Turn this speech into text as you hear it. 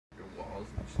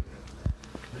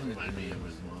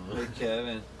Hey,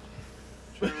 Kevin.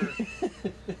 You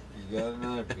got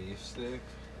another beef stick?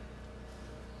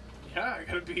 Yeah, I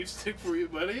got a beef stick for you,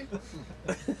 buddy.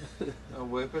 I'll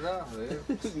whip it out,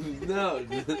 dude. No.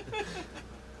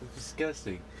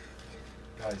 Disgusting.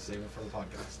 Guys, save it for the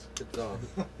podcast. It's on.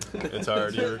 It's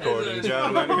already recording,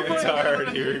 gentlemen. It's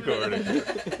already recording.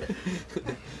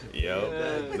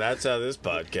 Yep. That's how this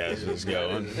podcast is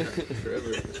going.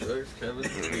 Trevor, where's Kevin's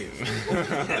beef?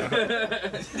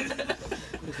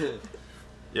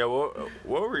 Yeah, what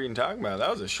were you even talking about? That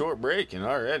was a short break and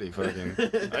already fucking...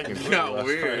 I can Got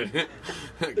weird.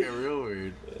 Got real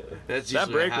weird. That's that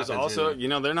break what was happens also, in you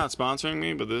know, they're not sponsoring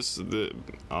me, but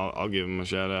I'll give them a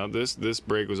shout out. This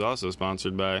break was also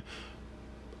sponsored by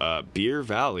Beer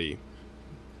Valley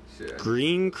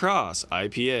Green Cross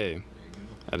IPA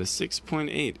at a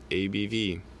 6.8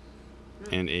 ABV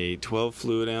and a 12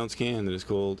 fluid ounce can that is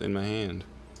cold in my hand.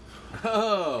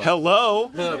 Oh. Hello.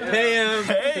 Pam.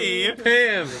 Hey.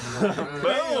 Pam.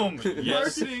 Boom.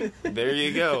 Yes. There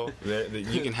you go.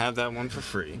 You can have that one for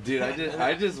free. Dude,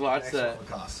 I just watched that. Excellent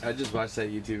cost. I just watched that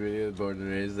YouTube video, Born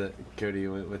and Raised, that Cody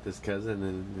went with his cousin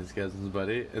and his cousin's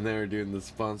buddy, and they were doing the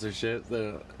sponsorship.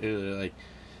 They're like,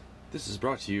 "This is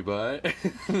brought to you by."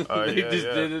 They just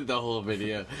did it the whole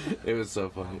video. It was so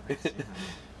funny.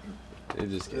 It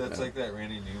just That's like that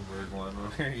Randy Newberg one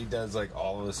where he does like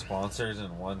all of his sponsors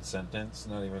in one sentence,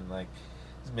 not even like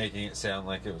making it sound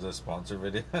like it was a sponsor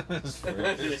video. It's free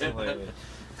or something like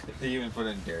that. They even put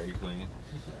in Dairy Queen.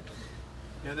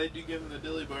 Yeah, they do give him the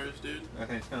dilly bars, dude. I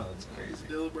know, it's crazy.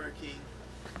 Dilly bar king.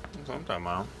 That's what I'm talking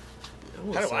about.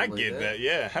 How do I get that?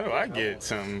 Yeah, how do I get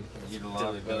some? Eat a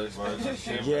lot of Dilly bars and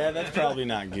shit. Yeah, that's probably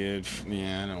not good.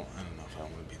 Yeah, I don't know if I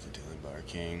want to be the Dilly Bar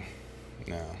King.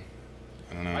 No.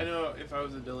 I don't know. I know if I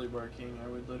was a dilly bar king, I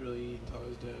would literally eat until I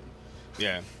was dead.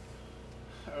 Yeah.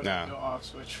 I would Nah. go off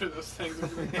switch for those things.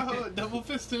 I'd be like, oh, double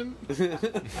fisting.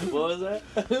 What was that?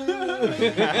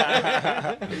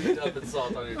 Dumping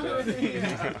salt on your toast.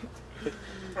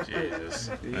 Jesus.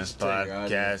 This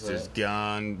podcast has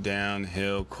gone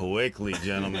downhill quickly,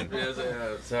 gentlemen.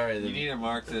 Sorry. You need to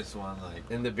mark this one like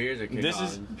And the beers are kicking This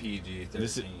is- PG-13.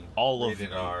 This is all of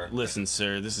Rated R. Listen,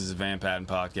 sir, this is a Van Patten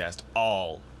podcast.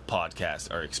 All podcasts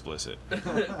are explicit.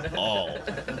 All.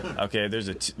 Okay, this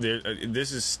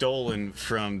is stolen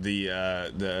from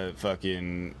the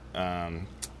fucking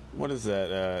what is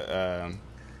that?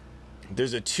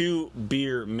 There's a 2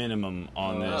 beer minimum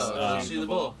on this. See the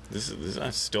bowl. I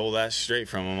stole that straight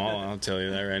from them. I'll tell you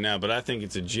that right now. But I think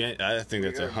it's that's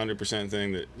a 100%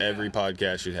 thing that every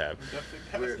podcast should have.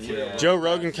 Yeah. Joe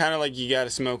Rogan kind of like, you got to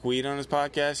smoke weed on his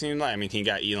podcast. Seems like. I mean, he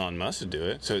got Elon Musk to do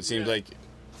it, so it seems like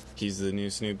he's the new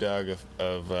Snoop Dogg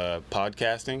of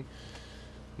podcasting.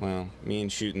 Well, me and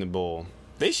Shooting the Bull.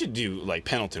 They should do like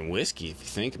Pendleton whiskey if you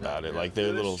think about it, like their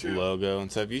That is little true. logo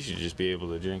and stuff. You should just be able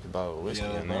to drink a bottle of whiskey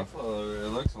Yeah, in there. Buffalo, it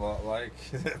looks a lot like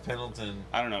Pendleton.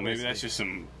 I don't know. Maybe whiskey. that's just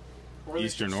some Or they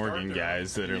Eastern should start Oregon their own.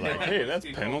 guys that are Yeah. like, hey, that's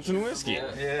Whiskey Pendleton culture. whiskey.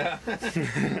 Yeah.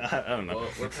 I don't know. Well,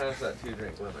 we're past that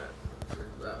 2-drink limit.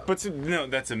 But no,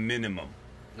 that's a minimum.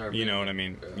 You know what I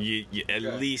mean? You at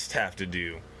Okay. least have to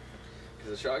do.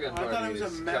 Because the shotgun I thought party it was a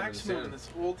is coming maximum soon. this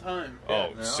whole time. Oh,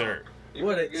 no. sir.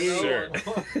 What a Sir.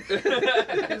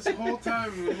 This whole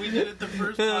time when we did it the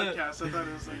first podcast, I thought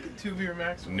it was like a 2-beer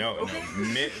maximum. No,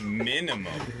 minimum.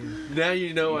 Now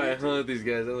you know why I hung with these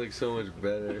guys. I look so much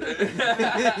better.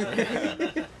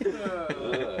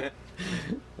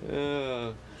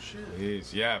 Shit.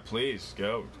 Please, yeah, please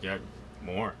go get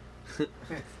more.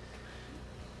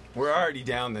 We're already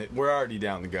down the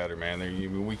gutter,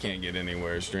 man. We can't get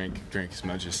anywhere. Just drink as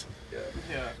much as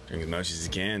you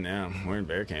can now. We're in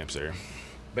bear camp, sir.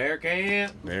 Bear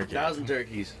camp. Bear camp. 1,000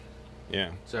 turkeys.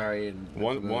 Yeah. Sorry.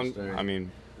 One. I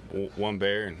mean, one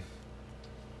bear, and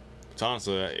it's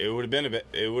honestly, it would have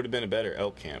been a better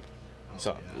elk camp.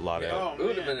 So a lot of elk. It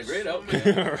would have been a great elk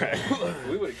camp. Right.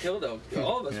 We would have killed elk.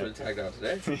 All of us would have tagged out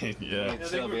today. Yeah. I think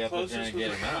Still be we're up there closest trying to with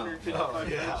get him out. 155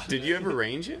 yeah. yards. Did you ever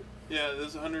range it? Yeah,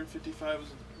 there's 155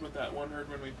 with that one herd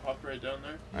when we popped right down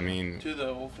there I mean, to the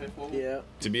Old Faithful. Yeah.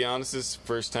 to be honest, this is the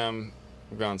first time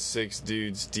we've gone 6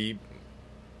 dudes deep,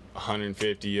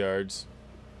 150 yards,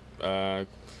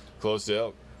 close to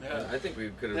elk. Yeah. I think we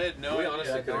could They have. had no We idea.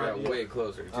 honestly could have got way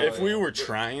closer. Oh, If we yeah. were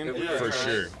trying, If we Yeah. were for trying,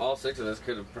 sure. all 6 of us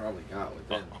could have probably got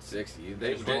within 60.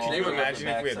 They Could were you imagine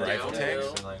if we had rifle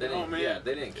downhill. tags? They Oh, didn't, man. yeah,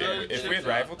 they didn't care. If we had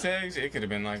rifle tags, it could have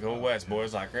been like Old West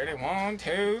boys, like ready, 1,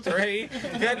 2, 3,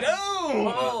 go!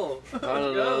 Oh, I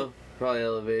don't know. Probably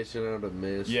elevation. I would have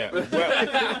missed. Yeah,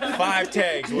 well, 5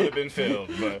 tags would have been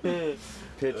filled, but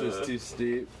Pitch was too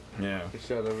steep. yeah, I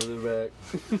shot over the back.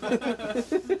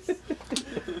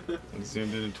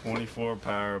 Zoomed in 24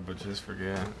 power, but just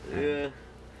forget. Yeah.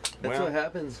 That's Well- what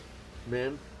happens,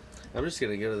 man. I'm just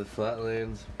gonna go to the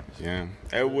flatlands. Yeah,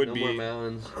 it would no be more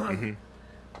mountains. Mhm.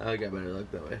 I got better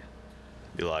luck that way.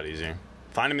 Be a lot easier.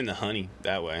 Find them in the honey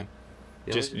that way.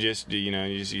 Yeah, Just you just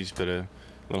put a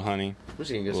little honey. I'm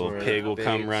just gonna A go little somewhere. pig will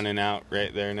come Baits. running out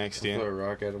right there next to Throw you. a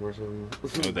rock at him or something. Oh,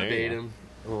 there you Bait go. him.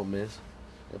 I won't miss.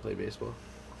 I play baseball.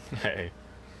 Hey.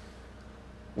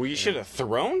 Well, you should have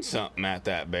thrown something at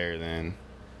that bear then.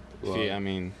 Well, I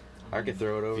mean, I could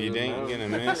throw it over. if you the ain't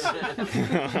mountain. gonna miss.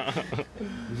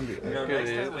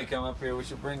 Next time we come up here, we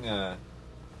should bring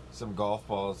some golf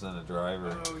balls and a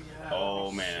driver. Oh yeah. Oh,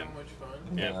 that'd be man. So much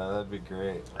fun. Yeah. That'd be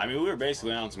great. I mean, we were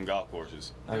basically on some golf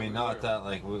courses. I mean, not that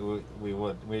like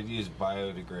we'd use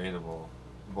biodegradable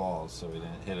balls so we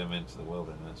didn't hit them into the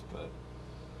wilderness, but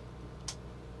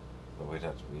we'd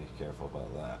have to be careful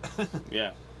about that.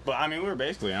 Yeah. But I mean, we were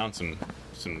basically on some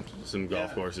golf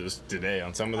Yeah. courses today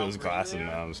on some of those Oh, classes. really?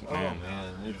 Mountains. Oh Man.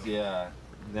 man,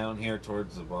 it's down here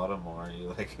towards the bottom more. You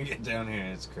like get down here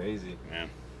and it's crazy. Yeah.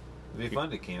 It'd be fun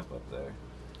to camp up there.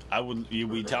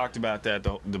 We talked about that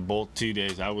the both 2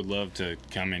 days. I would love to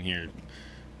come in here,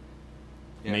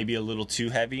 Yeah. maybe a little too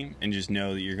heavy, and just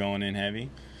know that you're going in heavy,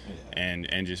 Yeah.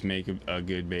 and just make a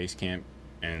good base camp,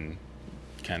 and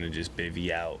kind of just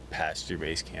bivvy out past your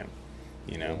base camp.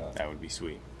 You know, Yeah. that would be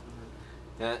sweet.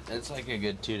 Yeah, it's like a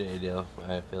good 2-day deal.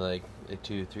 I feel like a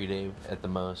 2-3 day at the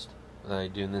most.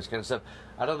 Like doing this kind of stuff.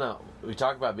 I don't know. We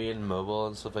talk about being mobile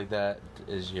and stuff like that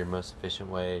is your most efficient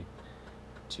way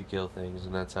to kill things,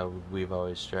 and that's how we've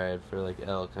always strived for like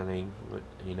elk hunting.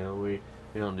 You know, we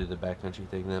don't do the backcountry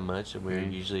thing that much, and we're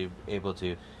Mhm. usually able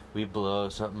to. We blow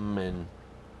something and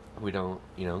we don't,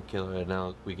 kill an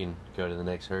elk. We can go to the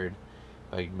next herd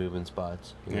by moving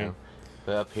spots. You Yeah. know,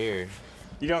 but up here.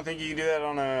 You don't think you can do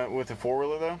that with a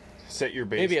 4-wheeler though? Set your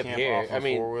base Maybe up camp here. off a I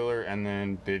mean- 4-wheeler and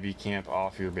then bivvy camp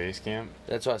off your base camp.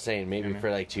 That's what I was saying. Maybe Yeah, man.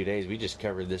 for like 2 days, we just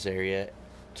covered this area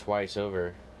twice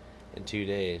over in 2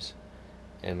 days,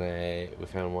 and we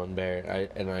found one bear.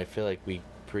 I feel like we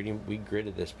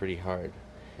gridded this pretty hard.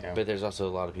 Yeah, But there's also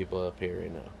a lot of people up here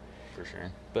right now. for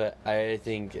sure. But I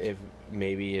think if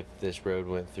this road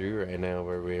went through right now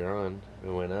where we're on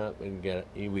and went up and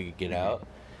we could get out,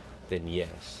 then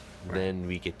yes, Right. then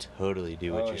we could totally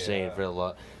do what Oh, you're saying yeah. for a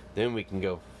lot. Then we can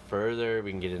go further.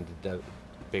 We can get into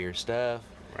bigger stuff.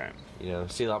 Right.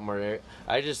 See a lot more area.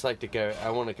 I just like to cover.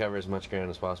 I want to cover as much ground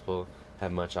as possible,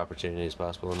 have much opportunity as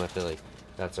possible, and I feel like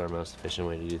that's our most efficient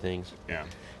way to do things. Yeah,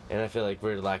 And I feel like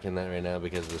we're lacking that right now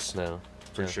because of the snow.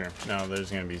 for sure. No,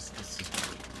 there's gonna be.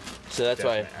 So that's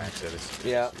why. Access.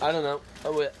 Yeah, I don't know.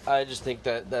 I just think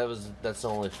that's the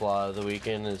only flaw of the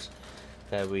weekend is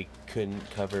that we couldn't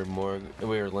cover more. We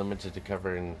were limited to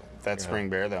covering. That spring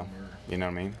bear though. You know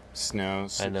what I mean? Snow.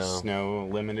 I know. Snow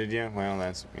limited you. Well,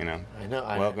 that's I know.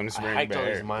 Welcome to I spring hiked all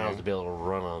bear, these miles yeah. to be able to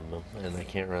run on them, and I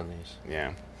can't run these.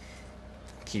 yeah.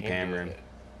 Keep Can't do hammering. it.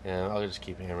 Yeah, I'll just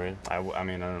keep hammering. I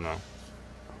mean, I don't know.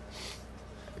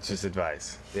 It's just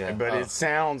advice. Yeah. But Oh. it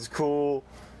sounds cool.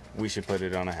 We should put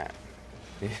it on a hat.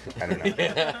 I don't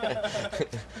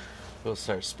know. We'll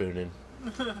start spooning.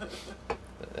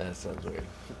 That sounds weird.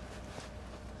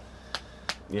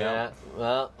 Yeah.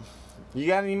 Well, You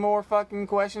got any more fucking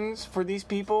questions for these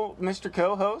people, Mr.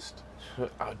 Co-host?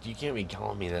 you can't be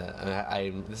calling me that.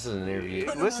 This is an interview.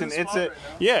 Put him on Listen, the it's spot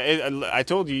a right now. I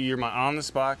told you you're my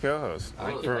on-the-spot co-host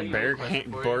I can for think of bear a question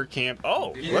camp. for you. Bird camp.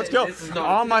 Oh, Yeah, let's go this is not-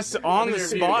 on the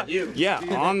interview spot. with you. Yeah,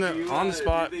 on the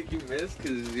spot. Do you think you missed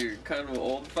because you're kind of an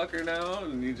old fucker now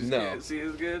and you just No. can't see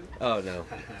as good? Oh no.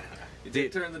 You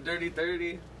did turn the dirty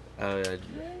 30.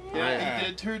 Yeah, he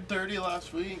did turn 30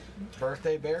 last week.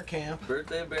 Birthday bear camp.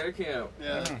 Birthday bear camp.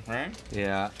 Yeah. Right?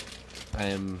 Yeah, I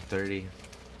am 30.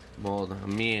 I'm old.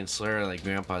 Me and Slur are like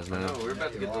grandpas now. No, we're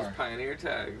about to You get those are. Pioneer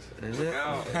tags. Is Look it?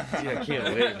 out. Dude, I can't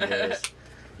wait for this.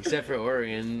 Except for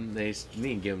Oregon, we need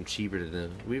to give them cheaper to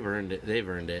them. We've earned it. They've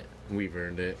earned it. We've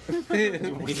earned it.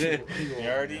 You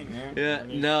already? Yeah.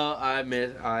 No,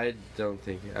 I don't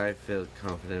think. I feel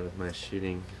confident with my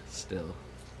shooting still.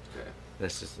 Okay.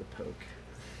 That's just a poke.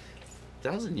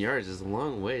 1,000 yards is a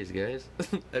long ways, guys.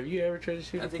 Have you ever tried to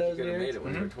shoot I 1,000 think you could have yards? made it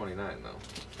when you were 29,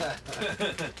 though.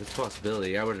 It's a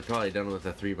possibility. I would have probably done it with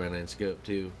a 3x9 scope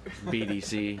too.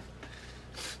 BDC.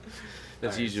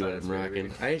 That's Alright, usually what I'm sounds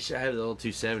rocking. I have the old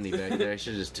 270 back there. I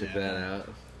should have just took that out.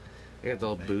 I got the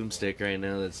old boomstick right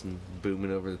now that's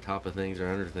booming over the top of things or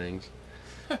under things.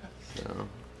 So,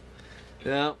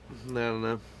 yeah, I don't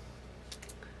know.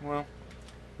 Well,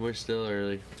 We're still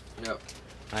early. Yep.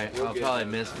 I'll get probably that.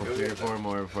 miss You'll 3 or get 4 that.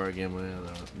 more before I get my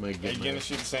are you gonna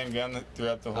shoot the same gun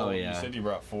throughout the whole? Oh, yeah. You said you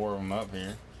brought 4 of them up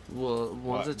here. Well,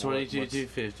 one's a What- 22 what's-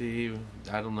 250.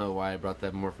 I don't know why I brought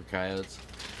that more for coyotes.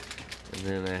 And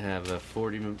then I have a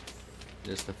 40,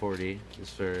 just the 40,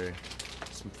 just for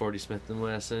some 40 Smith &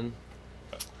 Wesson.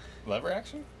 Lever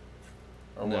action?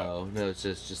 Or No, it's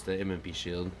just the M&P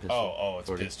Shield. what? Pistol. Oh, it's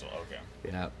 40. pistol. Okay.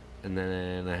 Yeah. And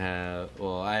then I have,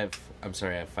 I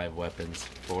have 5 weapons,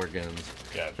 4 guns.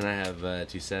 Gotcha. And I have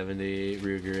 270,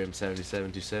 Ruger M77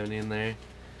 270 in there.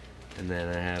 And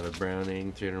then I have a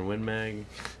Browning 300 Win Mag.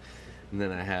 And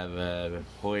then I have a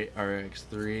Hoyt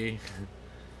RX3.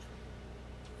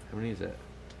 How many is that?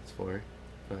 It's 4,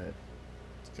 5.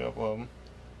 A couple of them.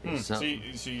 So Something.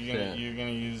 you're gonna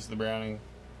use the Browning?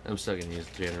 I'm still gonna use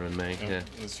 300 Win Mag. Yeah.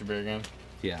 That's your bear gun.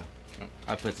 Yeah. Yep.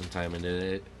 I put some time into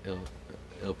it.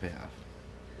 It'll pay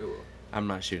off. I'm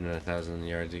not shooting at 1,000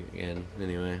 yards again.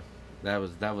 Anyway, that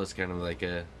was kind of like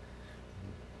a,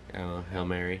 I don't know, Hail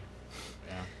Mary.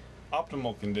 Yeah.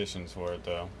 Optimal conditions for it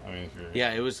though. I mean, if you're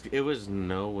Yeah, it was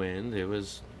no wind. It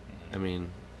was, I mean,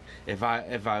 if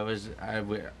I was,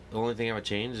 the only thing I would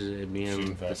change is it being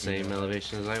Shooting the 5 same feet.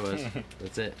 elevation as I was.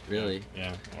 That's it, really.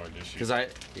 Yeah, or just shoot. Because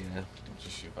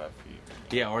just shoot 5 feet.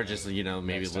 yeah, or just maybe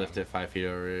Next time. lift it 5 feet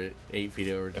over, 8 feet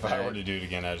over. If I were to do it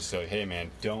again, I'd just say, hey man,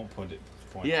 don't put it.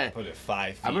 Yeah. Put it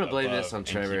 5 feet. I'm gonna blame above this on and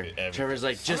keep Trevor. it everywhere. Trevor's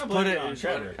like, just I'm put blaming it. it on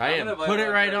Trevor. I am. Put it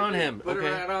right on him. Put Okay.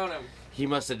 it right on him. He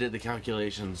must have did the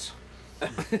calculations.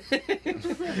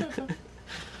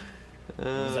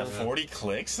 Was that 40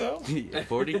 clicks though?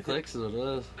 40 clicks is what it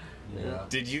was. Yeah.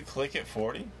 Did you click at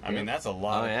 40? I mean, that's a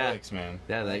lot Oh, of yeah. clicks, man.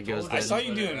 Yeah, that goes. I saw you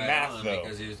Put it doing right math on though,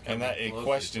 because he was and that coming it closer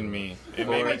questioned to me. It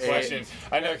Four, made me eight. question.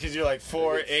 I know because you're like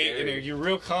 4, It's 8, and scary. you're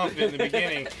real confident in the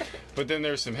beginning, but then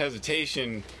there's some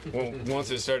hesitation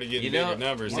once it started getting bigger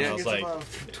numbers, and yeah. I was It's like,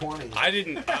 above 20. I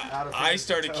didn't. Out of I 50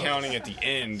 started toes. counting at the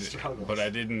end, Struggles. but I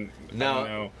didn't. I don't No,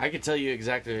 know. I could tell you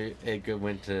exactly.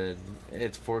 Went to.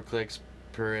 It's 4 clicks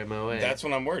per MOA. That's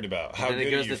what I'm worried about. How then it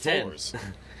good goes are your to 10. fours?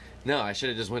 No, I should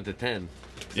have just went to 10.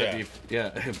 Yeah. Yeah,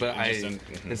 but You I just didn't-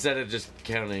 instead of just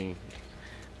counting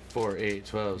 4, 8,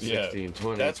 12, Yeah, 16,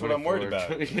 20. That's what I'm worried 24, about.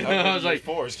 20. How good I are was your like,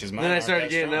 fours because then I started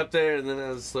getting up there, and then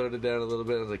I slowed it down a little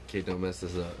bit. I was like, okay, don't mess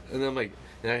this up. And then I'm like,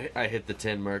 and I hit the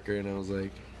 10 marker, and I was like,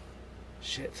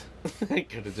 shit, I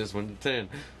could have just went to 10.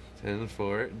 10,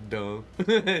 4, dumb.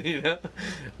 You know?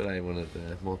 But I wanted to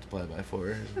multiply by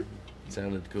 4. It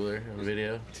sounded cooler on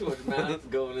video. Too much math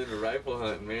going into rifle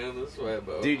hunting, man. That's why,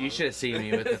 bro. Dude, you should have seen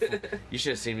me with the. You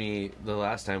should have seen me the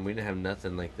last time. We didn't have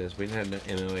nothing like this. We didn't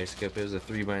have no MOA scope. It was a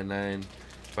 3x9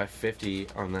 by 50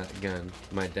 on that gun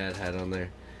my dad had on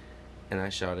there, and I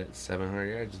shot it 700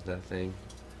 yards with that thing.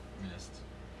 Missed.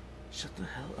 Shut the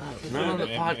hell up! Not on the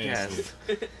It podcast.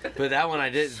 But that one I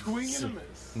did. Swing and a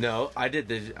miss. No, I did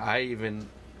the. I even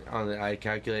I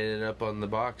calculated it up on the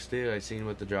box too. I seen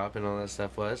what the drop and all that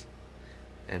stuff was.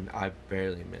 And I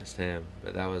barely missed him,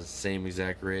 but that was same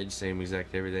exact ridge, same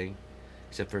exact everything,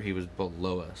 except for he was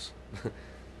below us,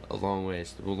 a long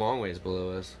ways below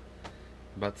us,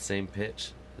 about the same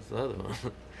pitch as the other one,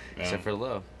 Yeah. except for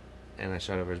low, and I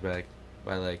shot over his back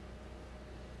by like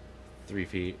 3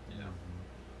 feet. Yeah.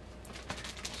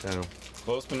 So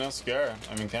Close but no cigar.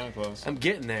 I mean, kind of close. I'm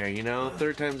getting there, you know.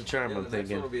 Third time's a charm. Yeah, I'm the next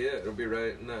thinking, one will be it. It'll be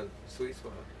right in that sweet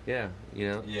spot. yeah, you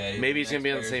know. Yeah, Maybe the he's gonna be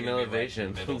on the next same bear's gonna be right in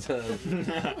elevation. the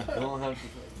middle. So we'll have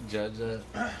to judge that.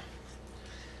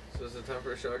 So is it time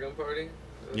for a shotgun party?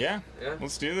 Yeah, Yeah.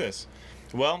 let's do this.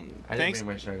 Well, I thanks. didn't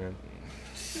bring my shotgun.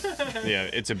 Yeah,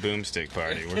 it's a boomstick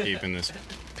party. We're keeping this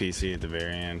PC at the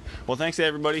very end. Well, thanks to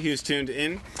everybody who's tuned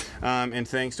in, and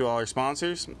thanks to all our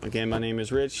sponsors. Again, my name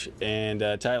is Rich, and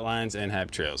Tight Lines and Happy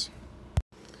Trails.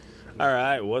 All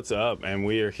right, what's up? And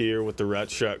we are here with the Rut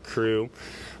Truck crew.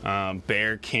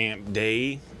 Bear Camp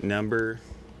Day number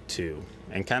 2,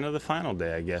 and kind of the final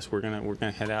day, I guess. We're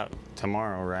gonna head out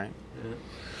tomorrow, right? Yeah.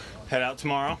 Head out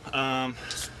tomorrow.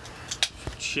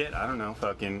 Shit, I don't know.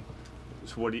 Fucking.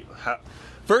 So what do you?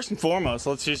 First and foremost,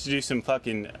 let's just do some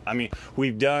fucking. I mean,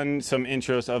 we've done some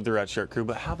intros of the Red Shirt crew,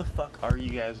 but how the fuck are you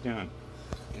guys doing?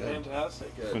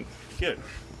 Fantastic. Good,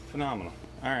 phenomenal.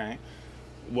 All right.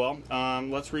 Well,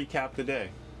 let's recap the day,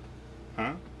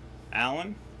 huh?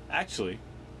 Alan, actually,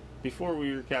 before we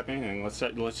recap anything,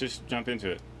 let's just jump into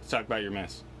it. Let's talk about your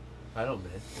miss. I don't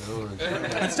miss. I don't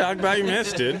know. Let's talk about your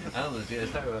miss, dude. I don't know what you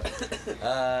guys talk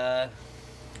about.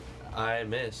 I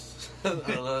missed. I don't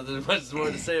know if there's much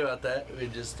more to say about that. We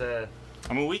just, I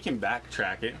mean, we can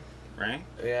backtrack it, right?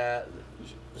 yeah.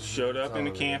 Showed up in a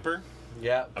Oh, yeah. camper,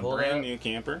 Yeah, a pulled brand up. new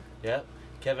camper. Yep.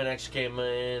 Kevin actually came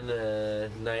in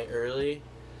night early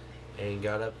and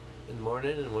got up in the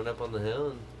morning and went up on the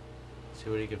hill and see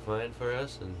what he could find for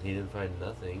us, and he didn't find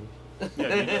nothing.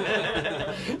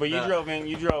 Yeah, but you drove in.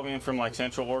 You drove in from like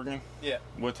Central Oregon. Yeah.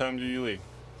 What time did you leave?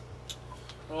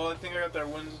 Well, I think I got there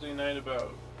Wednesday night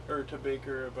to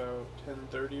Baker about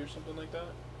 10:30 or something like that,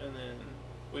 and then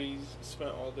we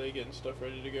spent all day getting stuff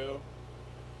ready to go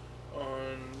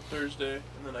on Thursday,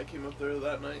 and then I came up there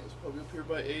that night. I was probably up here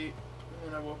by 8, and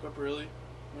then I woke up early,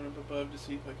 went up above to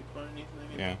see if I could find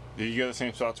anything. Yeah. Did you go the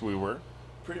same spots we were?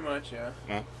 Pretty much, yeah.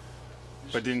 Yeah.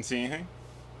 But didn't see anything?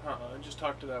 I just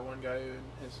talked to that one guy and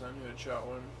his son who had shot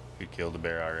one. Who killed a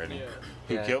bear already? Yeah.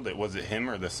 Who Yeah. killed it? Was it him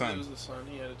or the It son? was the son.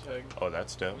 He had a tag. Oh,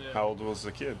 that's dope. Yeah. How old was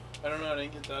the kid? I don't know. I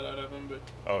didn't get that out of him, but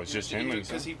Oh, it's just him and his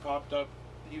because son? he popped up.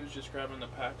 He was just grabbing the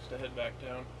packs to head back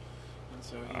down, and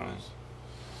so he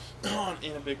was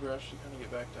in a big rush to kind of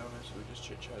get back down there. So we just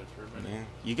chit chatted for a minute.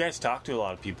 Yeah. You guys talk to a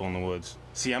lot of people in the woods.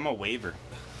 See, I'm a waver.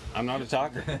 I'm not a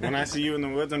talker. When I see you in the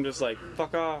woods, I'm just like,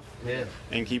 fuck off, Yeah.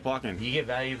 and keep walking. You get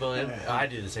valuable in. I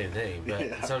do the same thing,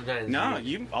 but sometimes. No,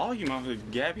 all you motherfuckers,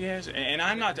 Gabby has, and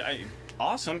I'm not.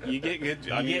 Awesome, you get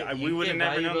good. I mean, we you would have get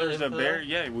never known valuable there was a info. bear.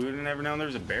 Yeah, we would have never known there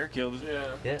was a bear killed. Yeah.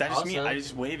 Yeah, That's just me. also- I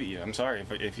just wave at you. I'm sorry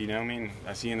if you know me and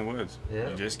I see you in the woods. Yeah.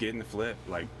 I'm just getting the flip.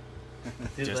 Like,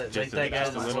 Dude, just- like just that a- guy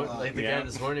just a this little- morning, like the yeah. guy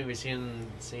this morning, we seen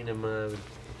him the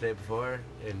day before,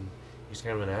 and he's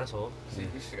kind of an asshole.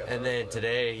 And then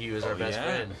today he was our best yeah.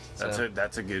 friend. So,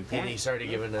 That's a good and he point. started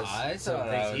giving us I some thought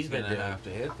things I was he's been gonna doing. have to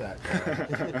hit that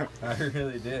guy. I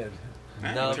really did.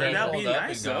 No, It turned man. out Pulled being up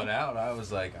nice and going though. out. I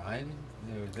was like,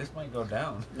 dude, this might go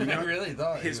down. You know, I really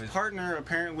thought His he was. partner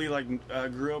apparently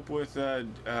grew up with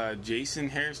Jason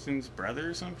Harrison's brother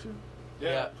or something.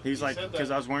 Yeah. He's he like, said because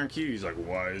that. I was wearing Q. He's like,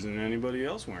 why isn't anybody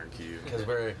else wearing Q? Because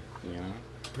we're You know.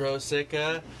 pro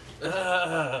Sika.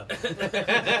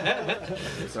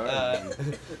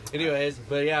 Anyways,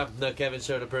 but yeah, no, Kevin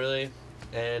showed up early,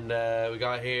 and we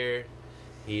got here.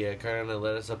 He kind of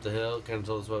led us up the hill, kind of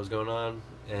told us what was going on,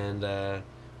 and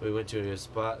we went to a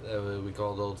spot that we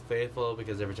called Old Faithful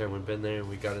because every time we've been there,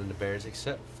 we got into bears,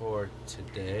 except for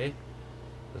today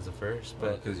was the first.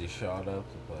 But Because you shot up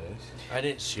the place. I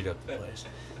didn't shoot up the place.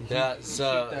 Yeah,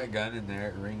 so Shoot that gun in there.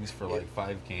 It rings for like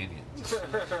 5 canyons.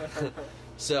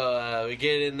 So we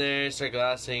get in there, start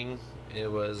glassing. It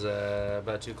was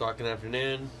about 2 o'clock in the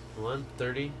afternoon,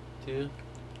 1:30, 2,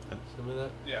 something like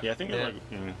that. Yeah, I think it was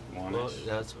Yeah. like one. Well,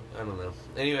 that's, I don't know.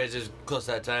 Anyways, it was close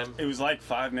to that time. It was like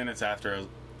 5 minutes after I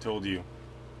told you,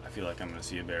 I feel like I'm gonna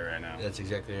see a bear right now. That's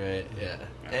exactly right. Yeah.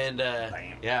 Yeah. And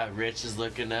Bam. yeah, Rich is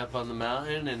looking up on the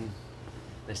mountain, and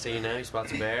they say, he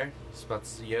spots a bear, he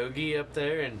spots Yogi up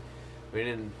there, and we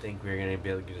didn't think we were gonna be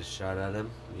able to get a shot at him.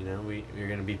 You know, we were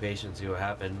gonna be patient, see what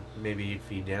happened. Maybe he'd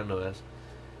feed down to us.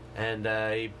 And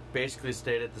he basically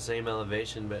stayed at the same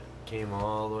elevation, but came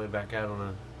all the way back out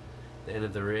on the end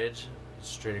of the ridge,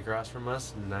 straight across from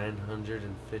us,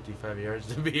 955 yards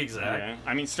to be exact. Yeah.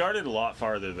 I mean, started a lot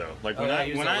farther though. Like Oh, when yeah, I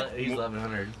he's when I he's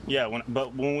 1100. yeah,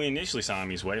 but when we initially saw him,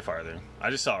 he's way farther. I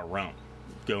just saw a rump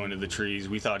go into the trees.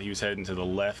 We thought he was heading to the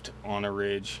left on a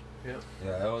ridge. Yeah.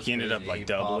 Yeah, that was He ended up, crazy. like, He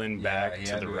doubling popped- back he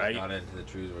to had the have right. Got into the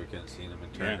trees where we couldn't see him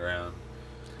and turned Yeah. around.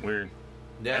 Weird.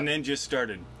 Yeah. And then just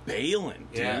started bailing,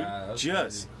 dude. Yeah, that was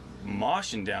Just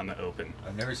moshing down the open.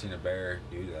 I've never seen a bear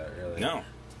do that. Really. No.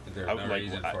 There's I- no like,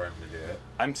 reason I- for him to do it.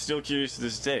 I'm still curious to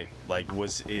this day. Like,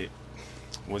 was he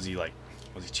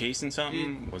chasing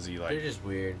something? Was he They're like, just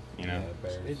weird. you know,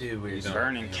 bears. They do weird You stuff. don't-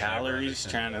 burning you never calories,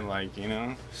 understand trying to that. like, you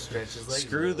know, Stretch his legs.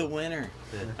 screw a the little. winner.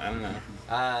 Yeah. I don't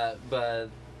know. But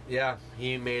yeah,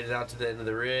 he made it out to the end of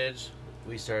the ridge.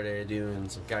 We started doing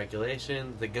some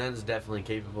calculations. The gun's definitely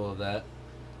capable of that.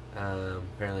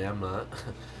 Apparently, I'm not.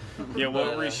 Yeah, what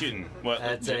But, were you shooting? What?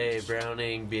 That's a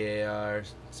Browning BAR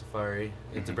Safari.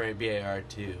 It's a Browning BAR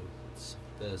 2. It's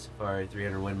the Safari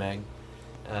 300 Win Mag.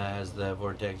 Has the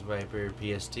Vortex Viper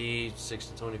PST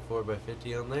 6-24 by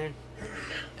 50 on there.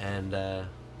 And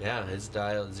yeah, it's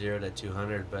dialed 0 to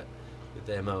 200, but with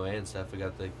the MOA and stuff, we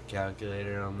got the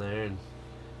calculator on there, and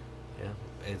yeah,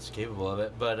 it's capable of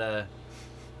it. But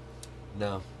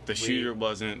no, The shooter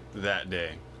wasn't that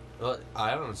day. Well,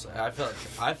 I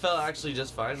felt actually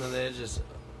just fine with it. It's just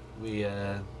we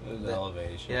It was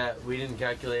elevation. yeah, we didn't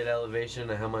calculate elevation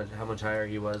and how much higher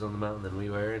he was on the mountain than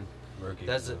we were, and Rookie,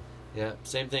 that's though. it. Yeah,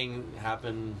 same thing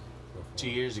happened 2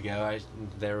 years ago.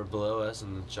 They were below us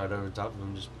and shot over the top of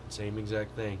them. Just same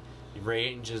exact thing.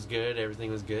 Range is good.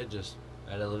 Everything was good. Just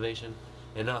at elevation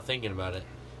and not thinking about it.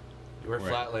 We're Right.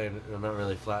 flatland. Well, not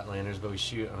really flatlanders, but we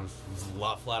shoot on a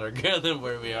lot flatter ground than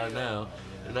where we are now.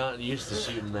 We're not used to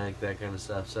shooting like that kind of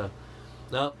stuff. So,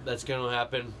 nope, that's gonna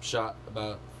happen. Shot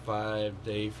about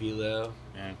 5-day philo.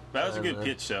 Yeah, that was a good Uh,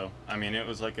 pitch though. I mean, it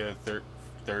was like a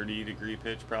 30-degree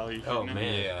pitch probably. Oh, shooting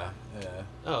man. it. Yeah.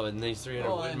 Oh, and these 300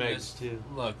 Well, Win and Mags just- too.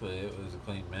 Luckily, it was a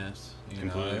clean miss. You know,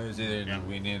 Completely. it was either Yeah.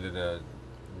 we needed a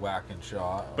whacking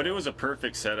shot. But it was a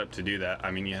perfect setup to do that.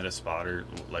 I mean, you had a spotter,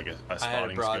 like a I had a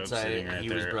spotting scope broadside. sitting right He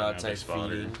there. was another broadside spotter.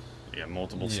 feeding. Yeah,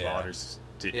 multiple Yeah. spotters.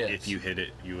 Yes. If you hit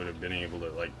it, you would have been able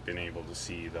to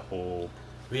see the whole.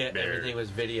 Yeah, There. everything was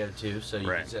video too, so you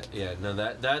Right. could yeah, no,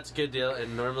 that's a good deal.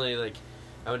 And normally, like,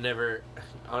 I would never,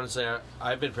 honestly,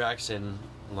 I've been practicing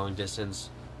long distance.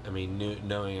 I mean,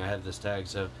 knowing I have this tag,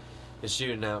 so it's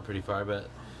shooting out pretty far. But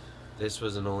this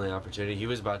was an only opportunity. He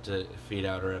was about to feed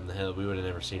out around the hill. We would have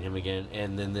never seen him again.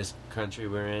 And then this country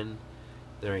we're in,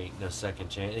 there ain't no second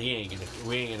chance. We ain't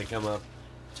gonna come up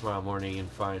tomorrow morning and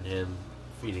find him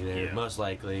feeding there. Yeah. Most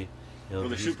likely, Well,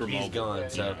 they're super he's mobile. gone. Yeah,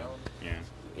 So. Yeah.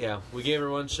 Yeah, we gave her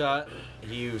one shot.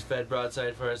 He was fed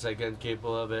broadside for us. I got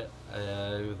capable of it.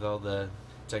 With all the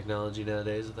technology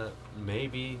nowadays, I thought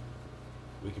maybe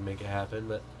we can make it happen,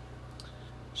 but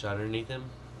shot underneath him,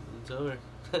 it's over.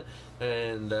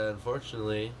 And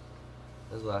unfortunately,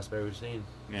 that was the last bear we've seen.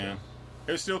 Yeah.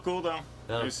 It was still cool though.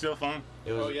 No. It was still fun.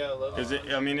 It was, Oh yeah, I love Because it.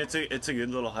 I mean, it's a good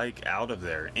little hike out of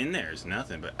there. In there is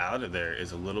nothing, but out of there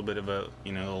is a little bit of a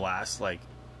the last like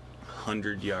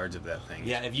 100 yards of that thing.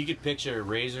 yeah, if you could picture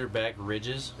razorback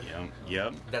ridges,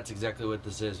 Yep. that's exactly what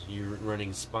this is. You're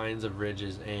running spines of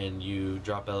ridges, and you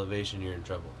drop elevation, you're in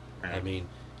trouble. I Right. mean,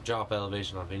 drop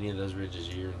elevation off any of those ridges,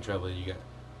 you're in trouble.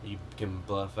 You can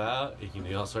bluff out. You can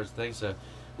do all sorts of things. So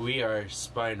we are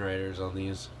spine riders on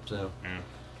these. So Yeah.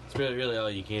 it's really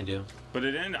all you can do. But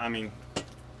it ended. I mean,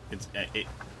 it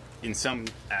in some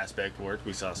aspect worked.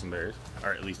 We saw some bears,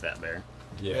 or at least that bear.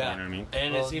 Yeah. You know what I mean?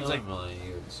 And Well, it seems like normally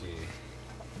you would see.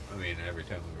 I mean, every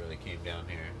time we really came down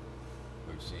here,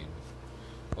 we've seen.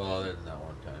 Well, other than that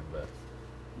one time, but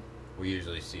we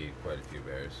usually see quite a few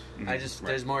bears. I just Right.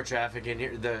 there's more traffic in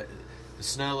here. The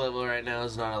snow level right now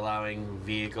is not allowing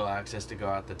vehicle access to go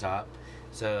out the top.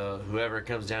 So whoever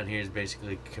comes down here is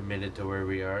basically committed to where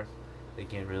we are. They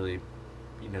can't really,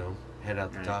 head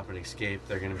out the Right. top and escape.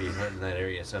 They're going to be hunting that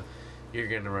area. So you're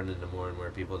going to run into more and more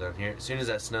people down here. As soon as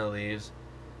that snow leaves,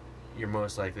 you're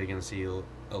most likely going to see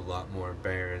a lot more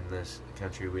bear in this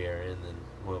country we are in than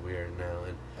what we are now.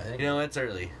 And I think, it's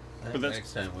early. I think But that's-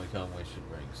 next time we come, we should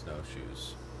bring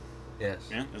snowshoes. Yes.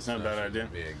 Yeah, that's not a bad Snowshoes idea.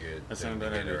 would be a good That's thing not a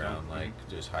to bad get idea, around. no. Like,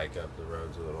 just hike up the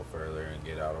roads a little further and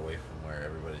get out away from where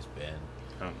everybody's been.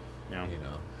 Yeah. You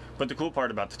know. But the cool part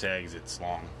about the tag is it's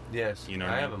long. Yes. You know I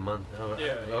what I have mean? a month.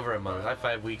 Over a month. I have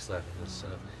 5 weeks left in this. So,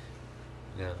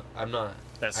 I'm not.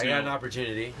 That's I got an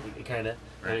opportunity, kind of.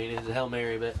 Right. I mean, it's a Hail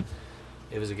Mary, but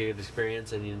it was a good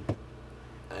experience, and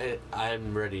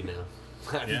I'm ready now.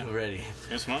 I'm Yeah. ready.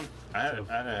 It's fun. I had a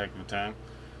heck of a time.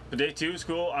 But day 2 was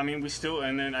cool. I mean,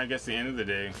 and then I guess the end of the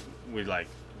day, we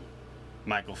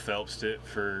Michael Phelps'd it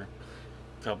for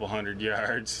a couple 100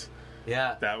 yards.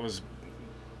 Yeah. That was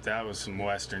some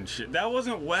Western shit. That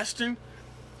wasn't Western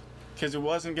because it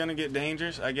wasn't going to get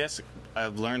dangerous. I guess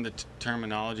I've learned the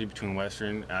terminology between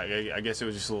Western. I guess it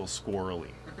was just a little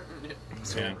squirrely.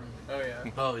 Yeah. Oh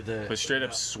yeah. Oh, the. But straight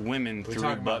up swimming Are we through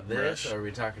talking about buckbrush. this, or are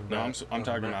we talking No, about? I'm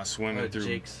talking about swimming through.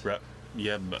 Jake's.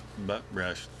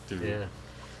 Buckbrush through. Yeah.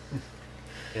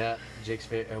 Yeah, Jake's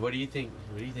favorite. What do you think?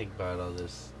 What do you think about all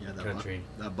this Yeah, country?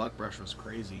 that buckbrush was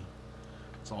crazy.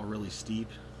 It's all really steep,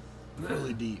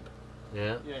 really deep.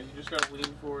 Yeah. Yeah, you just gotta lean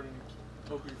forward and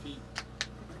hope your feet.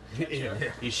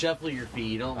 You shuffle your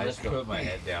feet. You don't I lift just them. put my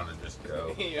head down and just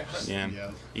go. Yeah. Yeah.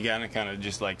 Yeah. You gotta kind of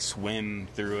just swim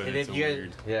through it. And It's if you guys,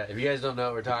 weird. if you guys don't know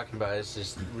what we're talking about, it's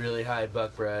just really high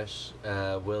buckbrush,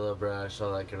 willow brush,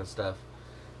 all that kind of stuff.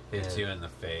 Hits Yeah. you in the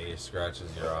face,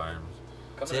 scratches your arms.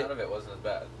 Coming out of it wasn't as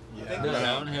bad. Yeah. The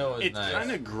downhill was It's nice.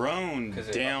 kind of grown 'Cause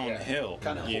it- downhill.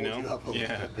 Kinda you holds know. you up a little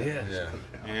Yeah. bit. Yeah. Yeah.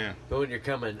 Yeah. But when you're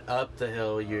coming up the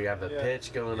hill, you have a Yeah.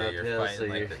 pitch going Yeah, you're uphill, fighting so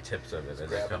like you're. the tips of it as you're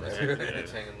Grabbing coming it, through.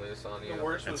 it's hanging loose on you. The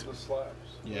worst was the slaps.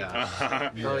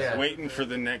 Yeah. Oh, yeah. Waiting for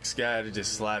the next guy to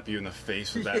just slap you in the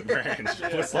face with that branch.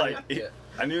 was Yeah.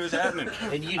 I knew it was happening.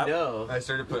 And you know, I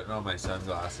started putting on my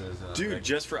sunglasses. And I was Dude, like,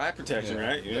 just for eye protection, Yeah.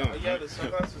 right? Yeah, the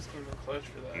sunglasses came in clutch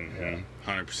for that. Mm-hmm.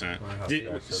 100%.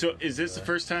 Wow. So, is this the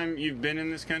first time you've been in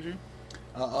this country?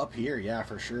 Up here, yeah,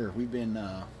 for sure. We've been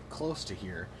close to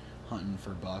here hunting for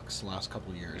bucks the last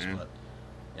couple of years, Yeah. but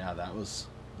yeah,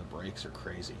 the breaks are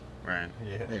crazy. Right.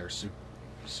 yeah. They are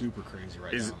super crazy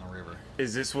right Is- down the river.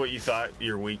 Is this what you thought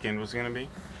your weekend was going to be?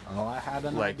 Oh, I had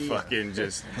an Like idea. fucking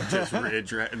just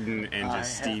ridge and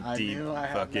just steep, I deep knew I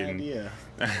had fucking. an idea.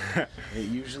 It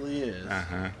usually is.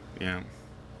 Yeah.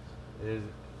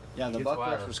 Yeah, the Gets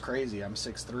buckbrush wild. was crazy. I'm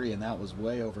 6'3", and that was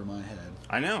way over my head.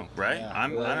 I know, right? Yeah. I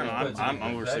don't know. Well, I'm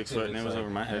over 6 perspective, foot, and it it's was like- over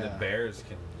my The head. bears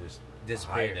can just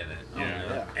hide disappear. in it. Yeah.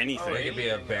 yeah. Anything. It could be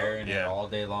a bear in Yeah. there all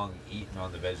day long eating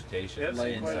on the vegetation. That's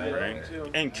Like, quite inside right. there.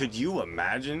 Too. And could you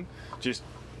imagine just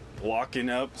walking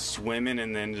up, swimming,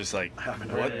 and then just like,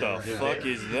 what the fuck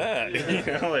is that?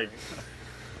 You know, like,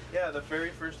 Yeah, the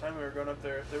very first time we were going up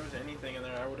there, if there was anything in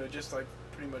there, I would have just like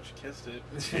pretty much kissed it.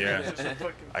 Yeah. It was just a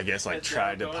fucking I guess like head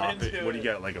tried to down pop going it. into What do you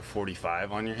got, like a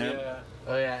 45 on your hip? Yeah.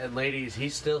 Oh yeah, and ladies,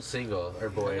 he's still single, or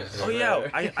boy. Oh yeah,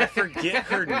 I forget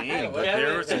her name,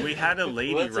 but we had a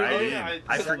lady What's her write name? in.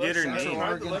 I forget her Central name.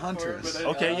 Oregon Huntress.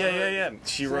 Okay, yeah.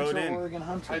 She wrote Central in. Oregon I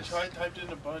Huntress. typed in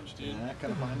a bunch, dude. Yeah, I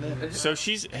couldn't find it. So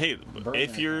she's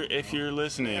if you're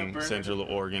listening, burn it. Central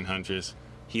Oregon Huntress,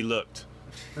 he looked.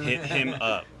 Hit him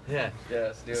up. Yeah.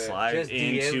 Yes, do it. Slide Just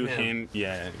DM into him. him.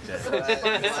 Yeah, exactly.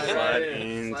 Slide Slide right in.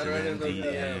 into Slide right them into the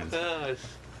DMs. Gosh.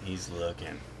 He's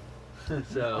looking.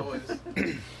 So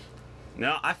Always.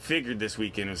 No, I figured this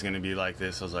weekend was gonna be like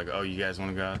this. I was like, oh, you guys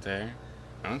want to go out there?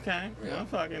 Okay, Yeah. well,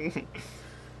 fucking.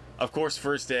 Of course,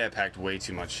 first day I packed way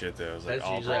too much shit though. I was like, That's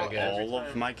I'll usually how it bring goes. all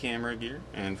of my camera gear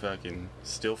and fucking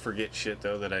still forget shit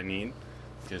though that I need,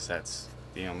 because that's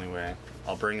the only way.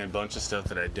 I'll bring a bunch of stuff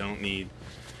that I don't need,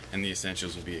 and the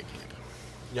essentials will be at camp.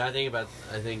 yeah, I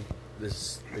think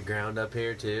the ground up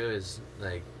here too is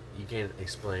like you can't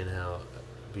explain how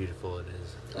beautiful it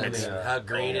is. I It's- mean, how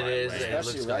green oh, it is. man. It looks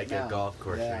Especially right like a now. golf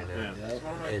course Yeah. right now. Yeah. Yep. It's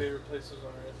one of my And- favorite places on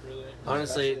earth, really.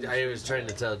 Honestly, Especially I was trying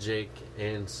to tell Jake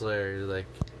and Slayer, like,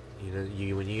 you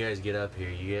know, when you guys get up here,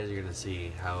 you guys are gonna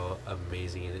see how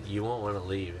amazing it is. You won't want to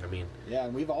leave. I mean, Yeah,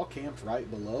 and we've all camped right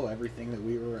below everything that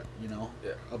we were,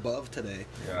 Yeah. above today.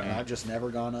 Yeah. And I've just never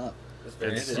gone up. It's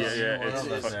very It's It yeah, is. yeah, Well, it's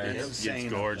that's fucking, nice. it's Insane.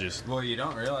 gorgeous. Well, you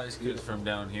don't realize because from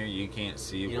down here you can't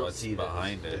see You don't what's see that.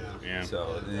 behind it. Yeah.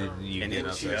 So then you And get it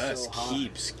up there. just so high.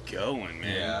 keeps going,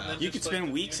 man. Yeah. You could Just like spend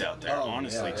the weeks view out down there, there.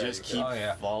 honestly. Yeah. Just keep Oh,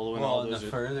 yeah. following Well, all and those. the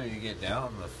further you get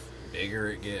down, the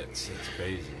bigger it gets. It's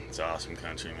crazy. It's awesome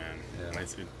country, man. Yeah.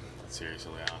 It's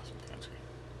seriously awesome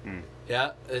country.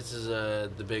 yeah, this is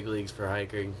the big leagues for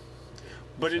hiking.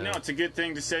 But So- no, it's a good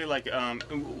thing to say. Like,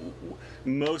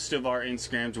 most of our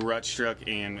Instagrams, Rutstruck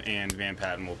and Van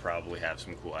Patten will probably have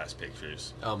some cool ass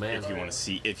pictures. Oh man, If you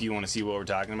want to see what we're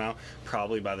talking about,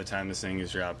 probably by the time this thing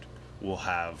is dropped, we'll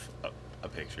have a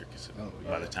picture. Because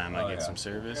by the time I Oh, get yeah. some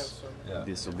service, Yeah.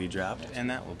 this will be dropped and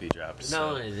that will be dropped. not So,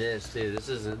 only this too.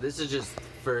 This is just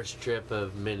first trip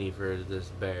of many for this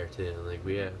bear too. Like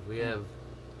we have.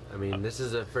 I mean, this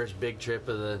is the first big trip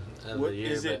of the what year.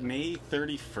 is it? but May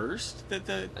 31st that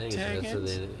the I think tag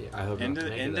it's ends? I hope End not of to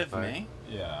make it end that of far. May.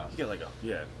 Yeah. You get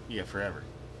you get forever.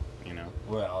 You know.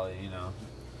 Well,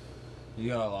 you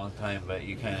got a long time, but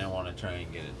you kind of want to try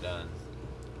and get it done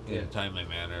in a timely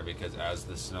manner because as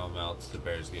the snow melts, the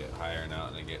bears get higher now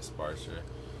and it gets sparser.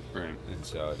 Right. And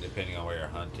so, depending on where you're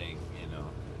hunting,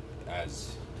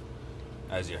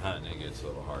 as you're hunting, it gets a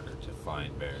little harder to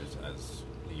find bears as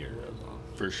the year goes on.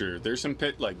 For sure. There's some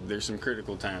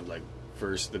critical times, like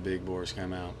first the big boars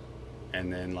come out,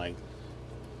 and then like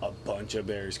a bunch of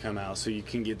bears come out, so you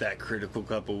can get that critical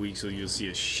couple weeks where you'll see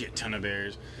a shit ton of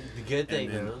bears. The good thing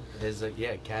And then- though is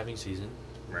like calving season.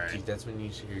 Right. That's when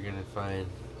you're gonna find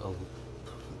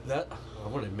that. I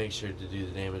want to make sure to do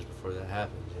the damage before that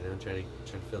happens. Try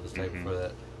to fill the tag Mhm. before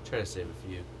that. Try to save a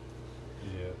few.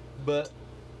 Yeah. But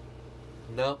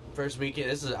no, first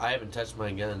weekend. I haven't touched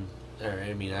my gun. Or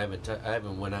I mean, I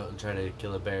haven't went out and tried to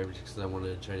kill a bear because I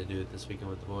wanted to try to do it this weekend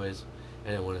with the boys. I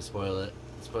didn't want to spoil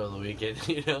the weekend.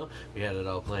 We had it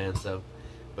all planned. So,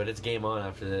 but it's game on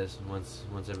after this. Once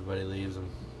everybody leaves and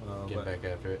get back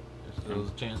after it. There's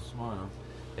a chance tomorrow.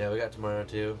 Yeah, we got tomorrow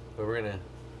too, but we're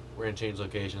gonna change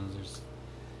locations.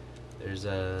 There's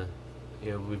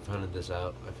we've hunted this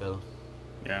out. I feel.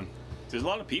 Yeah. There's a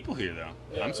lot of people here though.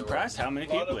 Yeah, I'm surprised how many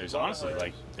lot people of- there's. lot of Honestly, hikers.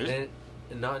 like there's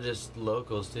And not just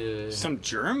locals too. some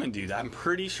German dude. I'm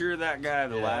pretty sure that guy,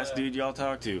 the Yeah. last dude y'all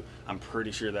talked to, I'm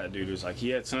pretty sure that dude was like he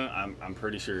had some. I'm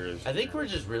pretty sure. It was, I think we're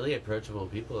just really approachable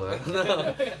people. I don't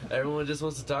know. Everyone just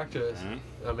wants to talk to us.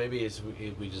 Uh-huh. Maybe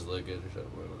we just look good or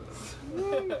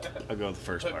something. I'll go with the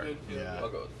first part. Yeah. I'll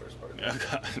go with the first part.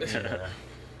 Yeah.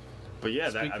 But yeah,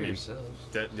 Speak that I for mean yourselves.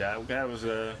 that guy was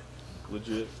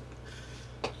legit.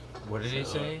 What did he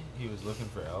say? He was looking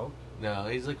for elk? No,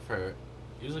 he was looking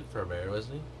for a bear,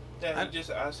 wasn't he? Yeah, he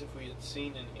just asked if we had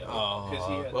seen any. Oh. Because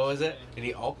he had What was it? seen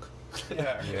Any elk? any.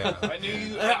 Yeah. Yeah. I knew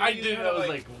you. I knew you did. kinda I was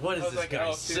like, what is I was this like, guy oh,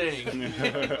 dude. saying?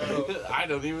 Oh. I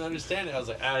don't even understand it. I was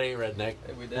like, that ain't redneck.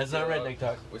 Hey, we did That's see not a lot- redneck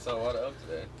talk. We saw a lot of elk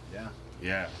today. Yeah.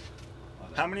 Yeah.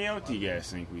 How many elk do you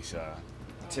guys think we saw?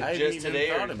 I haven't Just even today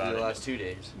or thought about the it. last 2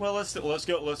 days? Well,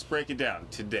 let's break it down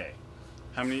today.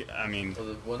 How many? I mean, Well,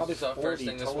 the ones Probably we saw 40 first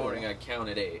thing this total. morning, I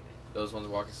counted 8. Those ones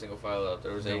walking single file out.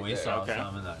 There was Then 8 we there. saw Okay.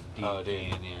 some in that deep Oh, dude.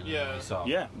 canyon. Yeah. We saw.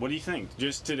 Yeah. What do you think?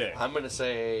 Just today. I'm gonna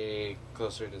say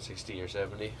closer to 60 or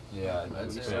 70. Yeah, I'd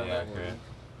that's say pretty that. accurate.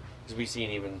 Because we seen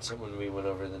even when we went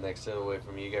over the next hill away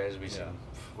from you guys, we seen,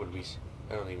 what did we see?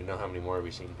 I don't even know how many more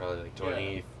we seen. Probably like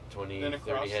 20, 20, Then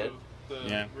 30 across head. the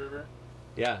Yeah. river.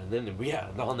 Yeah, and then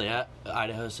on the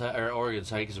Idaho side or Oregon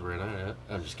side because we're in Idaho.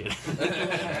 I'm just kidding.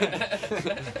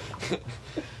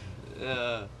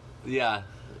 Yeah,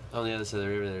 on the other side of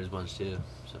the river there's a bunch too.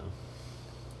 So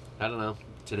I don't know.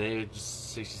 Today it's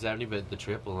 60, 70, but the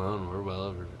trip alone we're well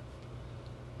over.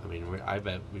 I mean, I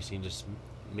bet we've seen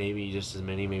maybe just as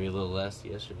many, maybe a little less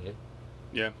yesterday.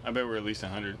 Yeah, I bet we're at least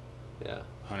 100 Yeah.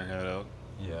 head out.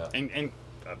 Yeah. And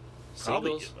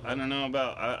probably Singles. I don't know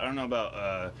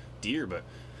about deer, but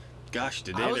gosh,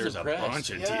 today I was there's impressed. a bunch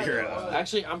of Yeah, deer there out. was.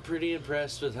 Actually, I'm pretty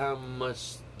impressed with how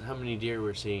many deer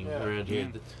we're seeing Yeah. around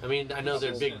here. Yeah. I mean, I know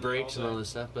they're big Consistent breaks all and all day. this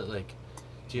stuff, but like,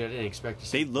 dude, I didn't expect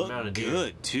to They see look the amount of deer.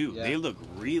 good too. Yeah. They look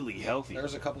really healthy.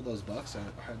 There's a couple of those bucks that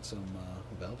had some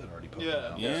velvet already poking Yeah,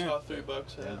 out. Yeah. I saw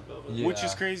 $3 a head. Yeah. Velvet. Yeah. Which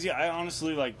is crazy. I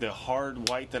honestly like the hard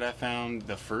white that I found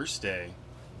the first day.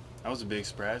 That was a big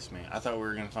surprise to me. I thought we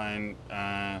were gonna find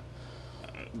a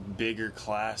bigger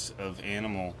class of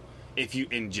animal. If you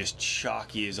and just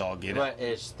chalky as all get out. But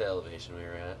it's the elevation we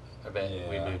were at. I bet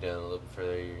we Yeah. moved down a little bit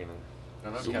further. You're gonna. I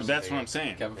don't know, So Kevin- that's what I'm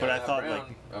saying. Kevin But I found thought Brown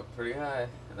like up pretty high,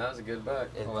 and that was a good buck.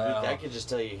 And Well- I can just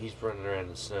tell you, he's running around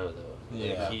in snow though.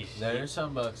 Yeah. Like, There's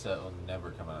some bucks that will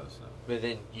never come out of the snow. But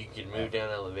then you can move down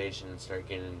elevation and start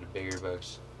getting into bigger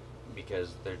bucks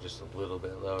because they're just a little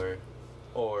bit lower,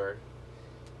 or,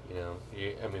 you know,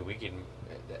 I mean, we can.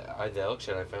 The elk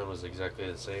shot I found was exactly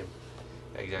the same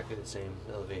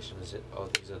elevation as all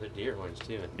these other deer horns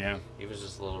too. And yeah. he was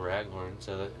just a little raghorn,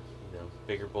 so that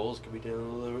bigger bulls could be down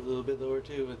a little bit lower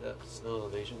too with that snow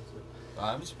elevation. So.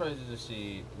 I'm surprised to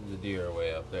see the deer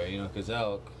way up there, because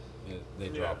elk, they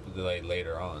drop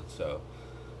later on, so,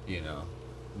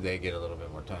 they get a little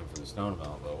bit more time for the snow to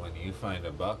melt. But when you find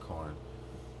a buckhorn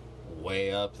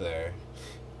way up there,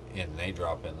 and they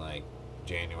drop in like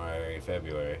January,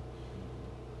 February,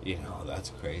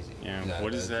 that's crazy. Yeah.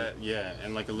 What is that? Yeah.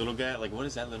 And like a little guy, like what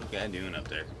is that little guy doing up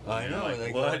there? I know.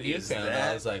 Like, what you is found,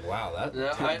 that? I was like, wow, that.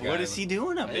 Yeah, What is he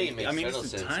doing up I there? think it makes I mean, total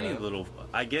it's a sense, tiny though. little.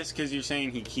 I guess because you're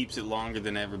saying he keeps it longer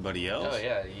than everybody else. Oh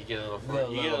yeah, you get a little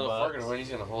Little bucks. Fargan horn, he's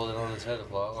gonna hold it on his head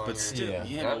a lot longer. But still, Yeah.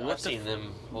 yeah. But I've what the? seen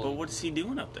them. But what is he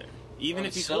doing up there? Even on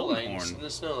if the he's snow holding lane, horn. the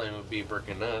snow lane would be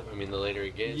breaking up. I mean, the later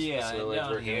it gets, the Yeah, snow lane's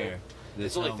down breaking here. up. The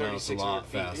It's only snow melts a 3,600 lot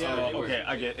feet. faster. Yeah. Oh, okay,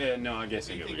 I get. No, I guess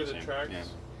I If you get think what of you're the saying. tracks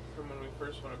Yeah. from when we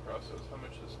first went across this, how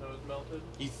much the snow has melted?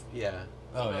 Yeah.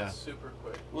 Oh Melts yeah. super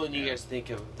quick. Well, and you Yeah. guys think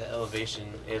of the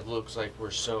elevation, it looks like we're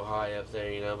so high up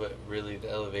there, but really the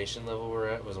elevation level we're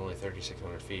at was only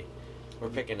 3,600 feet. We're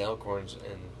picking elkhorns,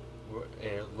 and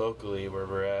locally where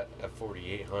we're at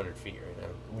 4,800 feet right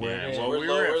now. Yeah, So well, we're we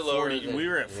low- were we're at lower 40. than- We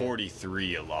were at yeah.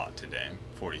 43 a lot today.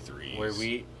 43. Where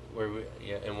we,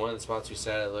 in one of the spots we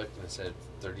sat, I looked and it said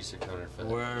 3,600 foot.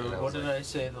 Where? and What was did like, I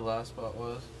say the last spot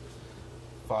was?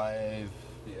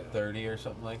 5:30 or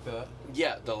something like that.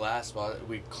 Yeah, the last spot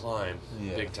we climbed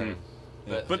Yeah. big time.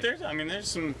 Yeah. But there's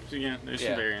some there's Yeah.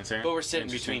 some variance there. But we're sitting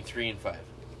Interesting. between 3 and 5.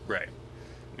 Right.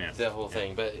 Yeah. The whole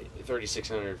thing, but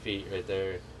 3,600 feet right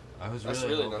there. I was That's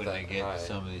really really not hoping that to get high.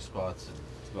 some of these spots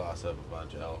and boss up a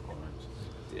bunch of elk horns.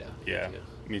 Yeah. Yeah. And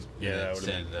Yeah, then that would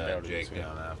send have been Jake sweet.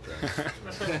 down after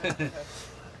him.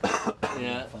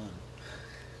 Yeah. Fun.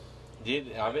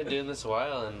 Dude, I've been doing this a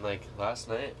while, and like last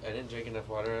night, I didn't drink enough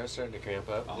water. I was starting to cramp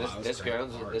up. Oh, I was This cramping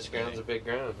ground's hard this ground's a today. big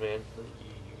ground, man.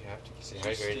 You have to stay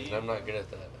hydrated, and I'm not good at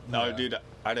that. No, Yeah. dude,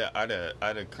 I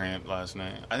had a cramp last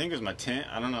night. I think it was my tent.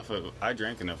 I don't know if I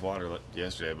drank enough water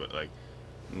yesterday, but like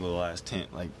a little ass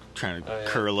tent, like trying to Oh, yeah.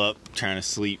 curl up, trying to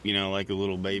sleep, like a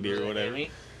little baby Was or it whatever. hammy?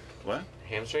 What?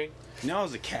 Hamstring? No, it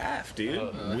was a calf, dude.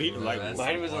 Oh, we well, like that's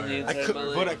Mine was on the I inside. I of my could,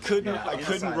 leg. but I couldn't. Yeah, I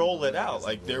couldn't inside roll the it leg out. is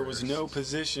Like the there was no worst.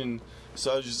 position,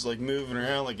 so I was just like moving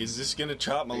around. Like, is this gonna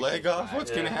chop my leg off?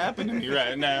 What's Yeah. gonna happen to me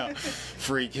right now?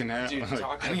 Freaking out. Dude, Like,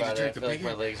 talking I need about to it, I drink a feel like my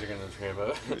bigger. legs are gonna cramp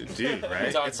up. Dude,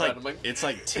 right? Talking It's like about it, I'm like- it's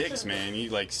like ticks, man. You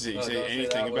like say Oh, don't say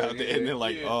anything that word about it, and they're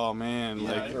like, either. oh man, Yeah,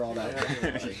 like after all that.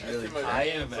 Like, really, I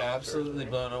am absolutely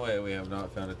blown away. We have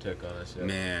not found a tick on us yet.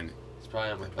 man, It's probably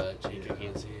on my butt cheek. I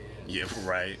can't see it. yeah,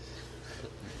 right.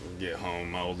 Get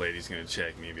home, my old lady's gonna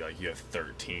check me and be like, you have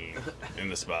 13 in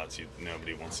the spots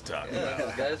nobody wants to talk Yeah, about.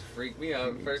 those guys freaked me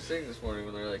out first thing this morning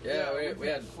when they're like, yeah, we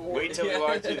had 4. Wait till we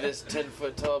walk through this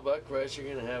 10-foot tall buck rush.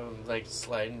 You're gonna have them like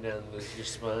sliding down your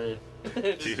spine. Just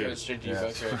go Dude. straight to your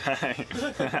Yeah. buck rush.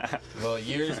 Right. Well,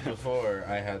 years before,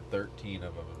 I had 13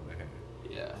 of them in my hair.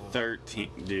 Yeah. 13,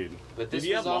 dude. But Did this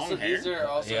you was have long also hair? these are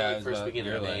also Yeah, like it's first about weekend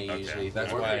your of May length. usually. Okay. That's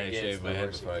The why warmer I it gets, shaved my the head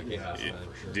worse before I it came gets. outside.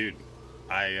 for sure. Dude,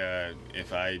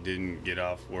 if I didn't get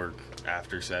off work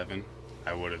after 7,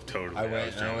 I would have totally. I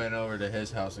drunk. went over to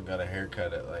his house and got a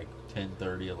haircut at like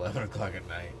 10:30, 11 o'clock at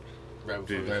night. Right before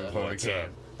Dude, we Right left. before we what's came. up?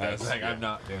 I was like, Yeah. I'm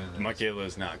not doing this.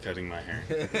 Michaela's not cutting my hair.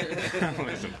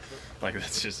 Listen, like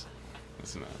that's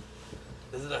not.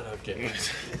 This is not okay.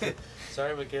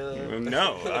 Sorry, Michaela.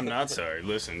 No, I'm not sorry.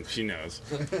 Listen, she knows.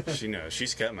 She knows.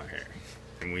 She's cut my hair,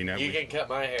 and we never. You can cut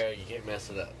my hair. You can't mess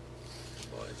it up.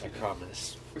 I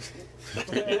promise.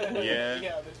 Yeah.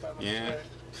 this time I'm Yeah. sorry.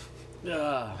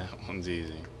 That one's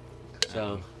easy.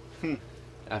 So,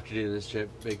 after doing this trip,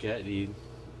 Big Cat,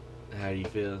 how do you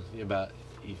feel about?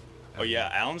 Oh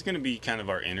yeah, Alan's gonna be kind of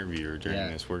our interviewer during Yeah.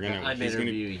 this. We're I'm he's gonna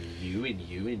interviewing you and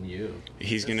you and you.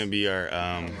 he's gonna be our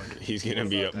he's gonna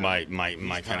be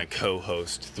my kind of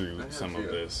co-host through some of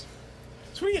this.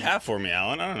 So what do you have for me,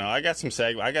 Alan? I don't know. I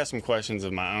got some questions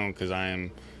of my own because I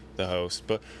am the host,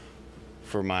 but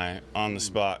for my on the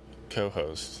spot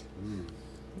co-host,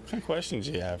 what kind of questions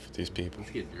do you have for these people?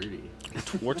 Let's get dirty.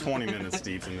 We're 20 minutes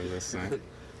deep into this thing.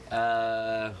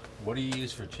 What do you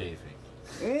use for chafing?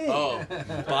 Oh,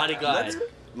 Body Glide.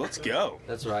 Let's go.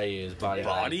 That's what I use. Body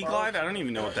Glide. Body Glide? I don't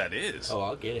even know what that is. Oh,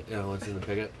 I'll get it. No, it's in the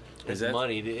pickup. It's that-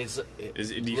 money. Do you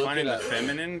Look find it in the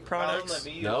feminine products? Let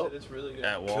me use Nope. it. It's really good.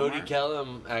 At Walmart? Cody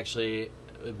Kellum, actually,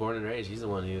 born and raised, he's the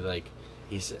one who,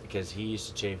 because he used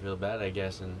to chafe real bad, I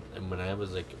guess, and when I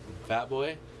was, fat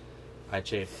boy, I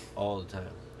chafed all the time.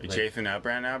 You chafing up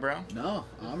right now, bro? No,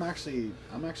 I'm actually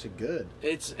good.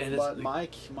 But my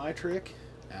trick,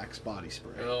 Axe body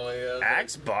spray. Oh my god.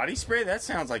 Axe body spray? That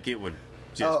sounds like it would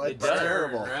just Oh, it's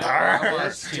terrible. burn.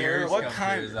 It's terrible. What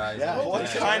kind? Yeah, What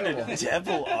it's kind terrible. of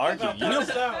devil are you? You know,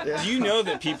 Yeah. do you know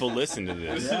that people listen to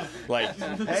this? Yeah. Like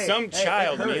Hey, some hey,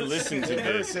 child it may hurts. listen to It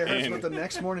hurts, this, it hurts, but the and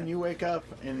next morning you wake up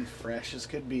and fresh as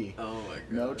could be. Oh my god.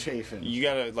 No chafing. you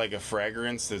got a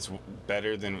fragrance that's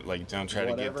better than don't try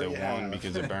to get Whatever the you one have.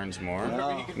 because it burns more.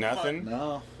 No. Nothing.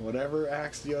 No, whatever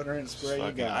Axe deodorant spray you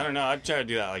Fucking- got. I don't know. I'd try to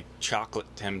do that like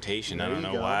chocolate temptation. I There don't you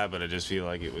know go. why, but I just feel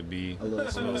like it would be A little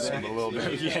smoother. a little bit,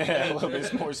 yeah, a little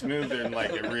bit more smoother and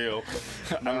like a real.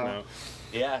 I don't know.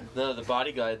 Yeah, no, the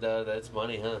Body Glide, though, that's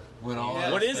money, huh? When all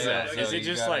Yeah. What is else that? fails, Is so it you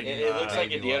just gotta like- get It looks like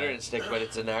a baby wipes. deodorant stick, but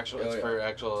it's an actual. It's Oh, yeah. for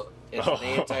actual. It's Oh.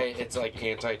 an it's like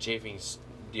anti-chafing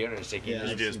deodorant stick. Yeah.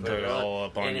 You just put it all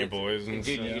up on And your it's- boys and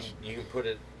dude, stuff. you can put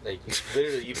it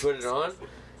literally you put it on,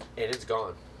 and it's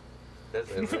gone. That's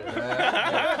it.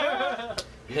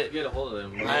 Get a hold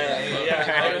of him.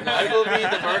 I will be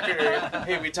the marketer.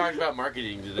 Hey, we talked about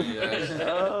marketing today. Guys.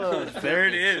 Oh, there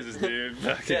it is, dude.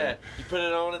 Fucking- Yeah, you put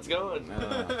it on, it's gone.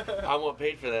 I won't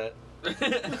pay for that.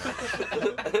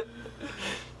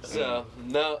 So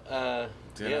no,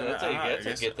 Dude, yeah, that's I a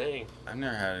guess- good thing. I've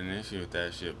never had an issue with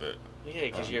that shit, but Yeah,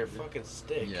 because you're a fucking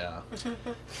stick. Yeah.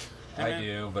 I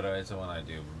do, but it's when I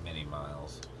do mini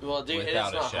miles. Well, dude, and Without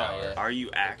it's a not shower. hot yet. are you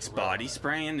Axe body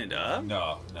spraying it up?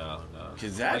 No.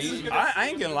 Because that's I usually- I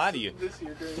ain't gonna lie to you. This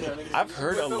year during hunting I've season.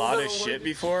 heard a With the lot of little shit one-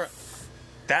 before.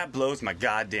 That blows my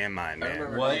goddamn mind, I man.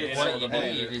 remember- What Yeah, you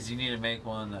hey. need is you need to make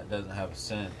one that doesn't have a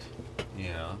scent. You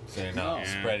know, so you're not No.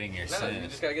 spreading your No, you scent.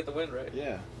 just gotta get the wind right.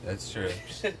 Yeah. That's true.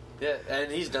 Yeah,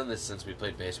 and he's done this since we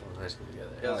played baseball in high school together.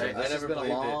 Yeah, Oh, I this has never been a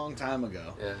believed it. long time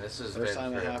ago. Yeah, this is First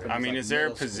time it happened. I mean, like is there a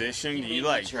middle school. position? You Do you need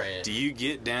like? to try it. Do you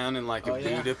get down in like a Oh,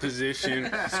 yeah. Buddha position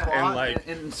Squat and like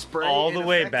and spray all in the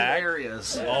way affected back?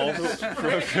 areas. all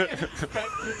the?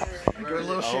 Give it a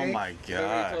little Oh shake. my Somebody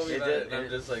gosh! told me It that, did- and I'm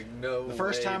just like, no. The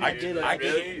first way, time dude. I did it, I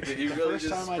really? Did you the really first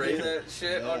just time I spray did that it,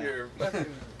 shit on yeah. your fucking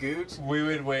gooch? We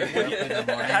would wake up in the morning.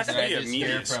 It has to and I be an just hear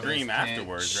immediate from scream his tent,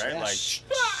 afterwards, right? Yeah, Like, shh.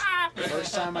 The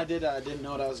first time I did it, I didn't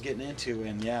know what I was getting into,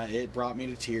 and yeah, it brought me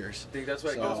to tears. I think that's why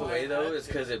it So- goes away though, is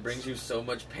because it brings you so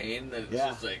much pain that it's Yeah.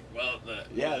 just like, well, the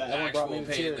Yeah, that one brought actual me to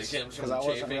pain tears, that comes 'cause from I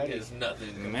wasn't chafing ready. is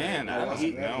nothing. man, I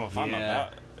wasn't don't know if I'm Yeah.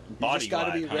 about You body just got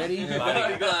to be glide, huh? ready.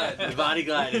 Body Glide. The Body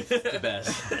Glide is the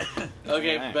best.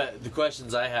 Okay, Alright. but the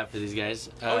questions I have for these guys.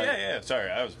 Oh yeah. Sorry,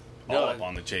 I was all no, up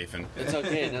on the chafing. It's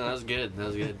okay. No, that was good. That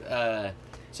was good.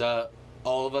 So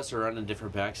all of us are running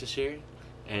different packs this year,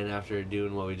 and after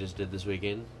doing what we just did this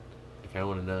weekend, I kind of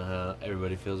want to know how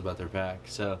everybody feels about their pack.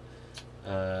 So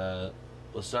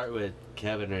we'll start with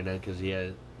Kevin right now because he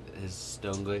had his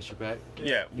Stone Glacier pack.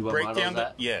 Yeah, You what break model down is the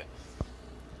that? yeah.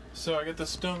 So I got the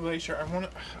Stone Glacier.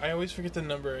 I always forget the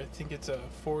number. I think it's a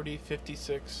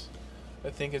 4056. I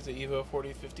think it's the Evo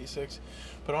 4056.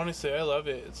 But honestly, I love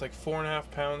it. It's like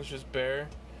 4.5 pounds just bare.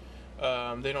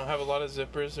 They don't have a lot of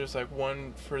zippers. There's like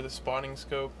one for the spotting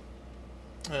scope.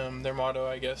 Their motto,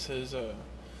 I guess, is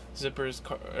zippers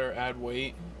or add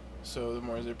weight. So the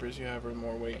more zippers you have, or the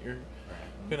more weight you're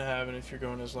gonna have, and if you're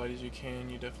going as light as you can,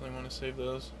 you definitely want to save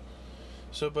those.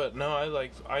 So, but no,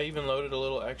 I even loaded a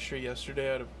little extra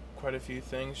yesterday out of quite a few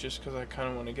things, just because I kind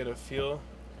of want to get a feel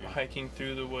hiking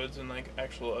through the woods and like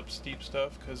actual up steep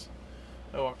stuff, because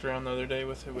I walked around the other day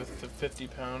with the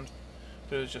 50-pound,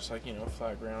 but it was just like,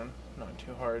 flat ground, not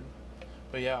too hard.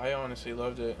 But yeah, I honestly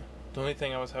loved it. The only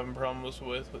thing I was having problems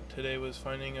with today was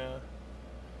finding a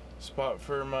spot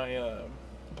for my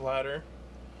bladder.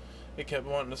 It kept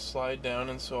wanting to slide down,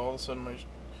 and so all of a sudden my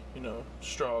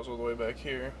straws all the way back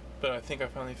here. But I think I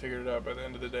finally figured it out by the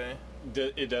end of the day.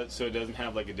 It does, so it doesn't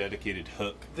have like a dedicated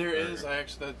hook. There is. I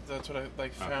actually that's what I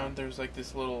found. There's like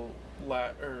this little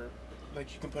or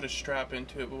like you can put a strap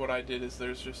into it. But what I did is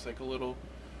there's just like a little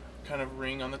kind of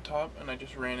ring on the top, and I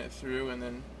just ran it through, and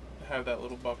then have that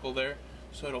little buckle there,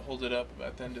 so it'll hold it up.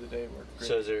 At the end of the day, it worked great.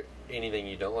 So is there anything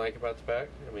you don't like about the pack?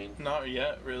 I mean, not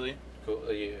yet, really.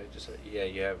 Cool. You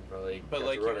haven't probably but got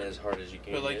like to run it as hard as you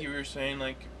can. But like yet. you were saying,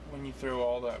 like when you throw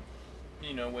all that,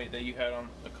 weight that you had on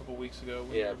a couple weeks ago.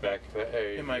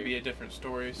 It might be a different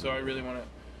story. So I really want to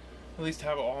at least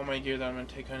have all my gear that I'm gonna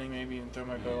take hunting, maybe, and throw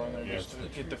my bow on there just to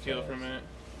get the feel for a minute.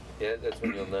 Yeah, that's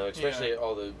when you'll know, especially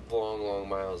all the long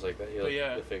miles like that.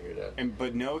 You'll figure it out.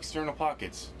 But no external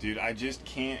pockets, dude. I just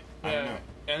can't. I don't know.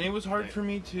 And it was hard for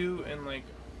me too. And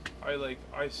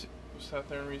I sat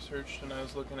there and researched, and I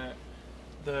was looking at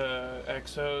the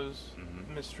Exos,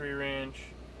 Mystery Ranch.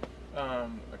 I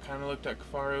kind of looked at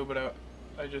Kifaru, but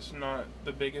I just not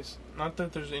the biggest. Not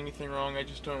that there's anything wrong. I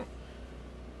just don't.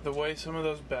 The way some of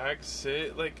those bags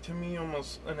sit, like, to me,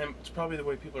 almost, and it's probably the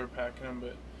way people are packing them,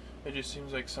 but it just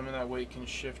seems like some of that weight can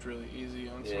shift really easy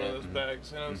on some of those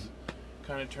bags, and it was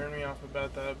kind of turned me off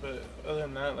about that. But other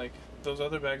than that, like, those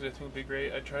other bags I think would be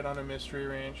great. I tried on a Mystery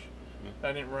Ranch.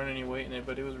 I didn't run any weight in it,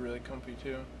 but it was really comfy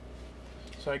too.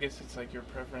 So I guess it's like your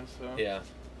preference, though. Yeah.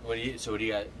 What do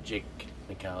you got, Jake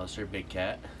McAllister, Big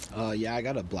Cat? Yeah, I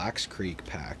got a Blacks Creek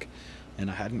pack,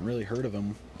 and I hadn't really heard of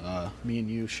them. Me and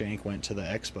you, Shank, went to the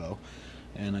expo,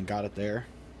 and I got it there.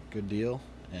 Good deal.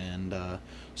 And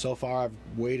so far, I've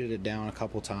weighted it down a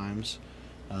couple times.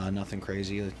 Nothing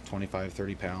crazy, like 25,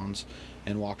 30 pounds,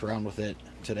 and walked around with it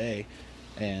today.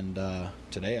 And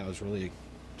today, I was really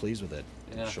pleased with it.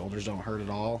 Yeah. The shoulders don't hurt at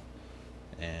all,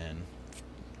 and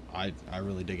I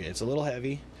really dig it. It's a little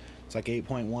heavy. It's like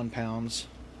 8.1 pounds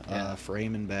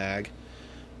frame and bag,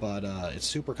 but it's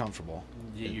super comfortable.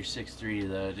 You're 6'3",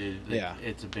 though, dude.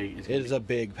 It's a big. It is a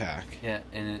big pack. Yeah,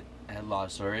 and it had a lot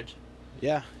of storage.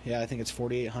 Yeah, I think it's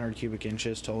 4,800 cubic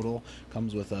inches total.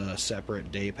 Comes with a separate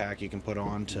day pack you can put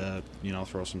on to,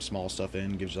 throw some small stuff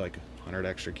in. Gives you like 100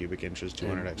 extra cubic inches,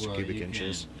 200 extra cubic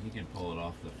inches. You can pull it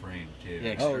off the frame too.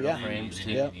 Yeah, external frames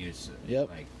too. You can use like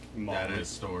that Molded. as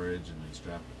storage and then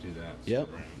strap it to that. Yep.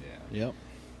 So, Yep.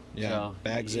 Yeah. So,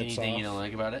 bag zips anything off. you don't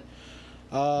like about it?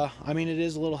 I mean, it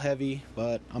is a little heavy,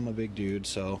 but I'm a big dude,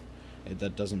 so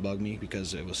that doesn't bug me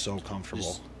because it was so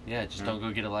comfortable. Just don't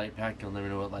go get a light pack. You'll never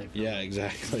know what light feels Yeah, like.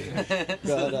 exactly.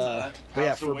 but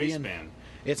yeah, for being,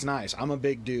 it's nice. I'm a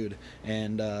big dude,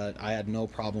 and I had no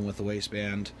problem with the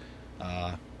waistband.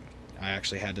 I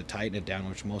actually had to tighten it down,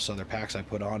 which most other packs I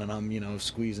put on, and I'm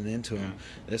squeezing into them.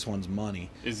 This one's money.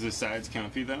 Is the sides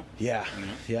comfy though? Yeah.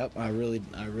 Yep. I really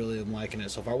am liking it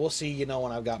so far. We'll see.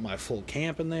 When I've got my full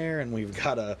camp in there, and we've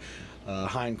got a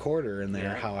hind quarter in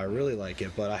there, how I really like it.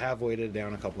 But I have weighted it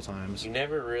down a couple times. You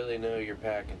never really know your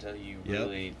pack until you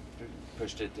really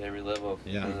pushed it to every level.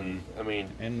 Yeah. I mean,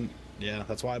 and yeah,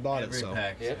 that's why I bought Every it. So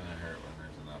pack's gonna hurt when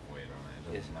there's enough weight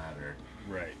on it. It doesn't matter.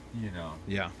 Right.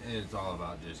 Yeah. It's all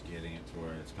about just getting it to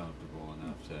where it's comfortable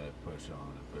enough to push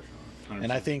on and push on. 100%.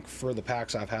 And I think for the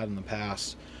packs I've had in the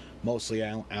past, mostly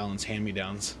Alan's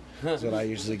hand-me-downs is what I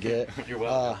usually get. You're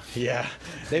welcome. Yeah,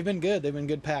 they've been good. They've been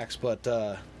good packs, but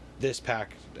this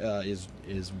pack is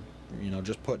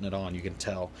just putting it on, you can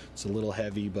tell it's a little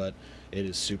heavy, but it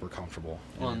is super comfortable.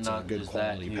 And well, it's not a good just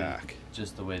quality that, pack.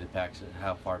 Just the way the packs,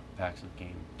 how far packs have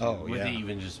came. Oh, with yeah.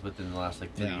 Even just within the last 3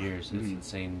 years, it's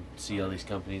insane. See all these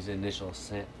companies, Initial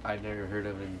Ascent, I've never heard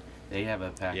of, and they have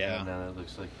a pack now that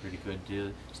looks like pretty good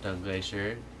too. Stone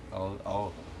Glacier, all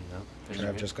of them.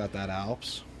 Trev just got that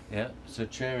Alps. Yeah. So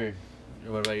Trevor,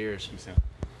 what about yours?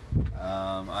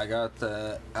 I got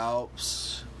the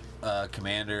Alps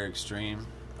Commander Extreme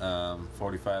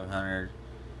 4500.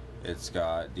 It's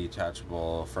got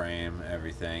detachable frame,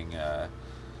 everything.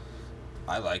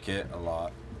 I like it a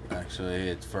lot, actually.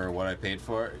 It's for what I paid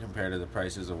for it compared to the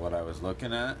prices of what I was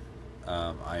looking at.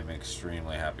 I'm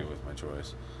extremely happy with my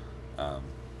choice.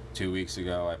 2 weeks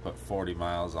ago, I put 40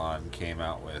 miles on, came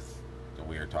out with,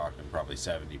 we were talking probably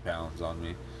 70 pounds on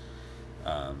me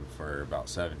for about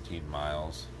 17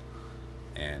 miles.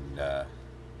 and the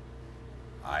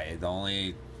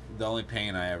only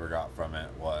pain I ever got from it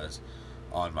was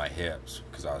on my hips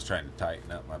because I was trying to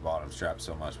tighten up my bottom strap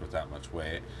so much with that much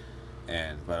weight.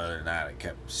 But other than that, it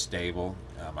kept stable.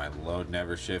 My load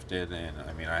never shifted, and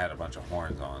I mean, I had a bunch of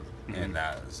horns on, and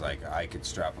that was like I could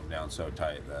strap them down so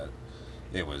tight that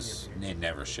it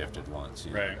never shifted once.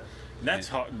 Right. That's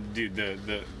hard, dude.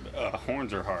 The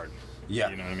horns are hard. Yeah.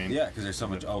 You know what I mean? Yeah, because there's so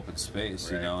much open space,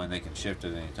 Right. you know, and they can shift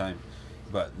at any time.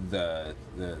 But the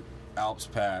Alps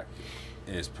pack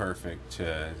is perfect.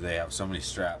 They have so many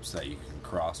straps that you can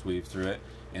cross weave through it,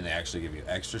 and they actually give you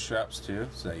extra straps too,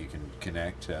 so that you can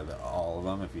connect to all of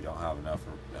them if you don't have enough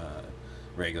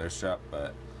regular strap.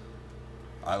 But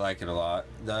I like it a lot.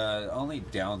 The only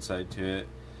downside to it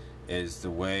is the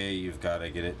way you've got to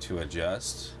get it to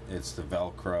adjust. It's the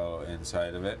Velcro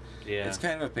inside of it. Yeah. It's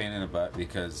kind of a pain in the butt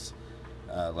because,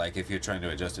 like, if you're trying to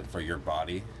adjust it for your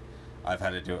body, I've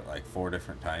had to do it like 4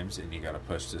 different times, and you got to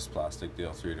push this plastic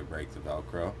deal through to break the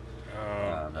Velcro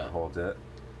that holds it.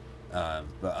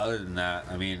 But other than that,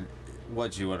 I mean,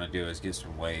 what you want to do is get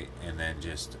some weight and then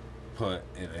just put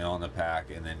it on the pack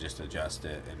and then just adjust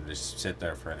it and just sit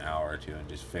there for an hour or two and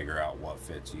just figure out what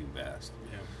fits you best.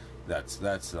 Yeah.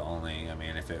 That's the only. I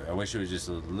mean, I wish it was just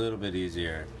a little bit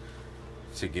easier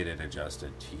to get it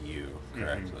adjusted to you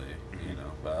correctly, you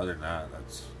know. But other than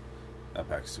that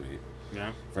pack's sweet.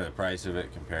 Yeah. For the price of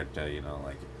it compared to, you know,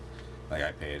 like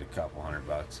I paid a couple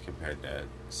 $100 compared to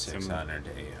 $600 to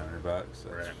 $800. That's,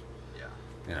 Right.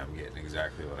 and I'm getting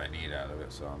exactly what I need out of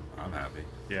it, so I'm happy.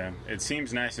 Yeah. It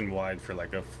seems nice and wide for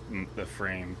like the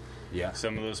frame. Yeah.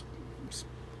 Some of those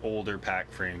older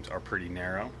pack frames are pretty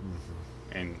narrow,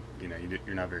 and you know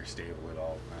you're not very stable at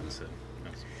all. So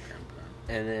that's kind of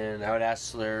And then I would ask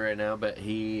Slur right now, but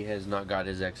he has not got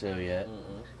his XO yet.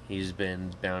 He's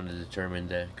been bound and determined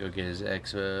to go get his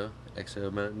XO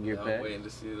mountain gear I'm pack. waiting to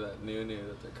see that new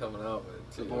that they're coming out with.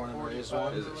 The too. Born and Raised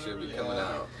one? It should be coming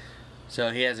out. So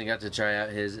he hasn't got to try out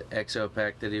his XO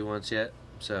pack that he wants yet.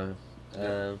 So, but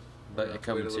Yeah, it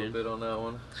coming wait a little soon. bit on that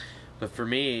one. But for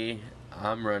me,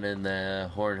 I'm running the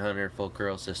Horn Hunter full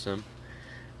curl system.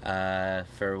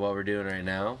 For what we're doing right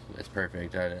now, it's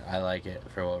perfect. I like it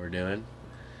for what we're doing.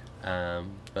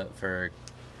 But for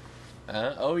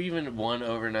even one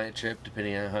overnight trip,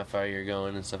 depending on how far you're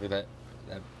going and stuff like that,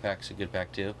 that pack's a good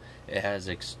pack too. It has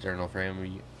external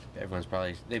frame. Everyone's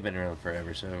probably, they've been around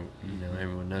forever, so you know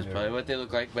everyone knows probably what they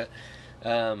look like. But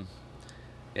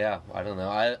yeah, I don't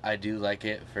know. I do like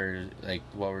it for like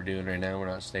what we're doing right now. We're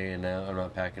not staying out. I'm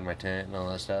not packing my tent and all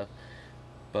that stuff.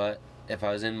 But if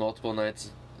I was in multiple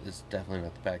nights, it's definitely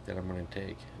not the pack that I'm going to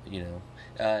take. You know,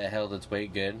 it held its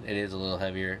weight good. It is a little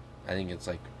heavier. I think it's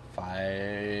like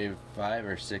 5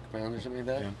 or 6 pounds or something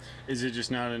like that. Yeah. Is it just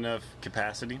not enough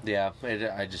capacity? Yeah,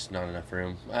 I just not enough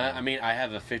room. I mean, I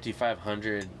have a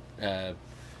 5,500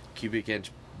 cubic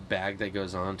inch bag that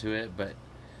goes onto it, but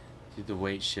dude, the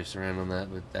weight shifts around on that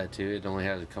with that too. It only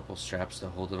has a couple straps to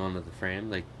hold it onto the frame,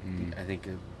 like I think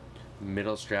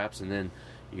middle straps, and then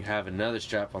you have another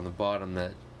strap on the bottom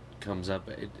that comes up.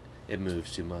 It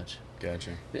moves too much.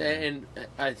 Gotcha. And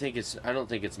I don't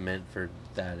think it's meant for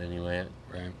that anyway.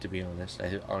 Right. To be honest,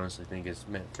 I honestly think it's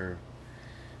meant for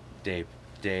day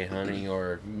hunting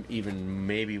or even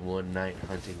maybe one night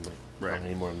hunting, but Right. not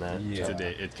any more than that. It's a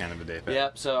day. It's kind of a day pack.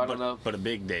 Yep. So I don't know. But a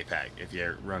big day pack if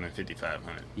you're running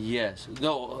 5,500. Yes.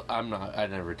 No, I'm not. I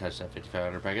never touched that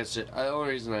 5,500 pack. It's just, the only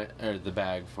reason or the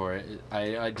bag for it.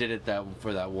 I did it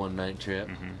for that one night trip,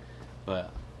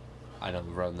 but I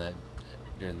don't run that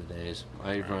during the days.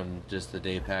 I run just the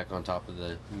day pack on top of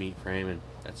the meat frame, and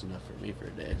that's enough for me for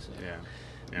a day. So.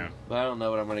 Yeah. But I don't know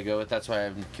what I'm going to go with. That's why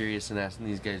I'm curious and asking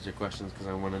these guys their questions, because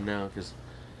I want to know, because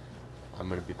I'm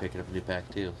going to be picking up a new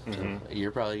pack too. So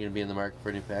you're probably going to be in the market for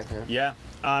a new pack, huh? Yeah,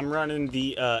 I'm running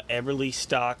the Everly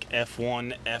Stock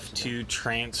F1 F2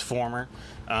 Transformer.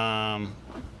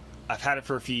 I've had it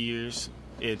for a few years.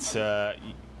 It stood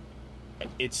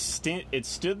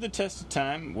the test of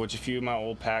time, which a few of my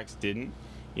old packs didn't.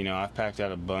 You know, I've packed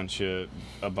out a bunch of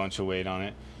weight on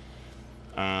it.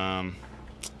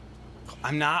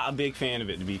 I'm not a big fan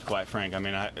of it, to be quite frank. I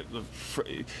mean,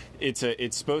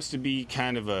 it's supposed to be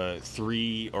kind of a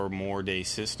 3 or more day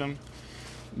system,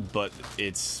 but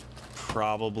it's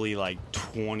probably like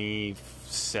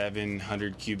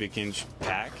 2,700 cubic inch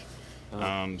pack.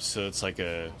 So it's like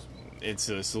it's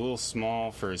a little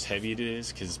small for as heavy it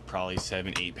is, because probably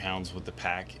 7-8 pounds with the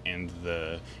pack and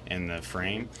the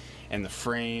frame, and the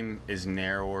frame is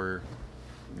narrower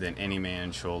than any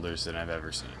man's shoulders that I've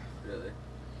ever seen. Really?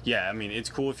 Yeah, I mean, it's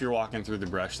cool if you're walking through the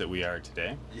brush that we are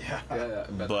today. Yeah.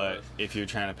 But if you're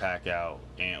trying to pack out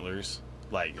antlers,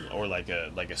 like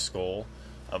a skull,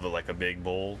 of a big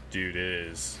bowl, dude,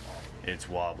 it's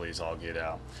wobbly as all get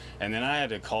out. And then I had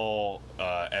to call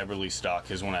Eberly stock,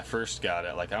 because when I first got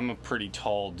it, like, I'm a pretty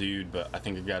tall dude, but I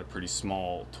think I got a pretty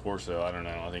small torso. I don't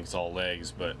know, I think it's all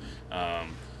legs, but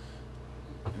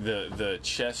the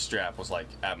chest strap was like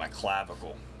at my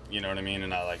clavicle, you know what I mean?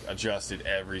 And I like adjusted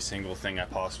every single thing I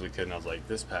possibly could, and I was like,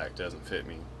 this pack doesn't fit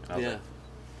me. And I was like,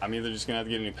 I'm either just gonna have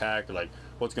to get a new pack, or like,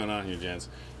 what's going on here, gents?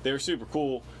 They were super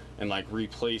cool and like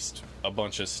replaced a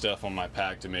bunch of stuff on my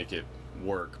pack to make it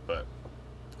work, but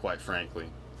quite frankly,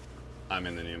 I'm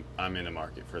in the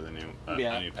market for the new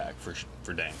a new pack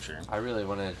for dang sure. I really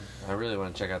want to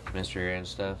check out the Mystery Ranch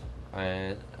stuff.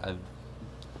 I'm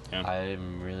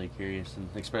really curious, and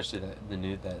especially that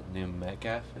new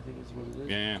Metcalf, I think is what it is.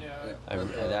 Yeah.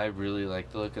 I really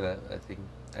like the look of that.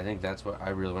 I think that's what I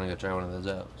really want to go try one of those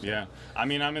out. So. Yeah, I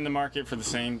mean, I'm in the market for the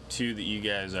same two that you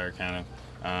guys are kind of.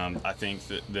 I think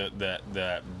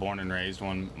that Born and Raised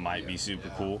one might be super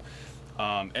cool.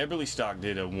 Eberly Stock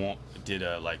did a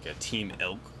Team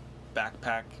Elk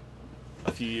backpack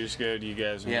a few years ago. Do you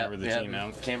guys remember the Team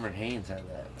Elk? Cameron Haynes had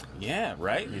that. Yeah,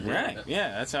 right.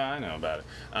 Yeah, that's how I know about it.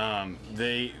 And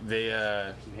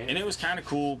it was kind of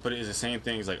cool, but it was the same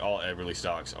thing as like all Eberly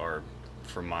Stocks are,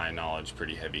 from my knowledge,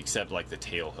 pretty heavy, except like the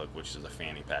tail hook, which is a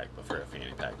fanny pack. But for a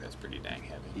fanny pack, that's pretty dang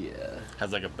heavy. Yeah.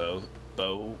 Has like a bow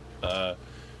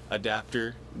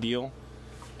adapter deal.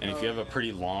 And if you have a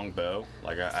pretty long bow,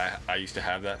 like I used to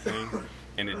have that thing,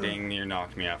 and it dang near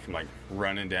knocked me out from like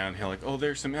running downhill. Like, oh,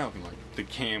 there's some elk, and like the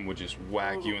cam would just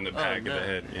whack you in the back of the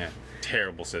head. Yeah,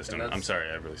 terrible system. I'm sorry,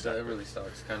 Eberly Stock. The Eberly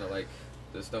Stock's kind of like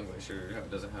the Stone Glacier.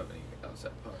 It doesn't have any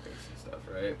outside pockets and stuff,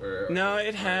 right? No,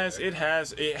 it has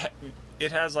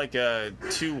like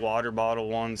two water bottle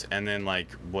ones, and then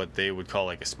like what they would call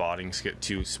like a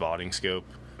two spotting scope.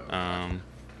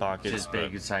 Pockets, just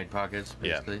big side pockets,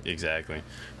 basically. Yeah, exactly.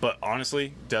 But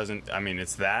honestly,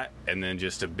 it's that, and then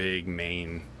just a big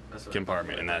main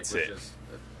compartment, and that's it. Just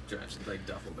a giant, like,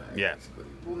 duffel bag. Yeah. Basically.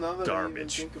 Well, now that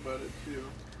Garbage. I even think about it too,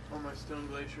 on my Stone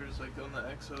Glaciers, like on the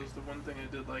Exos, the one thing I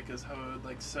did like is how it would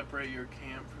like separate your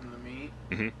camp from the meat.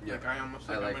 Mm-hmm. Like I'm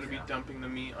going to be dumping the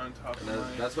meat on top of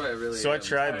mine. That's why I really. So I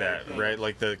tried that, right?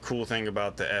 Like the cool thing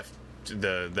about that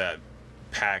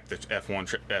pack, the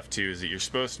F1, F2, is that you're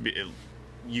supposed to be.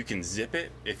 You can zip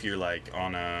it if you're like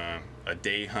on a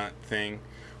day hunt thing,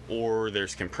 or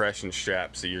there's compression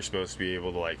straps that you're supposed to be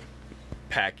able to like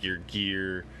pack your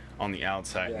gear on the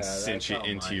outside and cinch it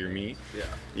into your meat.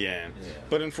 Yeah.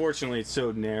 But unfortunately, it's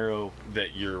so narrow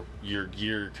that your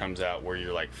gear comes out where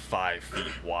you're like 5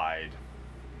 feet wide.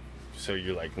 So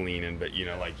you're like leaning, but you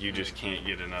know, like you just can't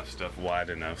get enough stuff wide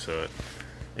enough, so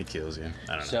it kills you.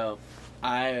 I don't know. So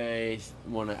I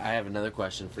have another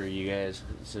question for you guys.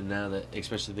 So now that,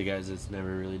 especially the guys that's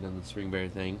never really done the Spring Bear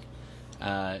thing,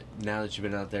 now that you've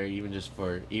been out there, even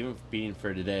being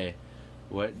for today,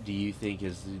 what do you think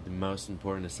is the most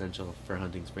important essential for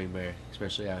hunting spring bear,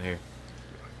 especially out here?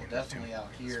 Well, definitely out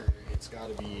here, it's got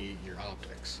to be your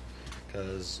optics,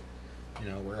 because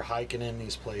we're hiking in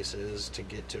these places to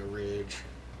get to a ridge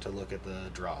to look at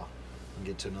the draw. And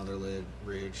get to another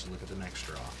ridge to look at the next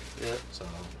draw. Yeah. So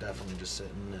definitely just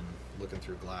sitting and looking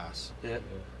through glass. Yeah.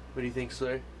 What do you think,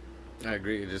 Slayer? I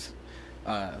agree. Just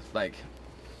like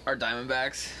our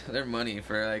Diamondbacks, they're money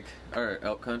for like our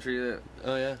elk country.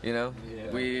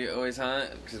 We always hunt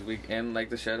and like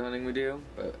the shed hunting we do.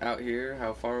 But out here,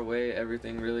 how far away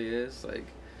everything really is, like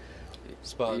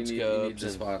spot and you scope. need the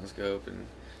spot and scope, and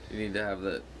you need to have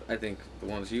the. I think the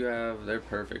ones you have, they're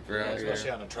perfect for out especially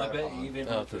here. on a I tripod. bet even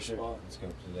with the spot and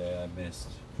scope today, I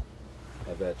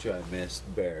bet you I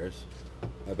missed bears.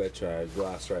 I bet you I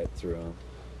glassed right through them.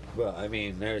 But I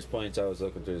mean, there's points I was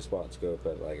looking through the spot and scope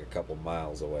at like a couple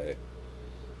miles away,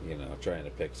 trying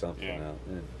to pick something out,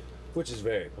 which is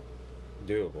very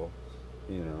doable,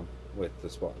 with the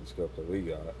spot and scope that we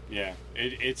got. Yeah,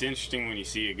 it's interesting when you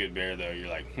see a good bear though. You're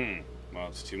like, well,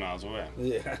 it's 2 miles away.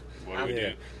 Yeah. What do we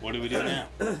do? What do we do now?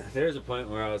 There's a point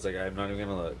where I was like, I'm not even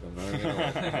gonna look. I'm not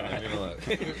even gonna look.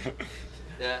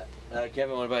 Yeah.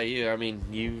 Kevin, what about you? I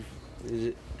mean,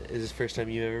 is this the first time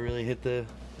you ever really hit the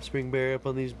spring bear up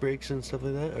on these breaks and stuff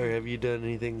like that, or have you done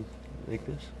anything like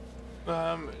this?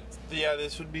 Yeah,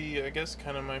 this would be, I guess,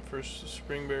 kind of my first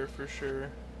spring bear for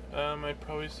sure. I'd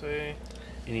probably say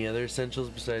any other essentials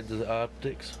besides the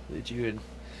optics that you would?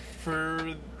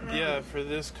 For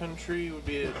this country would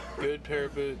be a good pair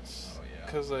of boots,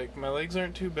 because like my legs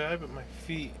aren't too bad, but my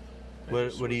feet.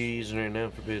 What are you using right now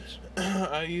for boots?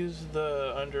 I use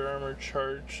the Under Armour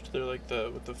Charged. They're like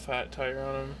with the fat tire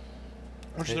on them,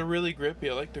 which they're really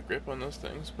grippy. I like the grip on those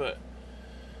things, but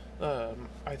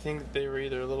I think they were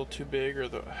either a little too big or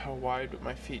how wide, but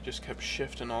my feet just kept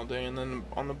shifting all day. And then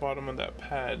on the bottom of that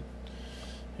pad,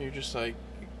 you're just like,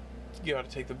 you got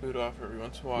to take the boot off every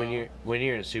once in a while. When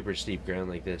you're in a super steep ground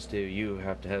like this too, you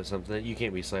have to have something. You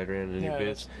can't be sliding around in your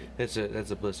boots. That's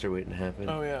a blister waiting to happen.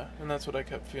 Oh yeah, and that's what I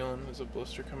kept feeling, is a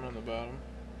blister coming on the bottom.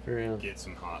 For real. Get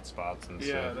some hot spots and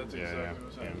Yeah, stuff. that's exactly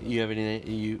what's happening. You have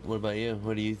anything? What about you?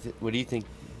 What do you think?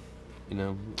 You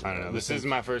know, I don't know. This is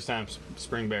my first time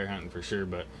spring bear hunting for sure,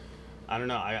 but I don't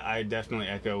know. I definitely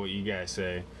echo what you guys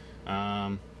say.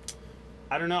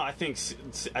 I don't know. I think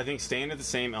staying at the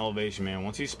same elevation, man.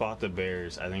 Once you spot the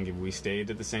bears, I think if we stayed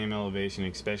at the same elevation,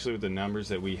 especially with the numbers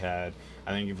that we had,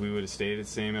 I think if we would have stayed at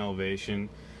the same elevation,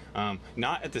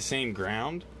 not at the same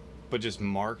ground, but just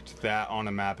marked that on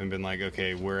a map and been like,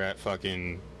 okay, we're at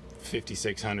fucking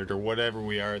 5,600 or whatever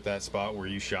we are at that spot where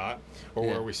you shot, or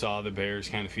where we saw the bears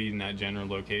kind of feeding that general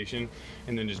location,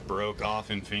 and then just broke off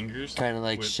in fingers. Kind of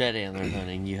like shed antler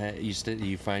hunting.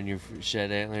 You find your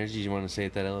shed antlers. You want to stay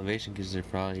at that elevation because they're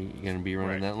probably going to be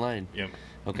running that line. Yep.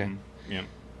 Okay. Mm-hmm. Yep.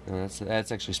 No,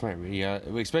 that's actually smart. Yeah,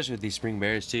 especially with these spring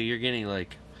bears too. You're getting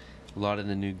like a lot of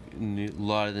the new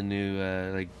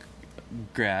like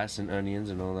grass and onions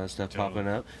and all that stuff popping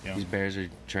up. Yep. These bears are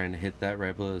trying to hit that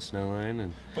right below the snow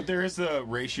line, but there is the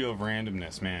ratio of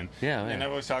randomness, man. Yeah. And I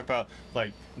always talk about,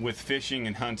 like, with fishing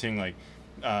and hunting, like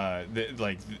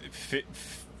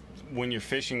when you're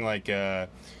fishing, like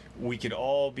we could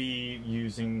all be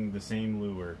using the same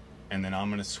lure, and then I'm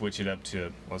gonna switch it up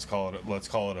to let's call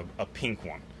it a pink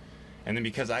one. And then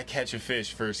because I catch a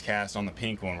fish first cast on the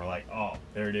pink one, we're like, oh,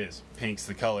 there it is. Pink's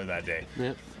the color that day.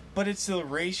 Yep. But it's the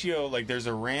ratio, like there's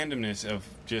a randomness of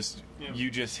just,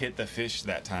 you just hit the fish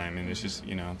that time, and it's just,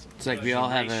 It's like we all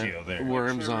have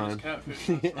worms on.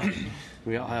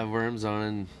 We all have worms on,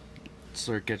 and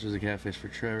Slurk catches a catfish for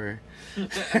Trevor. I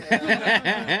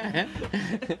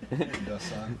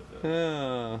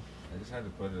just had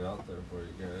to put it out there for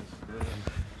you guys.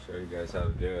 Show you guys how to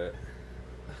do it.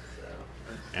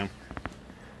 Yeah.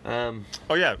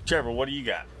 Oh yeah, Trevor, what do you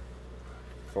got?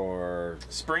 For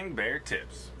spring bear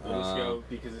tips. We'll just go,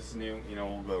 because it's new,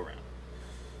 we'll go around.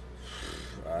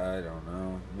 I don't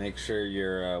know. Make sure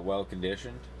you're well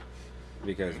conditioned,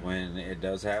 because when it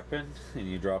does happen and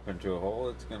you drop into a hole,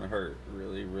 it's going to hurt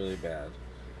really, really bad.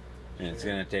 And it's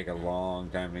going to take a long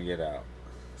time to get out.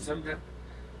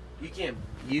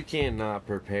 You cannot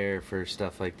prepare for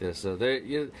stuff like this. So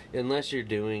unless you're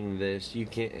doing this, you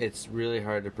can't. It's really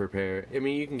hard to prepare. I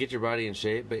mean, you can get your body in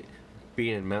shape, but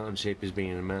being in mountain shape is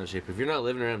being in mountain shape. If you're not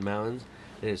living around mountains,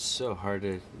 it's so hard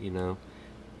to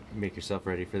make yourself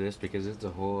ready for this, because it's a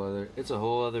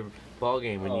whole other ball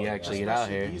game when you actually get out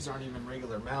here. These aren't even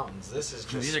regular mountains. This is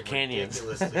just these are canyons.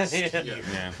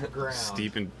 Ground.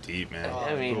 Steep and deep, man.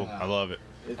 I mean, cool. I love it.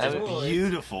 It's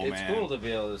beautiful, man. It's cool to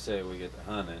be able to say we get to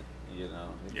hunt it,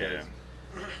 because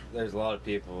there's a lot of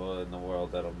people in the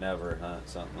world that'll never hunt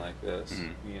something like this,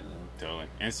 Totally.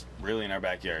 And it's really in our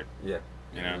backyard. Yeah.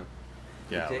 Yeah.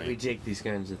 We take these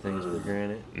kinds of things for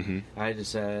granted.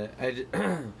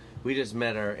 Mm-hmm. We just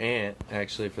met our aunt,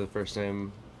 actually, for the first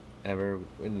time ever.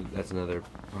 That's another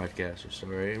podcast or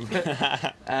story.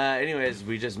 Anyways,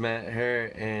 we just met her,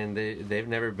 and they've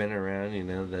never been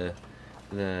around,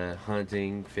 the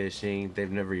hunting, fishing.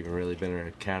 They've never even really been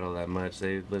around cattle that much.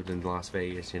 They lived in Las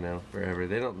Vegas, forever.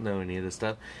 They don't know any of this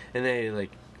stuff. And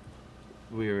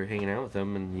we were hanging out with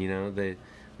them, and,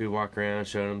 we walk around,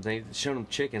 showing them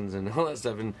chickens and all that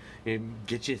stuff, and it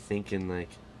get you thinking,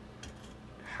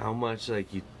 how much,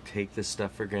 you take this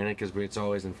stuff for granted because it's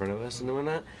always in front of us and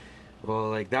whatnot.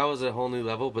 Well, that was a whole new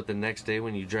level. But the next day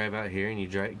when you drive out here and you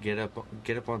get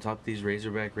up on top of these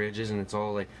Razorback ridges, and it's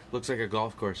all looks like a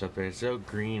golf course up there. It's so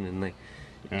green, and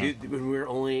dude, when we're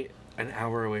only an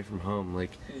hour away from home,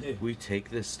 we take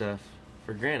this stuff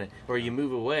for granted. Or you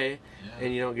move away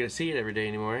and you don't get to see it every day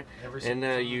anymore. And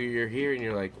you're here and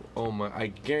you're like, oh my! I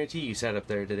guarantee you sat up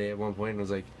there today at one point and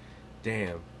was like,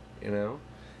 damn,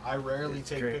 I rarely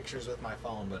take pictures with my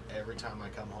phone, but every time I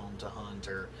come home to hunt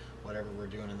or whatever we're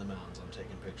doing in the mountains, I'm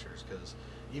taking pictures, because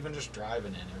even just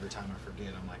driving in, every time I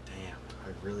forget, I'm like, damn, I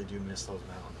really do miss those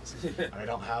mountains. I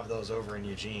don't have those over in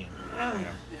Eugene.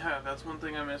 Yeah, that's one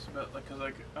thing I miss about, because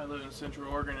I live in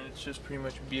Central Oregon, and it's just pretty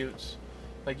much buttes.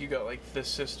 You got the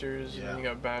Sisters, and then you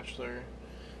got Bachelor.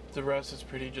 The rest is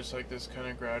pretty just this kind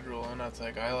of gradual, and that's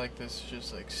I like this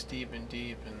just steep and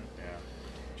deep, and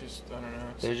just, I don't know,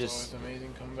 it's always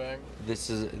amazing comeback.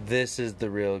 This is the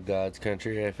real God's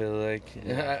country, I feel like.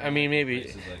 I mean,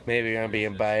 maybe I'm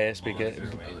being biased because...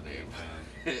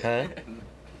 Huh?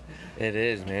 It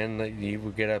is, man.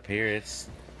 You get up here, it's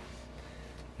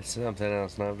something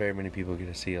else. Not very many people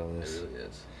get to see all this. It really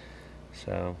is.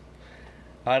 So,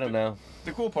 I don't know.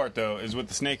 The cool part, though, is with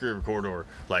the Snake River Corridor,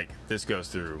 like, this goes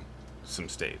through some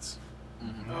states.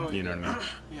 Oh, You know what I mean?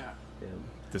 Yeah. Yeah.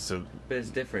 But it's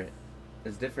different.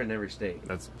 It's different in every state.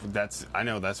 I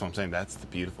know, that's what I'm saying. That's the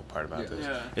beautiful part about this.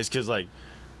 Yeah. It's because, like,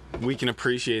 we can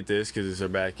appreciate this because it's our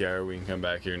backyard. We can come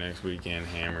back here next weekend,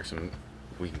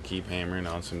 we can keep hammering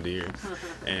on some deer.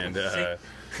 And,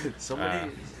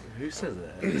 Somebody... Who says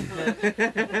that?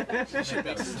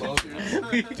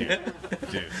 dude.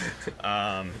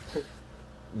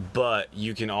 But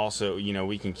you can also,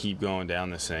 we can keep going down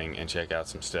this thing and check out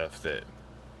some stuff that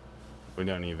we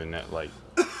don't even know, like,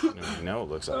 don't even know it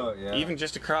looks like. Oh, yeah. Even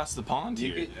just across the pond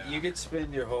You here. you could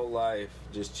spend your whole life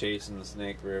just chasing the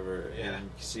Snake River Yeah. and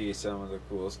see some of the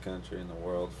coolest country in the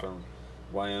world, from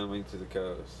Wyoming to the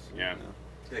coast. Yeah. You know?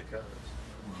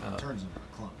 Turns into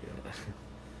Columbia.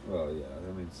 Well, yeah,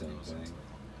 I mean, same thing.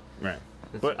 Right.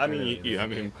 But, I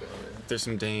mean, there's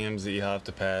some dams that you have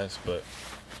to pass, but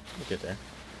we'll get there.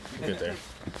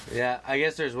 Yeah, I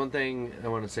guess there's one thing I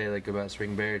want to say, like, about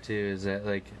Spring Bear, too, is that,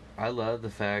 like, I love the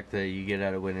fact that you get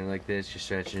out of winter like this, you're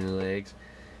stretching your legs,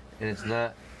 and it's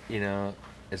not,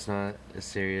 it's not as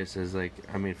serious as, like,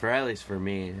 I mean, at least for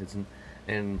me,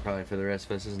 and probably for the rest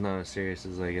of us, it's not as serious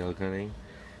as, like, elk hunting.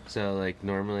 So, like,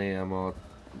 normally I'm all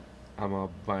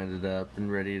binded up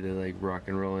and ready to, like, rock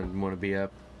and roll and want to be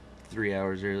up 3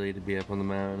 hours early to be up on the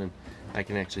mountain, and I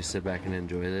can actually sit back and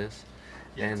enjoy this.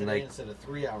 Yeah, and today, like, instead of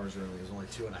 3 hours early, it was only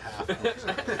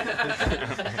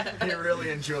 2.5 hours. He really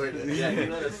enjoyed it. Yeah,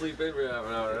 you let us sleep in for half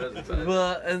an hour at a time.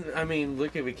 well, and I mean,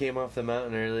 look at we came off the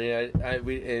mountain early. I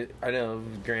know,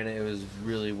 granted, it was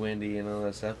really windy and all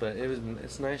that stuff, but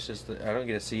it's nice just to, I don't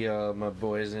get to see all my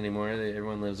boys anymore.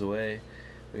 Everyone lives away.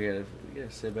 We gotta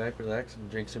sit back, relax, and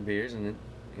drink some beers, and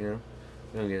we don't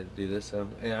get to do this. So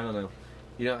yeah, I don't know.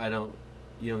 You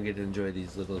don't get to enjoy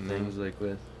these little things like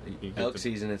with elk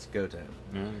season. It's go time.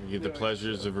 Yeah, you get the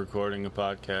pleasures of recording a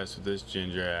podcast with this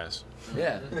ginger ass.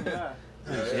 Yeah.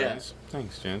 Yeah.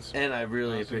 Thanks, gents. And I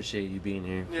really appreciate you being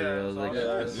here. For Yeah, real. Like,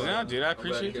 No, dude, I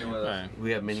appreciate you. you.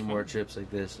 we have many more trips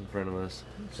like this in front of us.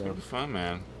 It's gonna So be fun,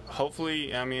 man. Hopefully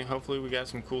we got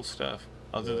some cool stuff.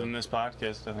 Other than this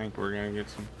podcast, I think we're gonna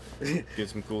get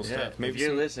some cool yeah, stuff. Maybe if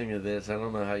you're listening to this, I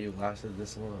don't know how you lasted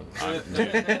this long.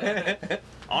 Dude,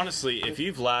 honestly, if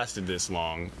you've lasted this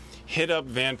long, hit up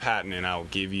Van Patten and I'll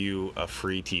give you a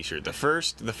free T-shirt. The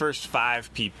first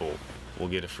 5 people will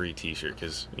get a free T-shirt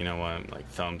because you know what? Like,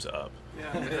 thumbs up.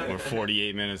 Yeah. We're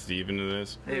 48 minutes deep into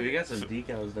this. Hey, we got some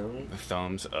decals, don't we?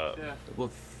 Thumbs up. Yeah.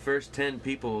 Well, first 10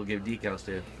 people will give decals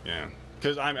to. Yeah.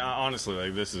 Because I honestly,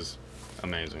 like, this is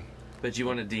amazing. But you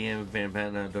want to DM Van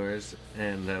Patten Outdoors,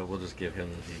 and we'll just give him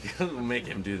the decals. We'll make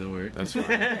him do the work. That's fine.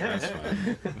 That's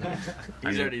fine.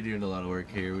 He's already doing a lot of work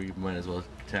here. We might as well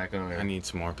tack on our... I need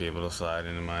some more people to slide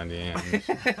into my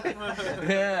DMs.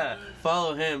 Yeah,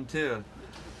 follow him, too.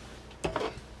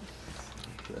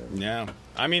 Yeah,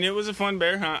 I mean, it was a fun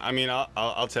bear hunt. I mean,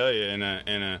 I'll tell you, in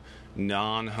a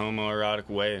non-homoerotic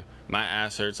way, my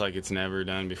ass hurts like it's never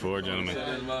done before, gentlemen.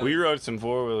 We rode some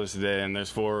 4-wheelers today, and there's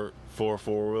four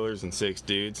 4-wheelers and 6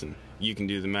 dudes, and you can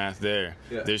do the math there.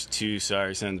 Yeah. There's 2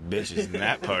 sorry sons of bitches in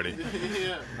that party.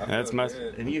 Yeah. That's my.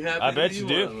 And you have I bet you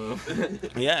do.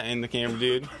 Yeah, and the camera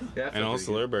dude, Yeah, I and feel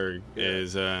also pretty Lurberg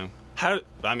is how.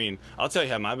 I mean, I'll tell you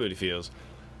how my booty feels.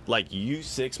 Like, you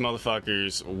 6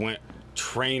 motherfuckers went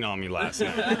train on me last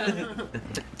night.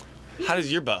 How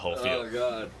does your butthole feel? Oh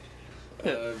god.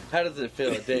 How does it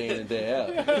feel day in and day out?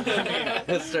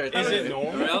 Let's start Is there. it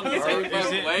normal? Around the same Is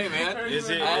fucking it- way, man. is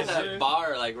it- I had is that it-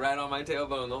 bar like right on my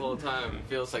tailbone the whole time. It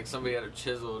feels like somebody had a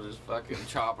chisel just fucking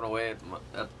chopping away at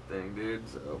that thing, dude.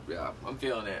 So yeah, I'm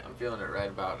feeling it. I'm feeling it right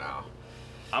about now.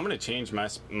 I'm gonna change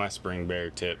my spring bear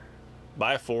tip.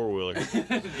 Buy a 4-wheeler.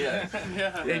 Yeah.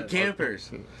 Yeah. And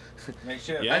campers. Make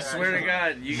sure. Yeah. I swear to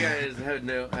God, you guys have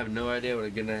no idea what a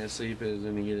good night's sleep is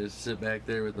when you get to sit back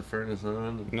there with the furnace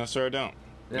on. No, sir, I don't.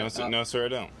 Yeah. No, sir, I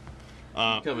don't.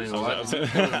 Come in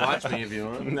and watch me if you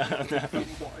want. No.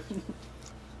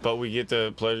 But we get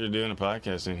the pleasure of doing a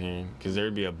podcast in here because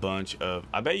there'd be a bunch of.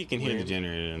 I bet you can hear the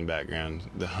generator in the background,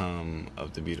 the hum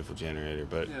of the beautiful generator.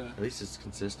 But Yeah. At least it's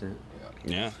consistent.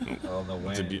 yeah, Oh, the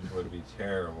It's a wind would be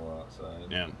terrible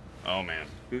outside. yeah. Oh man,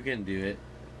 Who can do it?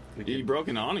 We you can- broke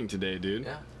an awning today, dude.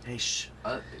 Yeah. Hey, shh.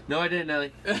 No, I didn't,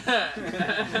 Nelly.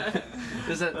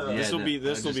 This This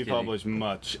will be published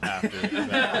much after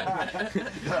that. You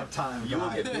have time. You will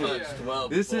get punched well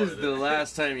This before is the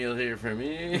last time you'll hear from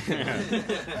me.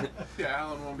 Yeah,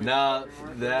 Alan won't be No,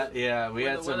 anymore. that yeah, we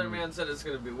when had the some. weatherman said it's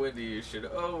gonna be windy, you should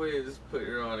always put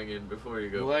your awning in before you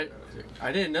go. What?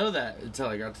 I didn't know that until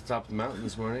I got to the top of the mountain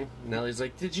this morning. Nelly's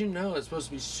like, "Did you know it's supposed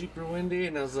to be super windy?"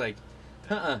 And I was like,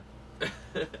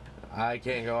 I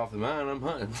can't go off the mountain. I'm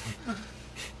hunting.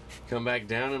 Come back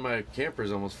down and my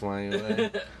camper's almost flying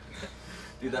away.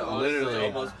 Dude, that was Literally.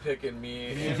 almost picking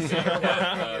me.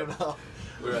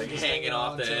 We're like hanging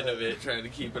off the end of it, trying to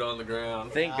keep it on the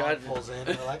ground. Thank God. pulls in.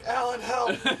 We're like, Alan,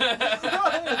 help!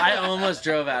 I almost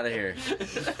drove out of here.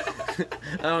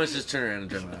 I almost just turned around and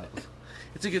drove out.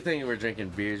 It's a good thing we're drinking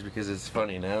beers because it's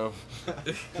funny now.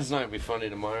 It's not gonna be funny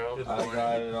tomorrow. I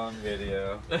got it on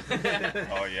video.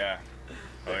 Oh yeah.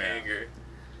 Oh yeah. Anger.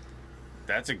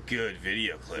 That's a good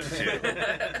video clip too.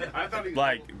 I thought he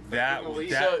Like that.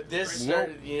 So this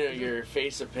started, your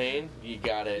face of pain. You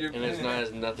got it, and it's not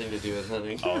has nothing to do with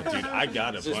hunting. Oh, dude, I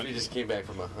got It's a just we bunch. just came back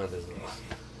from a hunt. Isn't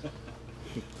it?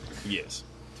 Yes.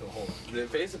 The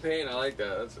face of pain, I like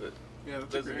that. That's it. Yeah,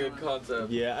 That's a good concept.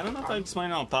 Yeah, I don't know if I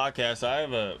explained it on podcast. I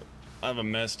have a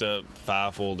messed up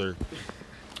file folder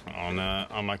on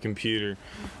my computer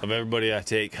of everybody I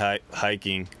take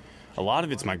hiking. A lot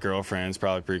of it's my girlfriend's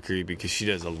probably pretty creepy because she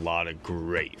does a lot of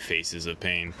great faces of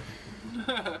pain.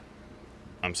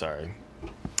 I'm sorry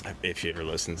if she ever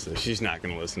listens to this. She's not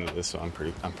going to listen to this, so I'm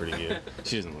pretty good.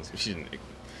 She doesn't listen. She didn't.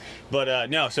 But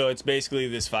no, so it's basically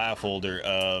this file folder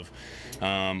of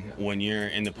when you're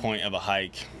in the point of a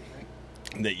hike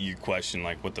that you question,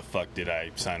 like, what the fuck did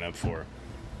I sign up for?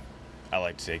 I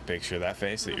like to take a picture of that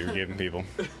face that you're giving people.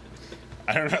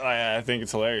 I don't know. I think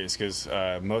it's hilarious because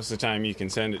most of the time you can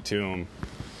send it to them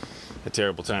at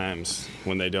terrible times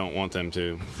when they don't want them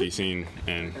to be seen,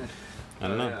 and I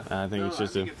don't know. Yeah. I think it's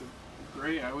just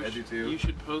great. I wish do too. you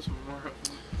should post more.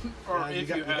 Or if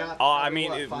you have. Oh, I mean,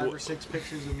 what, 5 or 6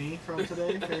 pictures of me from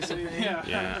today, face of pain.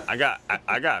 Yeah,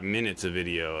 I got minutes of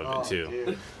video of it too.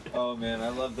 Dude. Oh man, I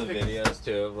love the videos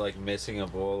too of like missing a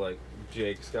bull. Like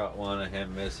Jake's got one of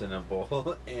him missing a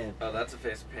bull, and Oh, that's a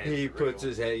face of pain. he for real. puts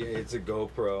his head. It's a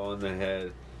GoPro on the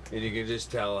head, and you can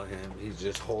just tell him he's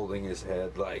just holding his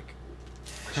head like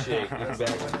shaking back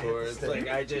and forth. Like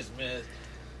I just missed.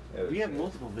 We have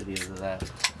multiple videos of that.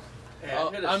 Yeah,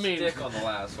 I hit a stick on the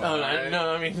last one. Oh, right?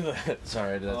 no, I mean,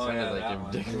 sorry, that Oh, sounded yeah, like that a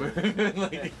one. dick move.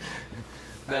 Like,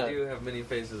 I do have many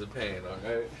faces of pain,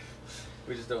 alright?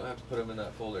 We just don't have to put them in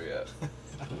that folder yet.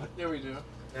 Yeah, we do.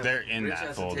 They're in Rich that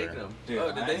has folder. To take them. Dude,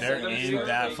 oh, did they They're send them to in you?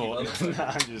 that folder. No,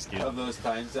 I'm just kidding. Of those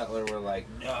times that were like,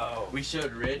 no. we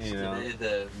showed Rich You know?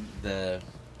 today the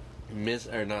miss,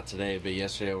 or not today, but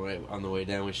yesterday on the way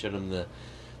down, we showed him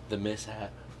the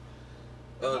mishap.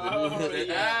 Oh, the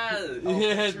yeah.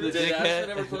 yeah, The did dick hat. Ashton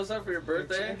ever post that for your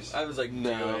birthday? I was like,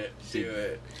 No. do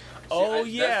it. Oh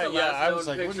See, yeah, that's the yeah. last I was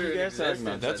known like, what are you picture in guys talking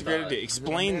about? existence, That's a I great thought. idea.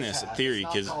 Explain this theory,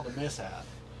 It's because not called a mishap.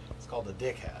 It's called a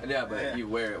dick hat. Yeah, but you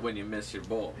wear it when you miss your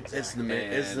bowl. It's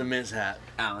the mishap.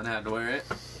 Alan had to wear it.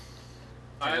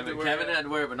 I had to wear Kevin it. had to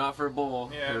wear it, but not for a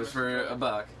bowl. Yeah, it was for a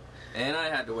buck. And I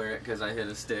had to wear it because I hit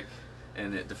a stick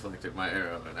and it deflected my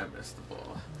arrow and I missed the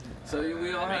ball. So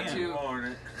we all had to. We all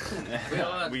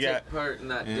had to We take got- part in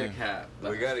that yeah. dick hat.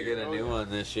 We got to get a new one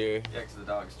this year. Yeah, 'cause the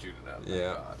dogs chewed it up.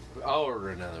 Yeah. I'll order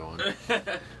another one.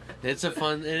 It is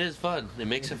fun. It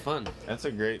makes it fun. that's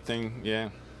a great thing. Yeah.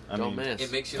 I Don't mean, miss.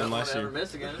 It makes you not want Unless to ever you're-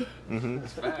 miss again. mhm.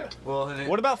 It's fact. Well, and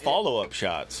What about follow-up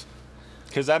shots?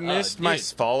 Because I missed my dude.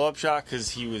 follow-up shot because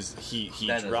he That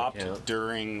doesn't dropped count.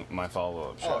 during my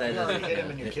follow-up Oh, shot. That you already doesn't hit him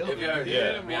count. and you killed If you him. already Yeah.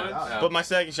 hit him once, Yeah. But my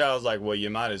second shot, I was like, well, you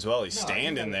might as well. He's No,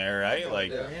 standing you there, right?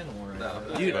 Like, Yeah. Animal right No.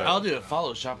 there. Dude, But- I'll do a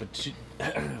follow-up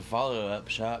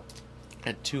shot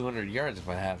at 200 yards if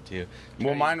I have to.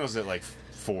 well, mine was at like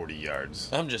 40 yards.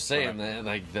 I'm just saying that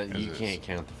that you Is it- can't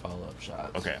count the follow-up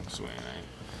shots. Okay, I'm swinging.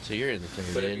 So you're in the clear,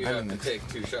 But if dude. you have to take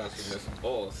 2 shots and miss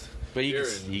both, But you you're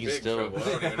can- in you can big still- trouble.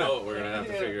 I don't even know what we're gonna have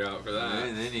to figure out for that.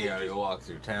 And then you got to go walk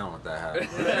through town with that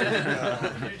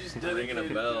hat. You're just Ringing a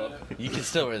dedicated bell. to it. You can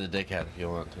still wear the dick hat if you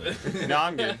want to. No,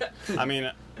 I'm good. I mean,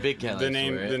 Big cat. the likes to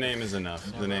name wear it. the name is enough.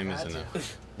 The name is had to.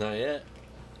 enough. Not yet.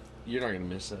 You're not gonna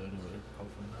miss that anyway.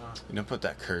 Hopefully not. Don't put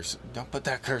that curse. Don't put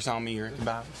that curse on me, Ricky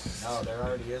Bob. No, there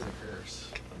already is a curse.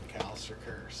 The McAllister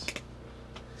curse.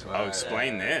 Oh,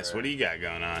 explain this. What do you got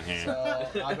going on here? So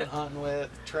I've been hunting with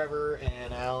Trevor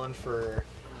and Alan for,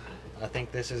 I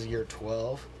think this is year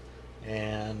 12,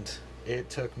 and it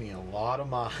took me a lot of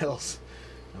miles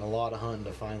and a lot of hunting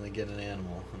to finally get an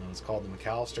animal, and it was called the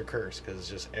McAllister curse because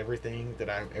just everything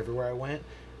everywhere I went,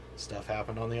 stuff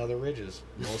happened on the other ridges.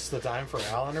 Most of the time for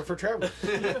Alan or for Trevor.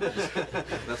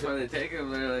 That's why they take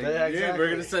him. They're like, Yeah, dude, we're exactly.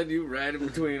 gonna send you right in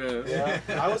between us. Yeah,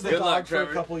 I was the Good dog luck, for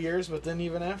Trevor. a couple years, but then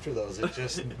even after those, it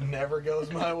just never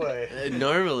goes my way.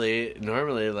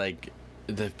 Normally, like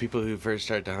the people who first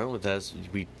start to hunt with us,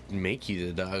 we make you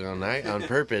the dog on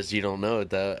purpose. You don't know it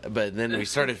though. But then we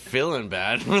started feeling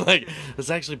bad. We're like, let's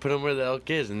actually put him where the elk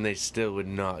is, and they still would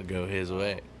not go his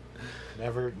way.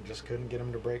 just couldn't get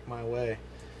him to break my way.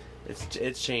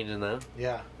 It's changing though.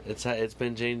 Yeah. It's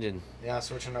been changing. Yeah,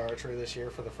 switching to archery this year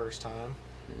for the first time.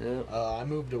 Yeah. I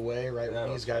moved away right when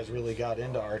these guys really got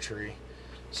into archery.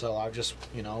 So I just,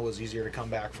 it was easier to come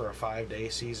back for a 5-day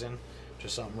season,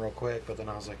 just something real quick. But then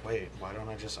I was like, wait, why don't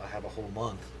I have a whole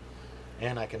month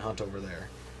and I can hunt over there.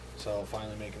 So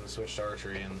finally making the switch to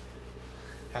archery and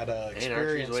had a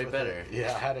experience way with better. it.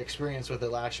 Yeah, I had experience with it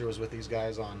last year. Was with these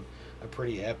guys on a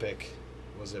pretty epic,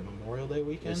 was it Memorial Day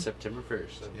weekend? It's September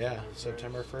 1st. Yeah,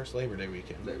 September 1st, Labor Day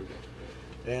weekend.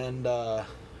 And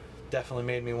definitely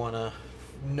made me want to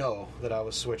know that I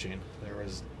was switching. There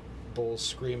was bulls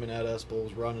screaming at us,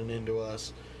 bulls running into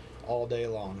us all day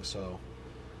long. So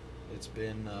it's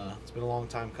been a long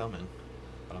time coming,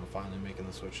 but I'm finally making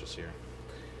the switch this year.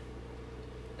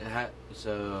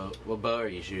 So, what bow are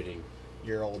you shooting?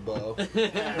 Your old bow.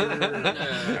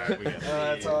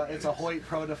 It's a Hoyt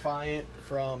Pro Defiant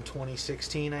from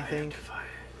 2016, I think.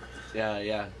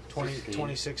 Yeah.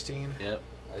 2016. Yep.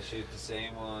 I shoot the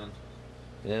same one.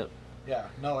 Yep. Yeah.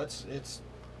 No, it's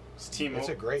Team. It's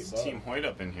a great bow. Team Hoyt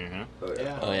up in here, huh?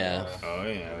 Yeah. Oh yeah. Oh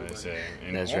yeah, they say.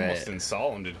 And That's almost right. in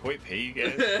solemn, did Hoyt pay you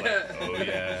guys? Like, oh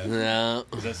yeah. No.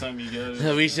 Is that something you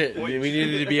guys? We should. We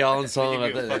needed to be all in solemn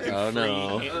They about give you a that. fucking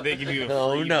Oh free- no. They give you a free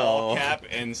Oh, no. ball cap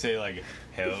and say like,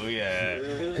 hell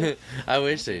yeah. I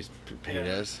wish they paid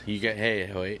us. You got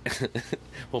wait.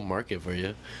 We'll mark it for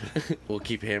you. We'll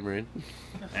keep hammering.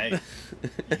 Hey,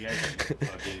 you guys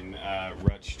fucking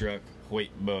rut struck Hoyt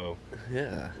bow.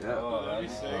 Yeah. Oh, that'd be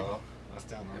that's sick. That's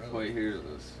down the If road. Hoyt hears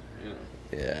this,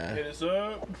 Yeah. Hit us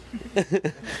up.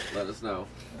 let us know.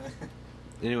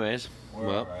 Anyways, We're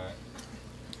well, alright.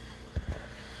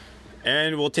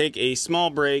 And we'll take a small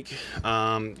break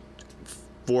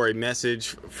for a message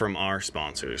from our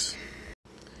sponsors.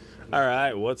 All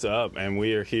right, what's up? And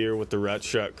we are here with the Rut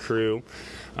Struck crew.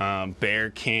 Bear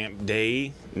Camp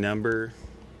Day number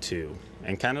 2,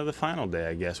 and kind of the final day,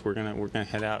 I guess. We're gonna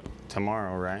head out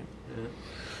tomorrow, right? Yeah.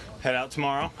 Head out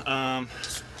tomorrow.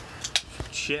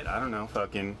 Shit, I don't know.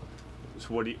 Fucking.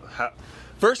 So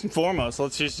first and foremost,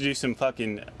 let's just do some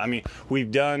fucking. I mean,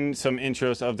 we've done some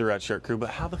intros of the Rut Struck crew, but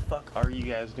how the fuck are you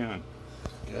guys doing?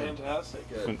 Fantastic.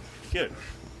 Good.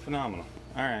 Phenomenal.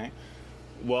 All right.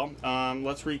 Well,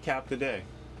 let's recap the day.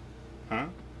 Huh?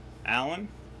 Alan?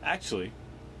 Actually,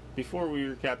 before we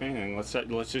recap anything,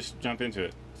 let's just jump into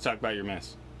it. Let's talk about your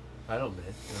miss. I don't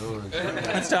miss.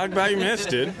 Let's talk about your miss,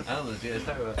 dude. I don't know what you guys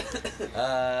talk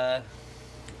about.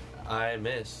 I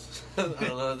missed. I don't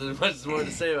know if there's much more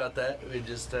to say about that. We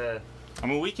just, I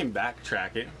mean, we can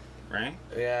backtrack it, right?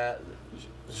 yeah.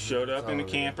 Showed up in a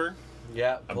camper,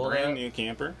 Yeah, a pulled brand up. new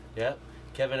camper. Yep.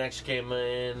 Kevin actually came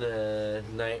in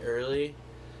night early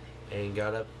and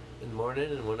got up in the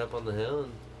morning and went up on the hill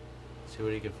and see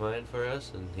what he could find for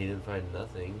us, and he didn't find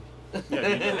nothing.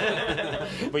 Yeah,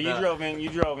 but you drove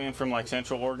in from like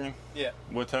Central Oregon? Yeah.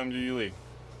 What time did you leave?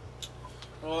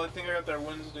 Well, I think I got there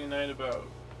Wednesday night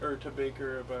to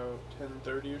Baker about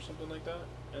 10:30 or something like that,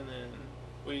 and then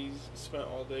we spent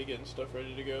all day getting stuff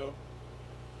ready to go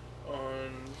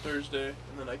on Thursday,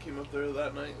 and then I came up there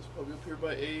that night. I was probably up here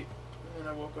by 8, and then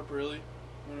I woke up early,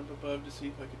 went up above to see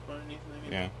if I could find anything.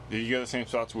 and Yeah. Did you go to the same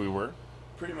spots we were?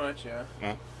 Pretty much, yeah.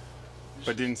 Yeah. Just-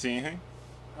 But didn't see anything?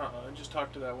 I just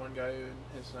talked to that one guy and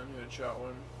his son who had shot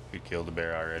one. Who killed the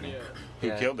bear already? Yeah. Who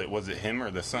Yeah. killed it? Was it him or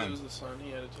the It son? was the son.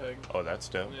 He had a tag. Oh, that's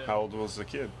dope. Yeah. How old was the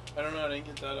kid? I don't know. I didn't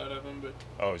get that out of him, but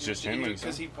Oh, it's just him and his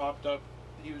because son? he popped up.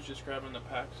 He was just grabbing the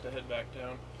packs to head back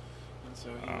down, and so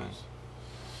he was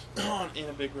in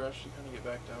a big rush to kind of get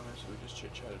back down there. So we just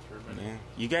chit chatted for a minute.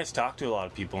 Yeah. You guys talk to a lot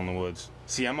of people in the woods.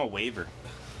 See, I'm a waver.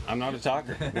 I'm not a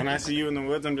talker. When I see you in the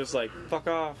woods, I'm just like, fuck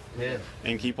off, Yeah.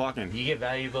 and keep walking. You get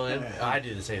valuable in. I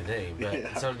do the same thing,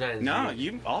 but sometimes. No,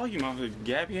 all you motherfuckers,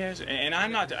 Gabby has, and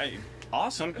I'm not.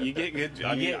 Awesome, you get good.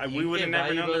 We would have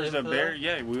never known there was a bear.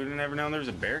 Yeah, we would have never known there was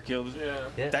a bear killed. Yeah.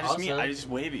 Yeah, That's just me. awesome. I just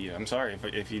wave at you. I'm sorry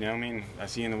if you know me and I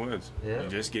see you in the woods. Yeah. You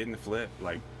just get in the flip,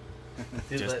 like.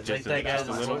 Dude, Just- like just that guy just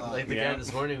a little- like the yeah. guy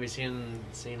this morning, we seen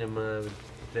him the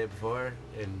day before,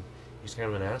 and he's kind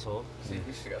of an asshole.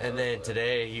 And then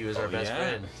today he was our best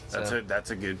friend. So,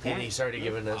 That's a good and he point. started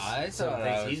giving us I some thought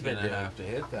things I was he's been gonna doing. have to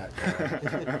hit that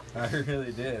guy. I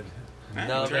really did.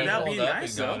 No, It turned out Pulled being up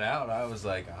nice and though. going out. I was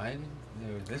like,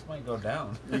 this might go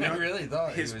down. You know, I really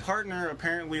thought His he was. partner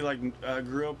apparently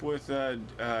grew up with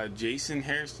Jason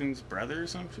Harrison's brother or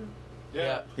something.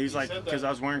 Yeah. He's he like, said because that.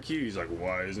 I was wearing Q. He's like,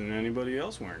 why isn't anybody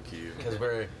else wearing Q? Because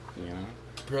we're You know.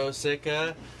 pro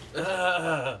Sika.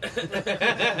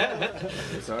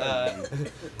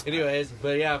 Anyways,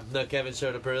 but yeah, no, Kevin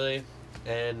showed up early,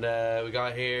 and we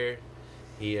got here,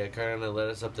 he kind of led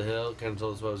us up the hill, kind of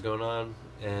told us what was going on,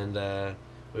 and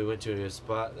we went to a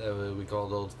spot that we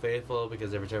called Old Faithful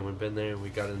because every time we've been there, we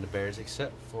got into bears,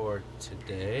 except for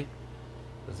today.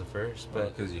 Was the first,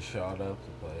 but because you shot up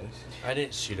the place. I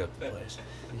didn't shoot up the place.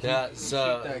 Yeah,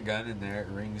 so shoot that gun in there, it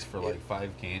rings for like 5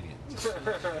 canyons.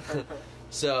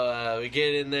 So we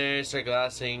get in there, start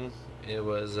glassing. It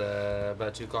was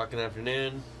about 2 o'clock in the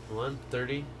afternoon.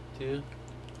 1:30, 2,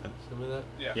 something like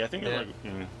that. Yeah, I think it was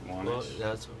like one. Well,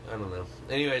 that's I don't know.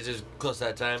 Anyways, it was close to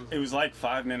that time. It was like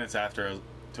 5 minutes after I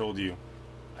told you.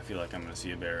 I feel like I'm gonna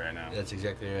see a bear right now. That's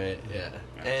exactly right. Yeah,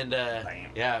 and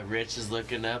yeah, Rich is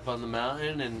looking up on the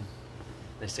mountain, and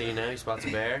they say he spots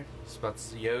a bear,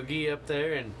 spots Yogi up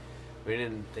there, and we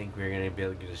didn't think we were gonna be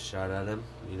able to get a shot at him.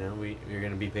 You know, we were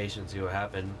gonna be patient, see what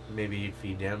happened. Maybe he'd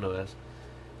feed down to us,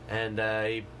 and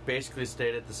he basically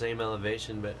stayed at the same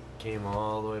elevation, but came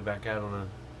all the way back out on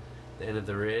the end of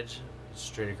the ridge.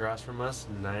 Straight across from us,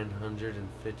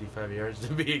 955 yards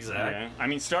to be exact. Yeah, I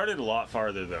mean, started a lot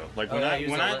farther though. Like he's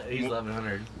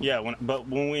 1100. Yeah, but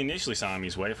when we initially saw him,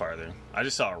 he's way farther. I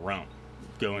just saw a rump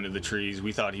go into the trees.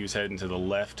 We thought he was heading to the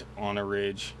left on a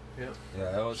ridge. Yep.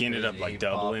 Yeah, that was he ended up like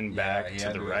doubling back to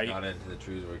the right. Got into the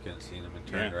trees where we couldn't see him and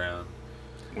turned around.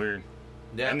 Weird.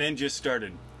 Yeah. And then just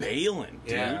started bailing,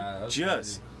 dude. Yeah,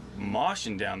 just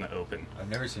moshing down the open. I've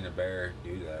never seen a bear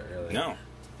do that. Really. No.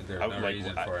 There's no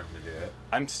reason for him to do it.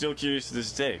 I'm still curious to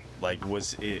this day. Like,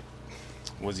 was he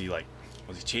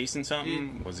chasing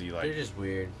something? Dude, was he like? They're just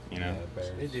weird. You know,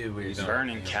 they do weird stuff.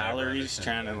 burning calories,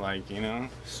 trying to like, you know,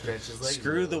 stretch his legs.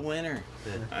 Screw the winter.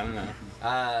 Yeah. I don't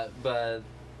know. But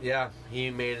yeah,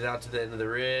 he made it out to the end of the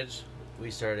ridge.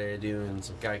 We started doing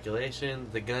some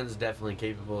calculations. The gun's definitely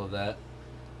capable of that.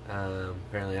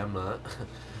 Apparently, I'm not.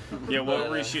 Yeah, what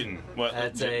were we shooting? What?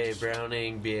 That's a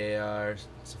Browning BAR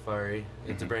Safari.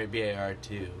 It's a Browning BAR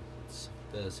 2. It's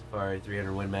the Safari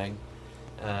 300 Win Mag.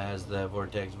 Has the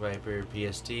Vortex Viper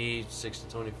PST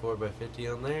 6-24 by 50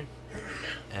 on there.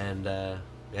 And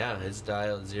yeah, it's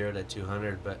dialed 0 to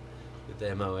 200, but with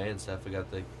the MOA and stuff, we got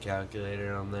the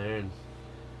calculator on there, and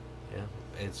yeah,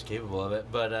 it's capable of it.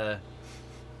 But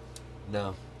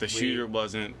no, the shooter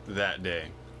wasn't that day.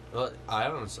 Well, I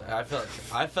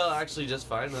felt actually just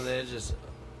fine with it. Just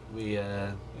we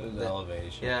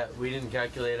elevation. Yeah, we didn't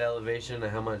calculate elevation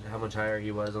and how much higher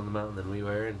he was on the mountain than we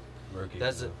were, and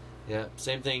that's it. Yeah,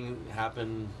 same thing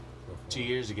happened 2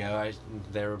 years ago.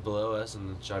 They were below us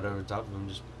and shot over the top of them.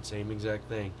 Just same exact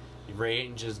thing.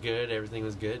 Range is good. Everything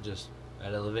was good. Just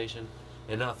at elevation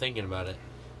and not thinking about it.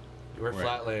 We're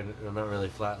flatlanders. Well, not really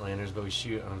flatlanders, but we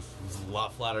shoot on a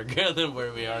lot flatter ground than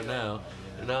where we are now.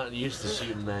 We're not used to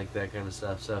shooting like that kind of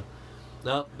stuff. So,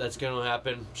 nope, that's going to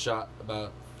happen. Shot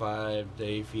about 5 to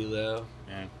 8 feet low.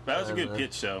 Yeah, that was a good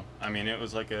pitch, though. I mean, it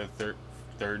was like a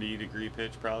 30-degree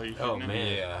pitch, probably. Oh,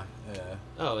 man. Yeah.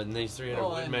 Oh, and these 300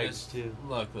 Win Mags, too.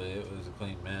 Luckily, it was a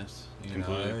clean miss.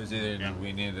 Completely. It was either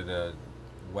we needed a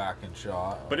whacking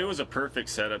shot. But it was a perfect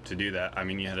setup to do that. I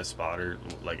mean, you had a spotter,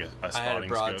 like a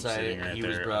spotting scope sitting right there. He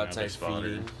was broadside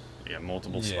feeding. Yeah,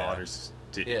 multiple spotters.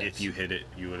 If you hit it,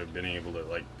 you would have been able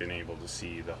to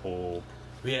see the whole.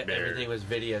 Yeah, everything was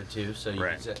video too, so you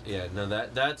could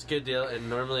that's a good deal. And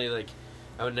normally, like,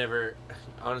 I would never.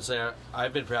 Honestly,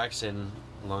 I've been practicing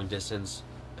long distance.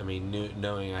 I mean,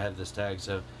 knowing I have this tag,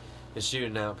 so it's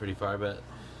shooting out pretty far, but.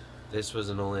 This was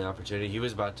an only opportunity. He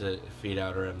was about to feed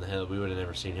out around the hill. We would have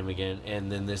never seen him again.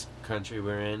 And then this country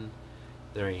we're in,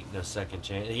 there ain't no second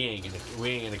chance. We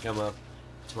ain't gonna come up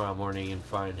tomorrow morning and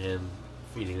find him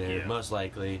feeding there. Yeah. Most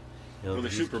likely,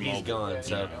 he's gone.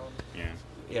 So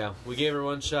yeah, we gave her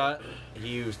one shot.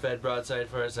 He was fed broadside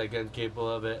for us. Like, capable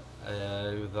of it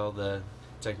with all the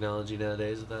technology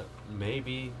nowadays. I thought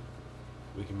maybe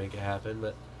we can make it happen,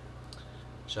 but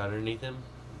shot underneath him.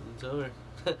 It's over.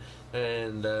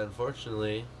 And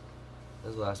unfortunately,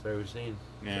 that's the last bear we've seen.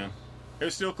 Yeah, it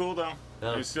was still cool though.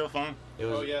 It was still fun. I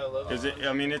love it.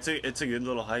 I mean, it's a good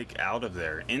little hike out of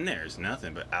there. In there is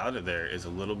nothing, but out of there is a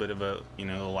little bit of a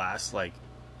the last like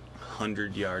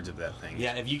 100 yards of that thing.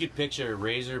 Yeah, if you could picture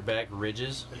razorback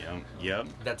ridges. Yep.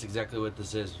 That's exactly what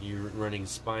this is. You're running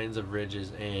spines of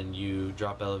ridges, and you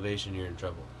drop elevation, you're in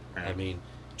trouble. Right. I mean,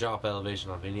 drop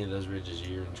elevation off any of those ridges,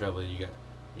 you're in trouble.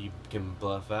 You can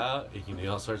bluff out. You can do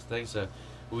all sorts of things. So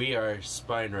we are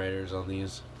spine riders on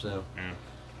these. So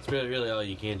it's really all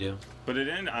you can do. But it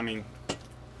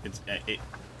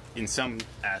in some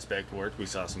aspect worked. We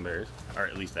saw some bears, or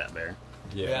at least that bear.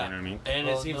 Yeah. You know what I mean? And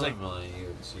it seems like you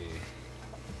would see.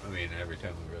 I mean, every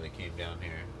time we really came down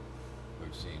here,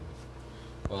 we've seen.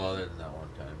 Well, other than that one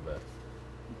time, but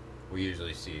we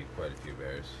usually see quite a few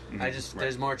bears.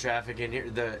 there's more traffic in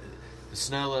here. the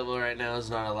snow level right now is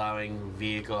not allowing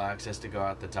vehicle access to go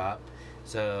out the top.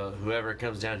 So whoever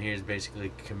comes down here is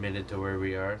basically committed to where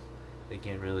we are. They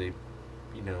can't really,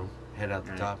 head out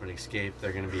the top and escape.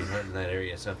 They're going to be hunting that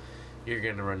area. So you're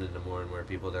going to run into more and more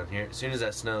people down here. As soon as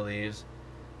that snow leaves,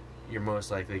 you're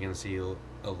most likely going to see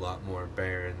a lot more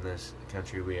bear in this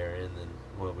country we are in than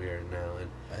what we are now. And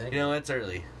I think, it's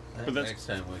early. I think next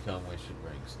time we come, we should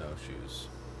bring snowshoes.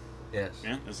 Yes.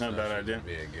 Yeah, that's not a bad idea. Would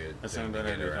be a good That's thing not a bad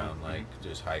to get idea. around, like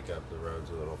just hike up the roads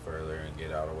a little further and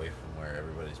get out away from where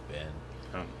everybody's been.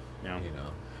 Yeah. You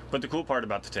know. But the cool part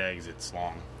about the tag is it's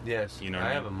long. Yes. You know I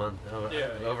what I have mean? a month.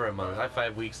 Over a month. I have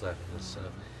 5 weeks left in this, so.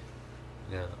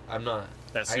 Yeah, I'm not.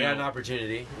 That's I got an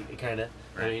opportunity, kind of.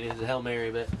 Right. I mean, it's a Hail Mary,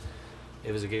 but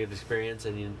it was a good experience,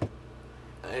 and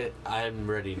I'm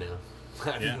ready now.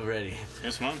 I'm ready.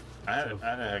 It's fun. I had a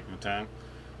heck of a time.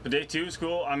 But day 2 was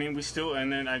cool. I mean, we still,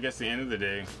 and then I guess the end of the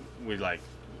day, we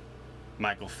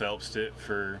Michael Phelps'd it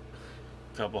for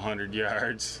a couple 100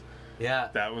 yards. Yeah.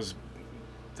 That was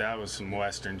some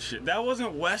Western shit. That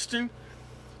wasn't Western,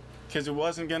 because it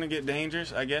wasn't going to get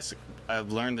dangerous. I guess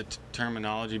I've learned the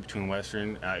terminology between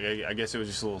Western. I guess it was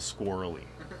just a little squirrely.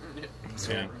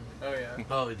 Yeah. Oh yeah.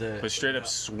 Oh, But straight up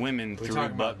swimming we through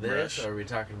talking buck about this, brush. or are we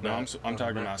talking No, about? I'm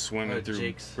talking about swimming through.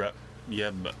 Jake's.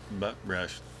 Buck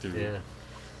brush through. Yeah.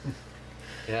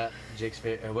 Yeah, Jake's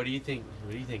favorite. What do you think?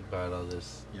 What do you think about all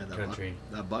this country?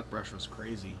 That buckbrush was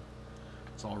crazy.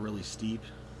 It's all really steep,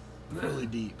 really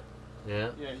deep. Yeah.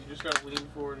 Yeah, you just gotta lean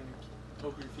forward and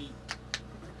hope your feet.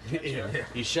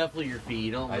 You shuffle your feet.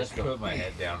 You don't I lift just put them. my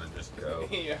head down and just go.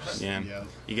 Yeah. Yeah.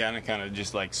 You gotta kind of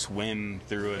just swim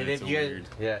through it. And It's if you guys,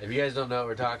 weird. if you guys don't know what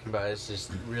we're talking about, it's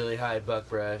just really high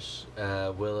buckbrush,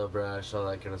 willow brush, all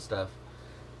that kind of stuff.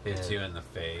 Hits you in the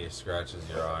face, scratches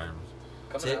your arms.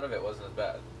 Coming out of it wasn't as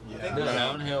bad. Yeah. The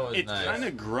downhill was It's nice. kind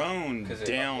of grown 'Cause it-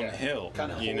 downhill,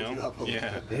 Kinda you holds you know? up a little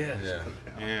Yeah. bit. Yeah.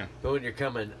 Yeah. But when you're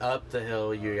coming up the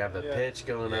hill, you have a Yeah. pitch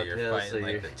going Yeah, you're uphill, so fighting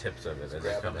you're. the tips of it as it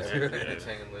Grabbing comes it. through. It's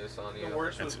hanging loose on you. The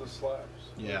worst was the slaps.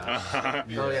 Yeah.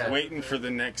 Oh, yeah. Waiting for the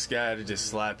next guy to just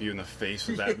slap you in the face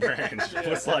with that branch.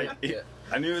 It's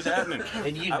I knew it was happening.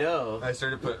 And you know, I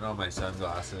started putting on my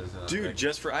sunglasses. And Dude,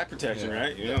 just for eye protection,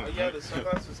 right? Yeah. Yeah, the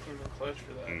sunglasses came in clutch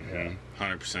for that. Mm-hmm.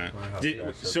 100%.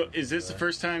 Yeah. So, is this the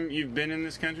first time you've been in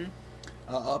this country?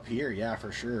 Up here, yeah,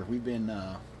 for sure. We've been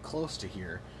close to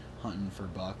here hunting for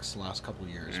bucks the last couple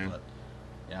years, but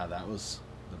yeah,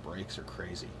 the breaks are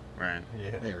crazy. Right.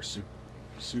 yeah. They are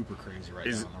super crazy right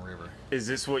Is- down the river. Is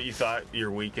this what you thought your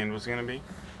weekend was gonna be?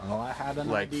 Oh, I had an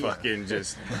Like idea. fucking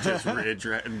just ridge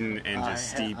and just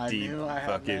steep, I deep knew I had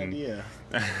fucking. an idea.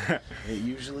 It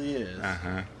usually is.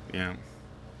 Yeah.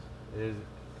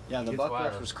 Yeah, the It's buck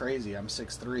wild. rush was crazy. I'm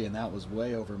 6'3", and that was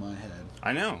way over my head.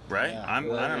 I know, right? Yeah. I don't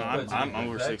know. Well, I'm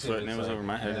over 6 foot, and it it's was like over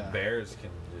my head. The bears can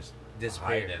just Disappear.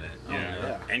 hide in it. Yeah.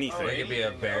 yeah. Anything. There could be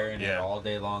a bear in Yeah. here all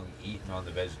day long eating on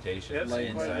the vegetation That's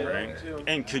Like, quite inside. a right. long, too.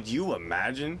 And could you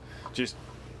imagine just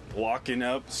walking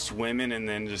up, swimming, and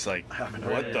then just what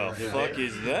the fuck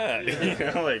is that? You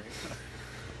know,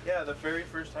 Yeah, the very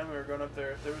first time we were going up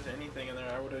there, if there was anything in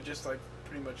there, I would have just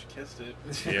pretty much kissed it.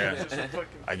 Yeah. It was just a fucking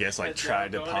I guess head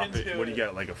tried to down pop going it. into What do you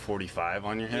got, like a 45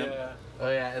 on your hip? Yeah. Oh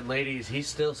yeah, and ladies, he's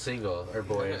still single, or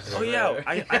boys. Oh yeah,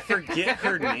 I forget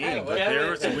her name,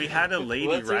 but we had a lady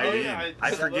What's her write name? in.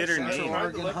 I forget her Central name.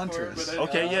 Oregon Huntress.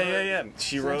 Okay, yeah.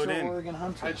 She wrote Central in. Oregon I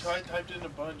Huntress. typed in a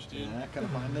bunch, dude. Yeah, I couldn't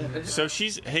find it. So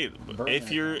she's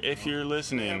if you're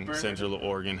listening, Burn it. Central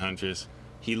Oregon Huntress,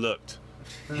 he looked.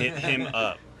 Hit him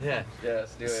up. Yeah.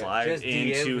 Yes, do it. Slide Just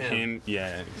DM into him. him.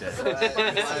 Yeah, exactly.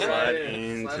 Slide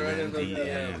into Slide right them into those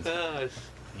DMs. Gosh.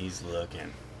 He's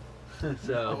looking.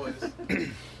 So Always.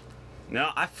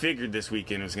 No, I figured this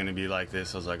weekend was gonna be like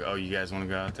this. I was like, oh, you guys want to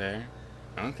go out there?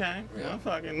 Okay, well,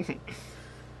 fucking.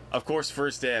 Of course,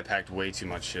 first day I packed way too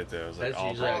much shit though. I was like, That's I'll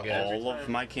usually how brought it goes. all of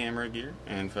my camera gear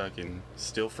and fucking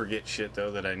still forget shit though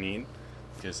that I need,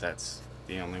 because that's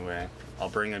the only way. I'll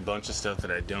bring a bunch of stuff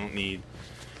that I don't need,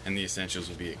 and the essentials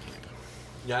will be at camp.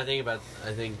 yeah, I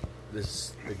think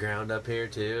the ground up here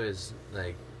too is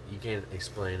like you can't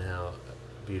explain how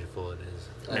beautiful it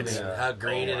is. I It's- mean, how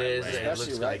green oh, it is. right. It Especially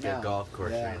looks right like now. a golf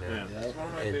course Yeah. right now. Yeah. It's one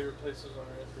of my And- favorite places on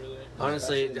earth, really.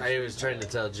 Honestly, Especially I was trying to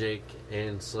tell Jake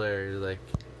and Slayer, like,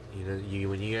 you know,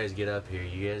 when you guys get up here,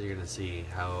 you guys are gonna see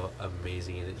how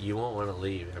amazing it is. You won't want to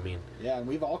leave. I mean, Yeah, and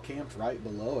we've all camped right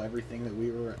below everything that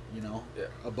we were, Yeah.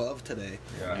 above today.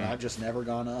 Yeah. And I've just never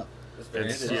gone up.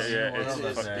 It's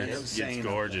insane.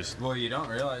 gorgeous. Well, you don't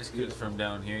realize because from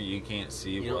down here you can't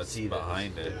see You don't what's see this.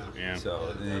 behind it. Yeah.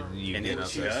 So then you And get it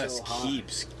up there. just so high.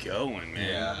 keeps going, man.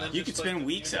 Yeah. And then You just could spend like-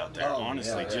 weeks out there, Oh,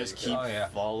 honestly. yeah. Just keep Oh, yeah.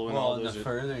 following Well, all and those. the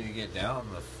further you get down,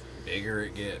 bigger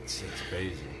it gets. It's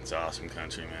crazy. It's awesome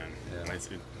country, man. Yeah. It's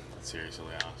seriously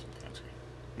awesome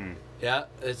country. Yeah,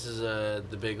 this is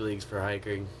the big leagues for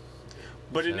hiking.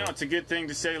 But no, it's a good thing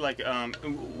to say. Like,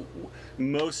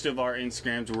 most of our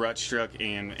Instagrams, Rutstruck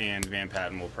and Van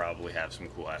Patten will probably have some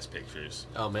cool ass pictures.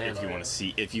 Oh man! If you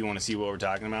want to see what we're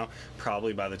talking about,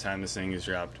 probably by the time this thing is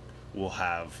dropped, we'll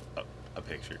have a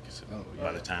picture. Because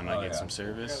by the time I get some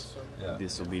service,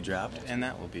 this will be dropped, and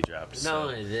that will be dropped. Not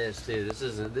only this, too. This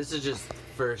is just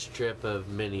first trip of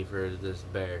many for this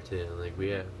bear too. Like we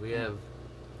have.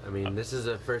 I mean, this is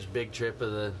the first big trip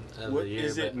of the year.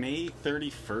 Is it May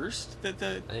 31st that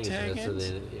the I think tag it's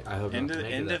ends? I hope End not of, to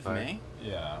make it end that of far. May?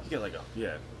 Yeah. You get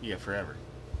you get forever,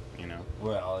 you know.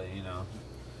 Well, you know,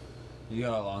 you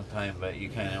got a long time, but you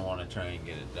kind of want to try and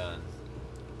get it done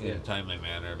in a timely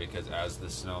manner because as the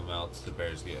snow melts, the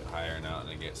bears get higher now and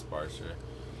they get sparser.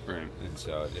 Right. And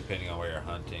so, depending on where you're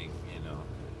hunting, you know,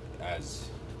 as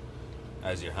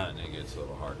you're hunting, it gets a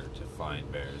little harder to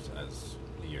find bears as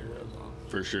the year goes on.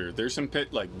 For sure. There's some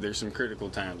critical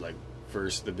times, like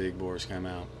first the big boars come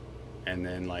out, and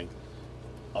then like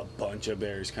a bunch of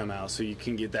bears come out, so you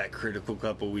can get that critical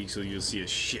couple weeks, so you'll see a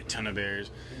shit ton of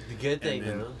bears. The good thing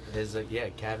then- though is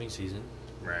calving season.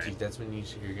 Right. Like, that's when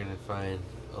you're gonna find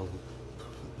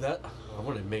that. I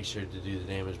want to make sure to do the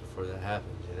damage before that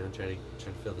happens. You know, try to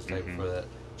fill the site before that.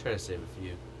 Try to save a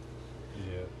few.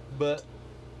 Yeah. But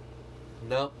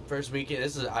no, first weekend.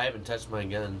 I haven't touched my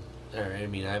gun. Or I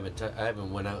mean, I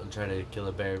haven't went out and tried to kill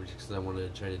a bear because I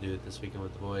wanted to try to do it this weekend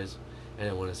with the boys. I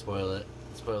didn't want to spoil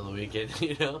the weekend.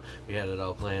 You know, we had it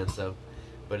all planned. So,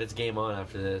 but it's game on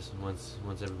after this. Once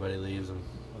everybody leaves and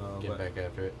get back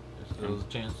after it. There's a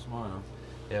chance tomorrow.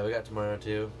 Yeah, we got tomorrow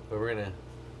too. But we're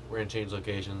gonna change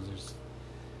locations.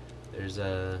 There's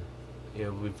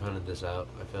we've hunted this out.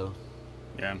 I feel.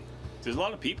 Yeah. There's a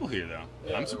lot of people here though.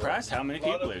 Yeah, I'm surprised how many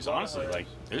people there's. Honestly, like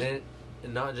there's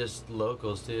And not just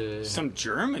locals too. some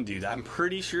German dude. I'm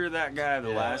pretty sure that guy, the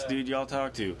last dude y'all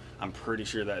talked to, I'm pretty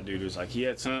sure that dude was like he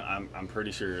had some. I'm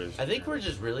pretty sure. It was I think we're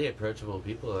just really approachable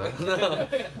people. I don't know.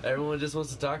 Everyone just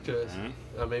wants to talk to us.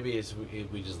 Uh-huh. Or maybe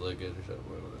we just look good or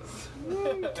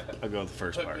something. I'll go with the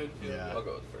first part. Yeah. I'll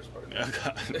go with the first part.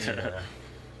 Yeah.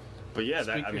 But yeah,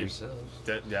 Speak that I for mean, yourself.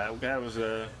 that guy was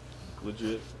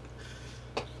legit.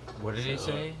 What did he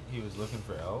say? He was looking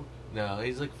for elk? No, he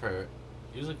was looking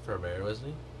for a bear, wasn't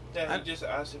he? Yeah, he just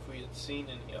asked if we had seen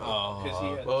any elk. Oh, 'cause he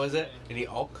had What was it? seen Any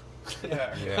elk? any.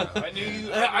 Yeah. Yeah. I knew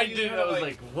you. I knew you did. kinda I was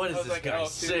like, what is I was this like, guy elk,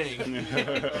 dude.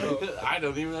 saying? I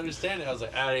don't even understand it. I was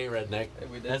like, that ain't redneck. Hey,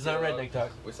 we did That's see not a lot- redneck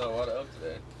talk. We saw a lot of elk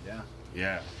today. Yeah.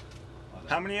 Yeah.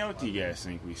 How many elk do you guys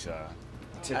think we saw?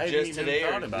 I haven't Just even today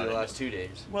or thought about the it. last 2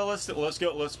 days? Well,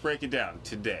 let's break it down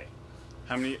today.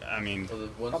 How many? I mean, Well, the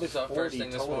ones Probably we saw 40 first thing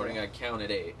this total. morning, I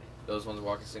counted 8. Those ones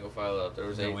walking single file out. There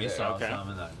was 8 Then we there. saw Okay. some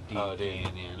in that deep Oh, dude.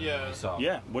 canyon. Yeah. We saw,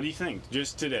 yeah. What do you think?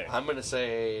 Just today? I'm gonna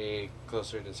say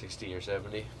closer to 60 or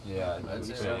 70. Yeah, I'd that's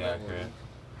say pretty around that accurate.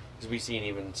 Because we seen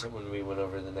even when we went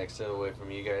over the next hill away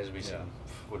from you guys, we seen,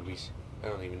 I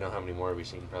don't even know how many more we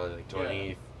seen, probably like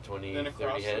 20, 20, Then 30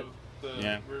 across head. the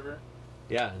Yeah. river.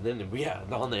 Yeah, and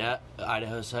then on the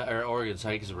Idaho side, or Oregon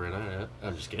side, because we're in Idaho.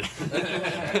 I'm just kidding.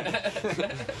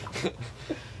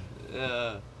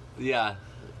 Yeah,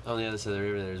 on the other side of the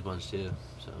river, there's a bunch too.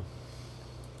 So,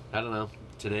 I don't know.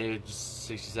 Today, just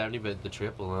 60, 70, but the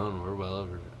trip alone, we're well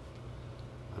over.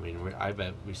 I mean, I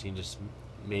bet we've seen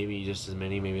maybe just as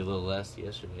many, maybe a little less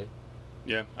yesterday.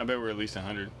 Yeah, I bet we're at least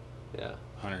 100. Yeah.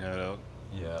 100 head elk.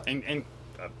 Yeah. And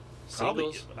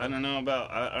probably Singles? I don't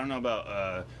know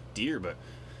about deer, but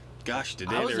gosh,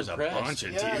 today I was there's impressed. a bunch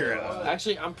of Yeah, deer there out. was.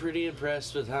 Actually, I'm pretty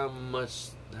impressed with how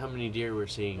many deer we're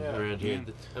seeing Yeah. around here.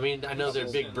 Yeah. I mean, I know they're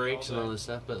big Consistent breaks all and all day. this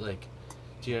stuff, but like,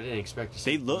 dude, I didn't expect to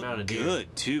see They the look amount of deer.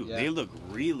 good too. Yeah. They look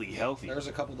really healthy. There was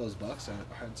a couple of those bucks that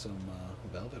had some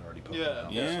velvet already poking Yeah,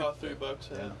 out. Yeah. I saw $3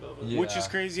 head. Yeah. Velvet. Yeah. Which is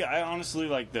crazy. I honestly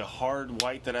like the hard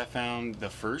white that I found the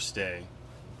first day.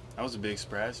 That was a big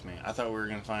surprise to me. I thought we were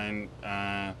gonna find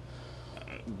a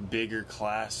bigger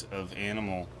class of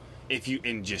animal. If you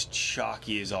and just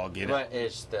chalky as all get But out.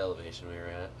 it's the elevation we were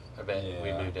at. I bet we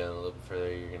Yeah. moved down a little bit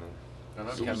further. You're gonna. I don't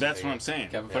know, So Kevin that's Baker- what I'm saying.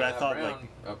 Kevin But I Baker thought Brown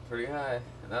up pretty high,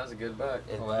 and that was a good buck.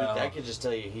 And Wow. I can just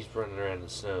tell you, he's running around in the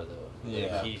snow though.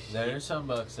 Yeah. Like, There's some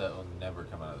bucks that will never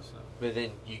come out of the snow. But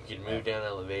then you can move down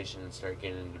elevation and start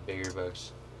getting into bigger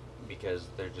bucks because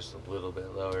they're just a little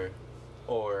bit lower,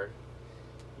 or,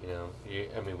 you know,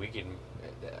 we can.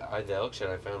 The elk shed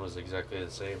I found was exactly the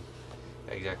same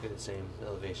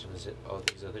elevation as all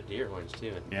these other deer horns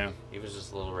too. And Yeah. he was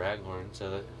just a little raghorn, so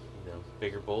that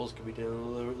bigger bulls could be down a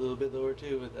little bit lower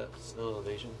too with that snow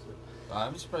elevation. So.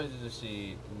 I'm surprised to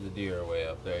see the deer way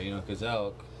up there, because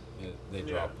elk, They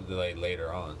drop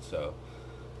later on, so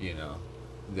you know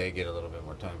they get a little bit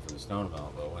more time for the snow to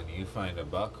melt. But when you find a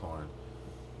buckhorn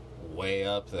way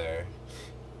up there,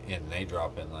 and they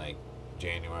drop in like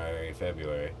January,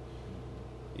 February.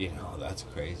 You know, that's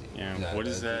crazy. Yeah, what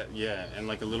is that? Yeah, and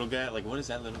like a little guy, like what is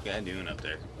that little guy doing up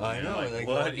there? I know, like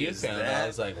what is that? I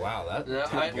was like, wow,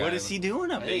 what is he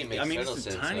doing up there? I mean, it's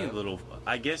it's a tiny little.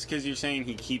 I guess because you're saying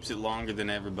he keeps it longer than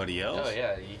everybody else. Oh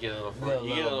yeah, you get a little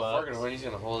fork when he's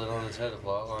gonna hold it on his head a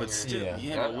lot longer. But still,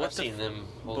 I've seen them.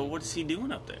 But what is he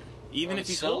doing up there? Even if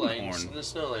he's snow holding lane, horn, the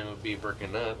snow lane would be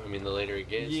breaking up. I mean, the later it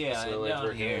gets, yeah, the snow lane's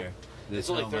working here. up. The It's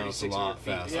only snow melts 3,600 feet.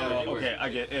 faster. Yeah, okay, I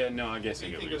get. No, I guess I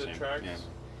You get think what of you're the saying. tracks Yeah.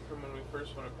 from when we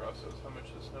first went across those, how much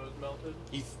the snow has melted?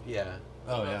 Yeah.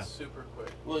 Oh It yeah. melts super quick.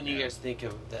 Well, and you guys think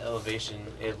of the elevation,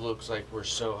 it looks like we're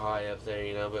so high up there,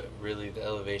 you know, but really the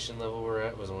elevation level we're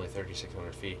at was only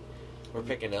 3,600 feet. We're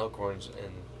picking elkhorns,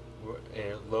 and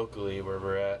locally where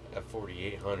we're at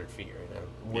 4,800 feet right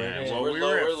now. Yeah, well, we're we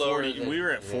were at lower 40. than- We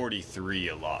were at yeah. 43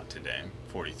 a lot today.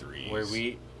 43. Where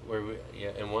we,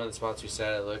 in one of the spots we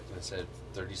sat, I looked and it said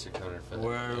 3,600 foot.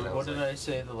 What did I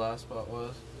say the last spot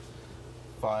was?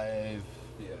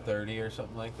 530 or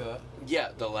something like that. Yeah,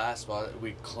 the last spot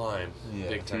we climbed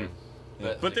big time.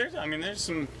 But there's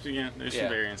some some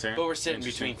variance there. But we're sitting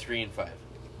Interesting. between 3 and 5.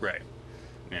 Right.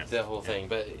 Yeah. The whole thing,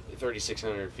 but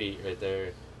 3,600 feet right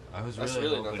there. I was That's really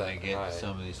really not hoping to that get high. to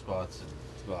some of these spots and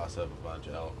gloss up a bunch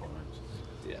of elkhorns.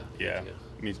 Yeah. Yeah. And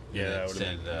That then would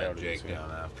send have been Jake sweet.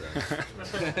 down after.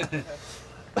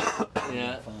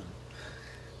 Yeah. Fun.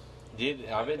 Dude,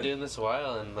 I've been doing this a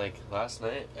while, and like last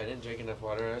night, I didn't drink enough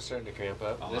water. And I was starting to cramp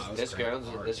up. Oh, I was This cramping ground's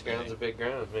hard this ground's today. a big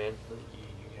ground, man.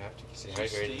 You have to stay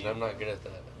hydrated, and I'm not good at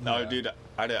that. No, dude,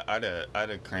 I had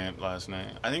a cramp last night.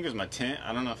 I think it was my tent.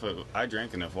 I don't know if I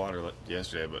drank enough water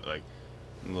yesterday, but like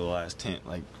a little ass tent,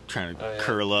 like trying to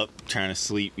curl up, trying to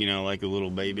sleep, you know, like a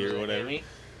little baby or whatever. Hammy?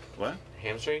 What?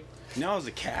 Hamstring? No, it was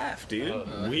a calf, dude.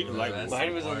 that's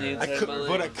Mine was on the I inside could, of my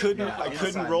but I leg. couldn't. Yeah, I couldn't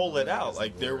inside roll it the out. legs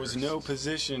Like is there the was worst. no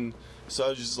position, so I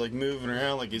was just like moving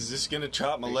around. Like, is this gonna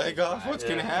chop my leg off? What's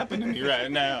gonna happen to me right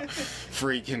now?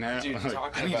 Freaking out. Dude, Like,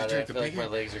 talking I need to about it, I drink a feel like beer. my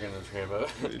legs are gonna cramp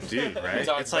up. Dude, right?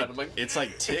 Talking It's like about it, I'm like- it's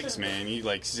like ticks, man. You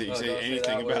like say don't say anything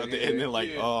that about word it, and they're like,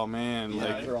 Dude. oh man, Yeah, like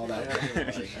after all that,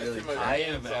 like, really I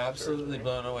am absolutely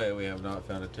blown away. We have not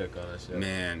found a tick on us yet.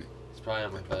 man, It's probably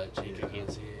on my butt cheek. I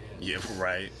can't see it. yeah,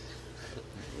 right.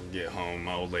 Get home,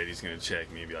 my old lady's gonna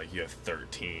check me and be like, you have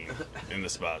 13 in the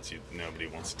spots nobody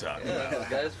wants to talk Yeah, about.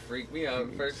 guys freaked me out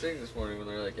first thing this morning when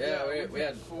they're like, yeah, we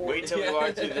had Wait till we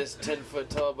walk through this 10-foot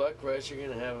tall buck rush. You're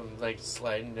gonna have them like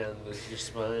sliding down your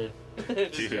spine.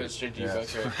 Just Dude. go straight to your Yeah.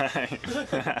 buck rush.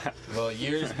 Right. Well,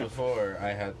 years before, I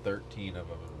had 13 of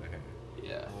them in my hair.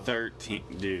 Yeah. 13,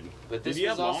 dude. But this Did you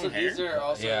was have long also hair? these are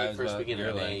also Yeah, the it was first about weekend your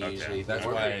of May length. usually. Okay. That's The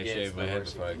why warmer I it gets, shaved the my head worse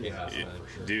it before I gets. came Yeah. outside.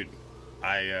 for sure. Dude,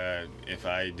 if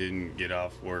I didn't get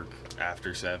off work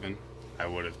after 7, I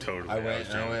would have totally. I was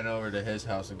went over to his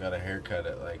house and got a haircut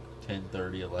at like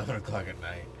 10:30, 11 o'clock at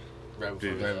night. Right before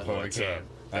Dude, Right before we what's came. up?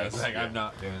 I was That's like, good. I'm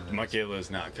not doing this.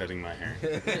 Michaela's not cutting my hair.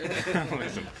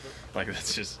 Listen, like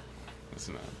that's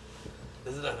not.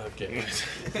 Isn't that okay?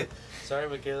 Sorry,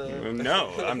 Michaela.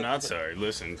 No, I'm not sorry.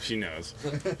 Listen, she knows.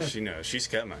 She knows. She's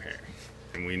cut my hair,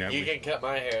 and we never. You can cut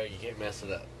my hair. You can't mess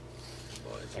it up.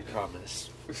 I promise.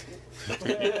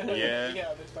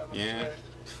 Yeah, this time I'm yeah. sure.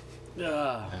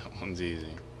 That one's easy.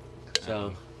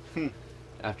 So,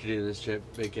 after doing this trip,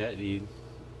 Big Cat,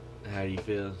 how do you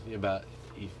feel about?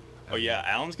 Oh yeah,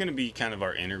 Alan's gonna be kind of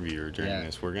our interviewer during Yeah.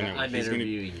 this. We're gonna. I'm he's gonna,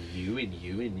 interviewing you and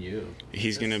you and you.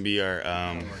 he's gonna be our.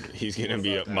 He's gonna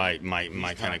be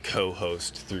my kind of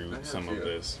co-host through some of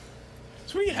this.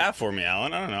 So what do you have for me,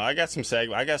 Alan? I don't know. I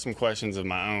got some questions of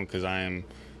my own because I am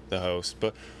the host,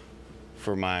 but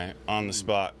for my on the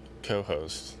spot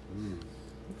co-host.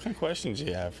 What kind of questions do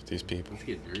you have for these people? Let's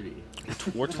get dirty.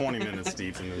 We're 20 minutes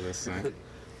deep into this thing.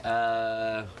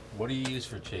 What do you use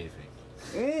for chafing?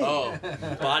 Oh,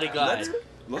 Body Glide.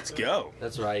 Let's go.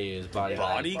 That's what I use. Body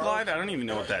Glide. Body Glide? I don't even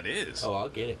know what that is. Oh, I'll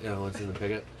get it. No, it's in the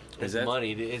pickup. It's Is that-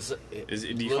 money. Dude.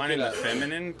 Do you find it in the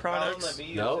feminine products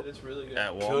Nope. It's really good.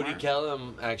 at Walmart? Cody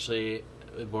Kellum, actually,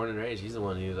 born and raised, he's the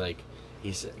one who, like,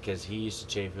 because he used to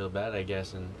chafe real bad, I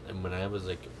guess, and when I was,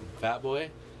 like, a fat boy,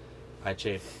 I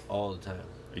chafed all the time.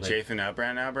 You Like, chafing up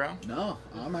right now, bro? No,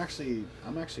 I'm actually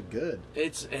good.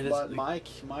 But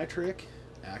my trick,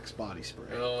 Axe body spray.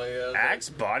 Oh my god. Axe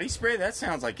body spray? That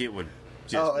sounds like it would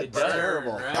just it's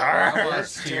terrible.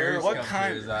 Almost tears What come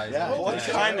kind- to his eyes. yeah, every What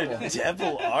time. kind of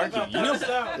devil are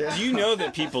you? Do you know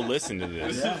that people listen to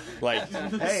this? Yeah. Like,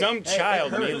 Hey, some it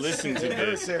child may hurts. listen to It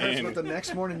hurts, this, it hurts, and but the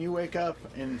next morning you wake up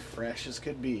and fresh as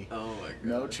could be. Oh my god.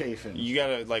 No chafing. you got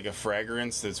a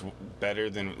fragrance that's better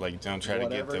than, like, don't try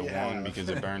Whatever to you get the one have. because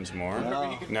it burns more.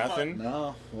 No. Nothing?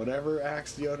 No, whatever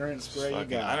Axe deodorant spray you Fucking-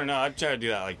 got. I don't know. I'd try to do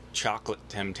that, like, chocolate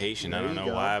temptation. I There don't you know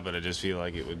go. why, but I just feel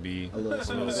like it would be A little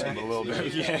smoother. a little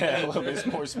bit, yeah, a little bit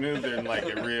more smoother and, like,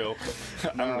 a real, I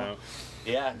don't know.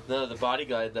 Yeah, no, the Body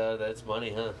Glide though, that's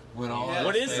money, huh? When all Yeah.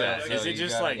 What is else that? fails, Is it you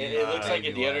just gotta like- get It looks like a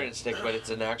Baby Glide. deodorant stick, but it's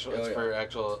an actual. It's Oh, yeah. for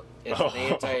actual. It's Oh.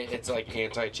 an it's like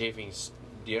anti-chafing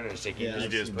deodorant stick. Yeah. You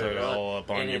just put put it on, all up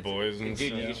on and your it's- boys and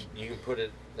dude, stuff. you can put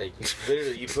it like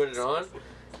literally. You put it on,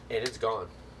 and it's gone.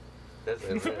 That's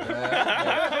it.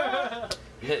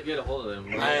 Get a hold of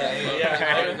him.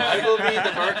 I will be the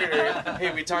marketer.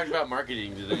 Hey, we talked about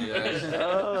marketing today.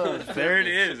 Oh, there it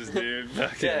is, dude.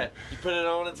 Fucking- Yeah, you put it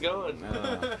on, it's gone.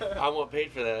 I won't pay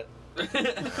for that.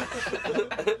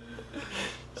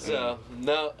 So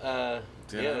no,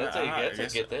 Dude, yeah, that's I a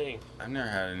guess- good thing. I've never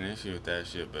had an issue with that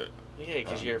shit, but Yeah,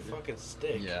 because you're a fucking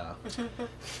stick. Yeah.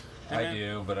 I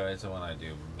do, but it's when I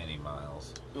do mini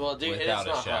miles. Well, dude, Without it's a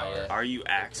not hot shower. yet. are you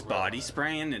Axe body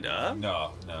spraying it up?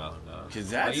 No. Because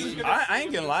that's, I usually- I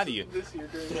ain't gonna lie to you. This year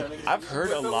during hunting I've season.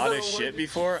 heard a lot of shit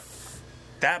before.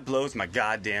 That blows my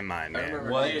goddamn mind, man.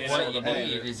 remember- What It's you all the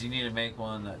need is you need to make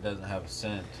one that doesn't have a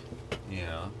scent. You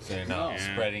know, so you're not No.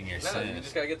 spreading your No, scent. you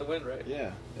just gotta get the wind right.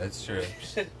 Yeah. That's true.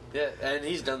 Yeah, and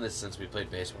he's done this since we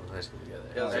played baseball in high school together.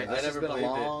 Yeah, This I has never been a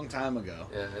believed it. long time ago.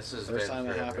 Yeah, this is First time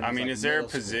it happened. I mean, like is there a middle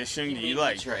school. position? Do You you need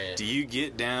like? to try it. Do you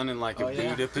get down in like a Oh, yeah.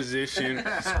 Buddha position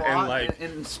Squat and like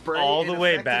and spray all in the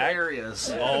way affected back?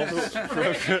 areas. all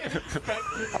the?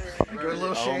 Give it a little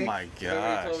Oh shake. my Nobody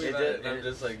gosh! told me It about did- it, and I'm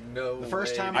just like, no. The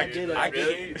first way, time I dude. did it, I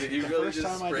really? Did you the really first just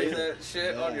time I spray did that it,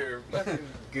 shit on yeah. your fucking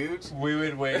gooch? We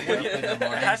would wake up in the morning.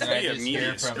 It has to and I be an just hear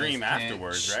immediate from scream his tent,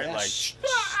 afterwards, right? Yeah, Like, shh.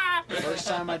 The first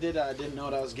time I did it, I didn't know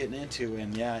what I was getting into,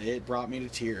 and yeah, it brought me to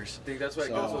tears. I think that's why it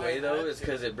So- goes away though, is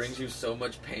because it brings you so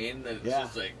much pain that it's Yeah.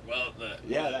 just like, well, the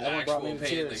Yeah, that one brought actual me to pain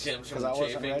tears, that comes 'cause from I wasn't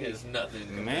chafing ready. is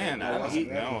nothing. man, I I don't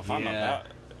wasn't know ready. if I'm Yeah. about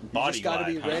You body just got to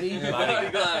be glide, huh? ready. Body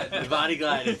glide. Body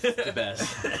Glide is the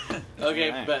best. Okay,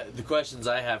 Alright. but the questions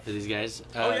I have for these guys.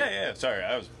 Oh yeah. Sorry,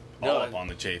 I was no, all up on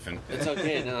the chafing. It's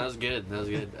okay. No, that was good. That was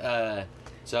good.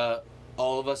 So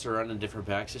all of us are running different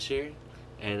packs this year,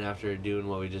 and after doing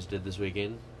what we just did this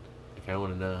weekend, I kind of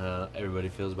want to know how everybody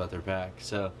feels about their pack.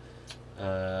 So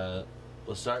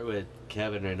we'll start with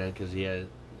Kevin right now because he had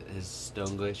his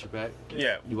Stone Glacier pack.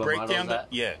 Yeah, You want break models down the that?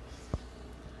 yeah.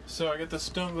 So I got the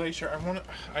Stone Glacier.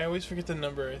 I always forget the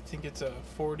number. I think it's a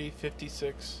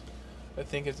 4056. I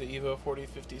think it's the Evo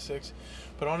 4056.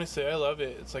 But honestly, I love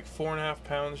it. It's like 4.5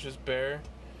 pounds just bare.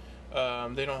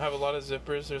 They don't have a lot of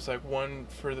zippers. There's like one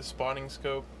for the spotting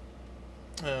scope.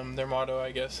 Their motto,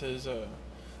 I guess, is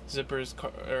zippers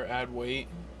or add weight.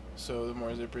 So the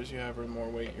more zippers you have, or the more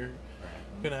weight you're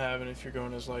gonna have. And if you're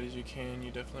going as light as you can,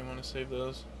 you definitely want to save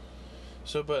those.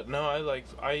 So, but no,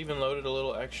 I even loaded a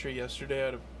little extra yesterday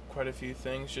out of quite a few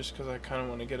things just because I kind of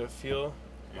want to get a feel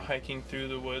hiking through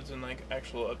the woods and like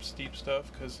actual up steep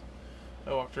stuff, because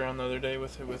I walked around the other day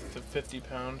with it with the 50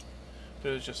 pound, but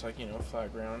it was just like,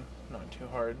 flat ground, not too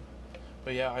hard.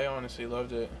 But yeah, I honestly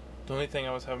loved it. The only thing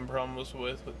I was having problems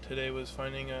with today was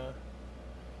finding a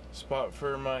spot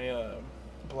for my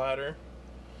bladder.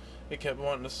 It kept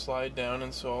wanting to slide down,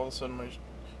 and so all of a sudden my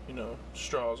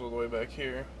straw's all the way back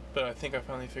here. But I think I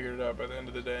finally figured it out by the end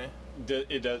of the day.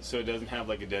 It does, so it doesn't have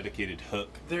like a dedicated hook.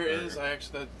 There or- is. I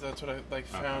actually that's what I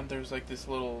found. There's like this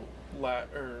little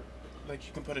or like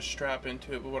you can put a strap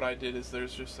into it. But what I did is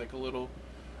there's just like a little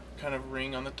kind of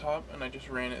ring on the top, and I just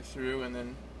ran it through, and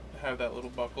then have that little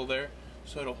buckle there,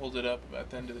 so it'll hold it up. At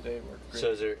the end of the day, it worked great.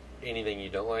 So is there anything you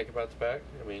don't like about the pack?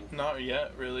 I mean, Not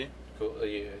yet, really. cool.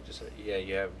 You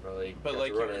haven't really But got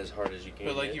like to run you- it as hard as you can.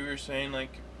 But like yet. you were saying,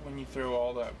 like when you throw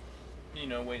all that,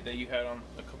 weight that you had on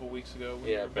a couple weeks ago, when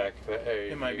you yeah, were back.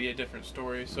 it might be a different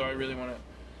story. So I really want to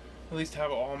at least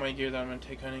have all my gear that I'm going to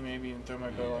take hunting maybe, and throw my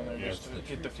bow on there Yeah, just to that's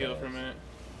the get the true feel for a test. minute.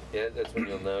 Yeah, that's when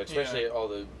you'll know. Especially all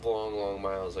the long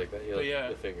miles like that. You'll, But yeah.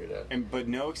 you'll figure it out. But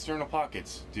no external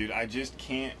pockets, dude. I just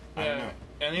can't. I don't know.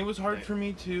 And it was hard for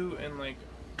me too, and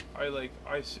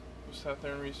I sat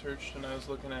there and researched, and I was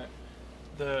looking at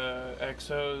the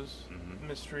Exos, Mhm.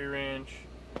 Mystery Ranch.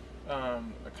 I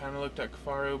kind of looked at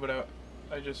Kafaro, but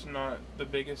I just not the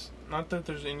biggest. Not that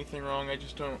there's anything wrong. I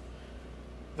just don't.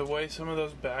 The way some of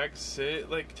those bags sit,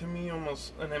 like to me,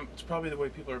 almost, and then it's probably the way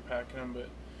people are packing them, but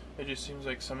it just seems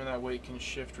like some of that weight can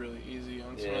shift really easy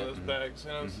on some Yeah. of those bags.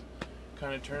 And I was,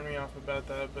 kind of turned me off about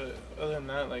that. But other than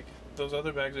that, like those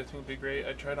other bags, I think would be great.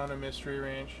 I tried on a Mystery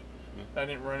Ranch. I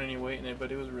didn't run any weight in it,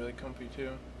 but it was really comfy too.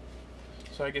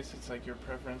 So I guess it's like your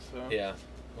preference, though. Yeah.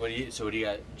 What do you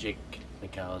got, Jake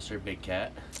McAllister, Big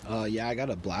Cat? Yeah, I got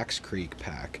a Blacks Creek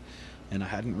pack, and I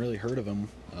hadn't really heard of them.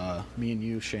 Me and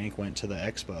you, Shank, went to the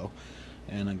expo,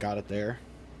 and I got it there.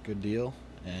 Good deal.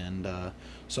 And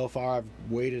so far, I've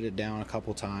weighted it down a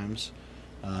couple times.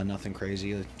 Nothing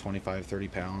crazy, like 25, 30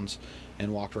 pounds,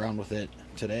 and walked around with it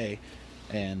today.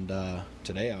 And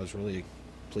today, I was really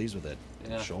pleased with it.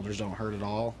 Yeah. The shoulders don't hurt at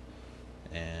all,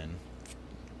 and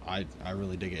I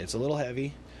really dig it. It's a little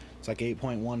heavy. It's like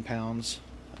 8.1 pounds,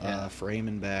 frame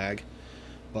and bag,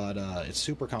 but it's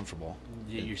super comfortable.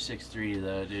 Yeah, you're 6'3",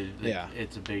 though, dude. Like, Yeah.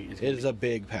 It's a big... It is a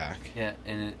big pack. Yeah,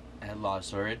 and it had a lot of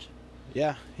storage.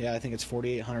 Yeah, I think it's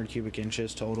 4,800 cubic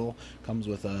inches total. Comes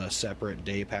with a separate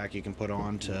day pack you can put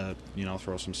on to,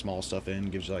 throw some small stuff in.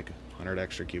 Gives you like 100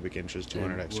 extra cubic inches,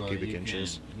 200 extra cubic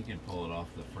inches. You can pull it off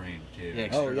the frame too. Yeah,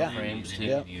 Oh, yeah. frames, too. You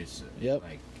Yep. can use Yep.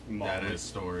 like that as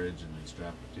storage and then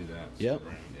strap it to that. Yep. So,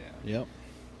 yeah. Yep.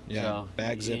 Yeah, So,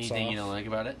 bag zips anything off. you don't like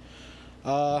about it?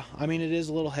 I mean, it is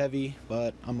a little heavy,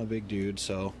 but I'm a big dude,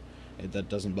 so that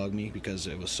doesn't bug me because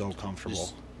it was so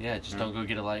comfortable. Just don't go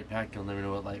get a light pack. You'll never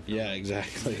know what light feels Yeah, like.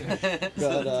 exactly. but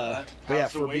yeah,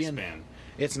 How's the for being, waistband?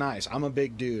 it's nice. I'm a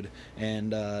big dude,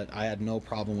 and I had no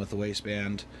problem with the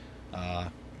waistband.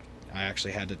 I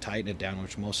actually had to tighten it down,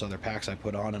 which most other packs I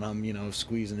put on, and I'm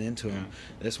squeezing into them.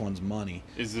 This one's money.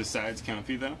 Is the sides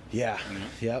comfy though? Yeah.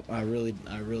 Yep. I really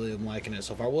am liking it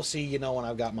so far. We'll see. When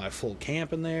I've got my full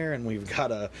camp in there, and we've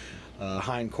got a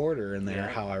hind quarter in there,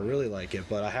 how I really like it.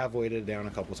 But I have weighted it down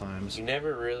a couple times. You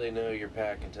never really know your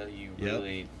pack until you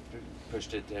really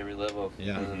pushed it to every level.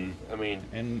 Yeah. I mean,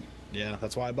 And yeah,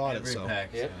 that's why I bought Every it. So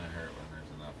pack's Yep. gonna hurt when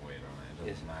there's enough weight on it.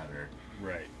 It doesn't matter.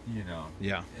 Right.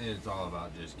 yeah. It's all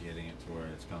about just getting it to where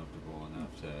it's comfortable enough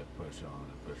to push on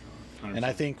and push on. And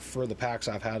I think for the packs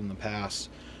I've had in the past,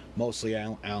 mostly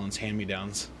Allen's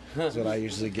hand-me-downs is what I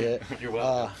usually get. You're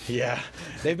welcome. Yeah,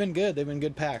 they've been good. They've been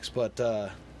good packs, but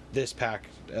this pack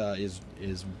is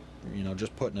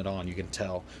just putting it on. You can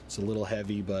tell it's a little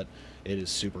heavy, but it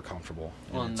is super comfortable.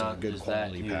 And well, it's not a good just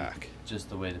quality that, dude, pack. just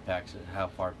the way the packs, how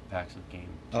far packs have came.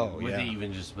 Oh, With yeah.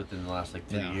 Even just within the last 3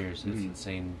 Yeah. years, it's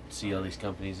insane. to See all these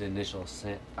companies, initial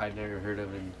scent I've never heard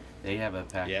of, and they have a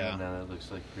pack Yeah. now that looks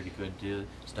like pretty good too.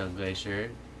 Stone Glacier,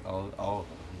 all of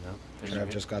them, Trev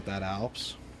just got that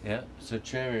Alps. Yeah. So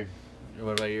Trevor,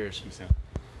 what about yours?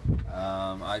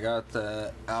 I got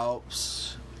the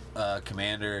Alps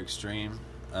Commander Extreme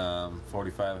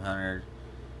 4500.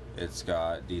 It's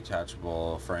got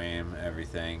detachable frame,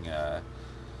 everything.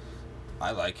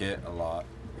 I like it a lot,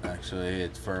 actually.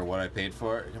 It's for what I paid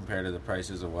for it compared to the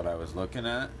prices of what I was looking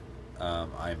at.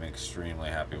 I'm extremely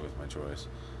happy with my choice.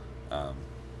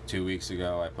 2 weeks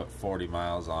ago, I put 40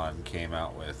 miles on, came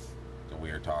out with,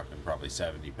 we were talking probably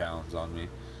 70 pounds on me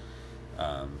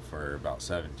for about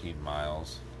 17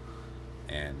 miles.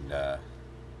 And the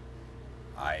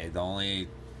only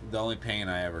pain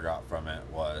I ever got from it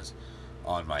was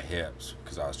on my hips,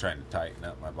 because I was trying to tighten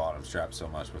up my bottom strap so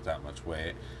much with that much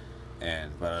weight.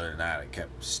 But other than that, it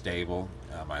kept stable.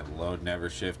 My load never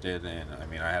shifted, and I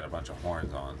mean, I had a bunch of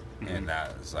horns on, and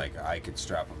that was like, I could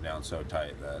strap them down so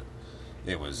tight that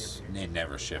it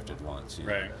never shifted once.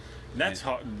 Right. That's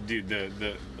hard, dude.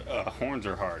 The horns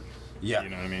are hard. Yeah. You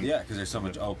know what I mean? Yeah, because there's so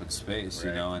much open space,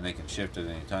 Right. and they can shift at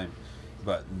any time.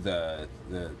 But the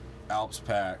Alps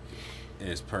pack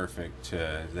is perfect.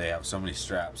 They have so many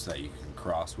straps that you can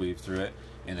cross weave through it,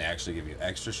 and they actually give you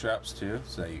extra straps too,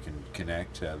 so that you can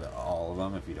connect to all of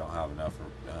them if you don't have enough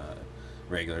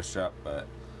regular strap. But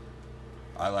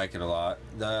I like it a lot.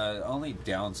 The only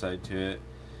downside to it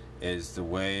is the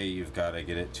way you've got to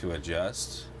get it to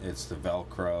adjust. It's the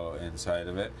Velcro inside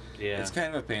of it. Yeah. It's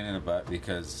kind of a pain in the butt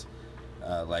because,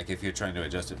 like, if you're trying to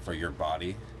adjust it for your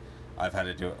body, I've had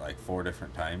to do it like 4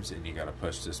 different times, and you got to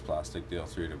push this plastic deal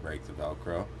through to break the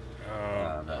Velcro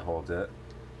that holds it.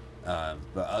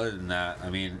 But other than that, I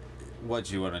mean,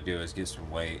 what you want to do is get some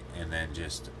weight and then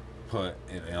just put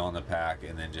it on the pack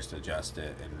and then just adjust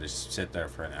it and just sit there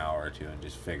for an hour or two and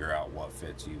just figure out what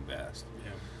fits you best.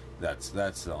 Yeah. That's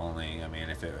the only. I mean,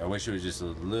 I wish it was just a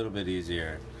little bit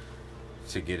easier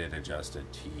to get it adjusted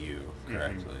to you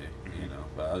correctly,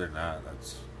 But other than that,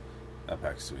 that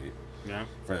pack's sweet. Yeah.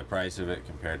 For the price of it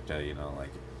compared to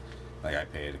like I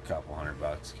paid a couple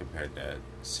 $100 compared to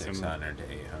 $600 to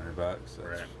 $800. That's,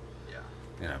 Right.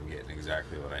 And I'm getting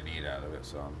exactly what I need out of it,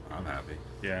 so I'm happy.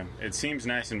 Yeah. It seems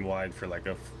nice and wide for like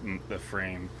the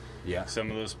frame. Yeah. Some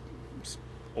of those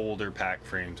older pack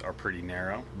frames are pretty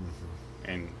narrow.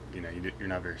 and you're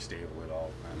not very stable at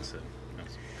all. So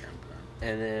that's kind of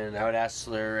And then I would ask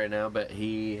Slur right now, but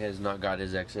he has not got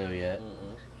his XO yet.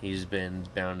 He's been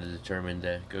bound and determined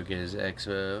to go get his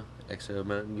XO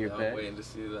Mountain Gear pack. I'm waiting to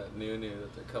see that new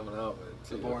that they're coming out with.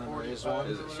 The Born and Raised one.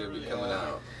 It should be coming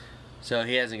out. So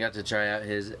he hasn't got to try out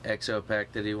his XO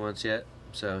pack that he wants yet.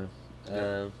 So,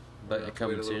 but it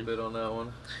coming wait a soon. little bit on that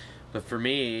one. But for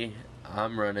me,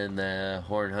 I'm running the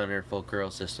Horn Hunter full curl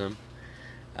system.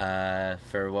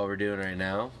 For what we're doing right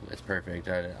now, it's perfect.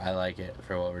 I like it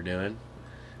for what we're doing.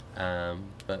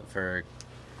 But for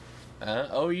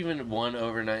even one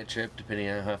overnight trip, depending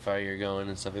on how far you're going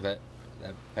and stuff like that,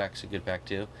 that pack's a good pack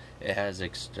too. It has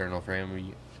external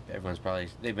frame.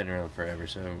 They've been around forever,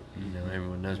 so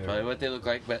everyone knows probably what they look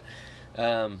like. But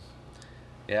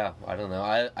yeah, I don't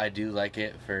know. I do like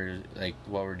it for like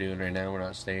what we're doing right now. We're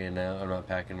not staying out. I'm not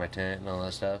packing my tent and all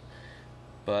that stuff.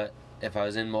 But if I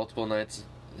was in multiple nights,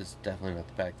 it's definitely not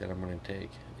the pack that I'm going to take.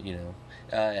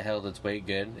 It held its weight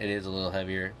good. It is a little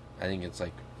heavier. I think it's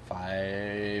like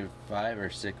 5 or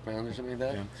 6 pounds or something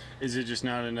like that. Yeah. Is it just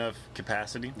not enough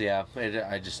capacity? Yeah,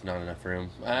 I just not enough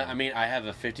room. I mean, I have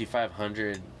a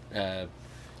 5,500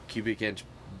 cubic inch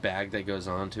bag that goes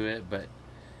onto it, but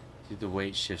the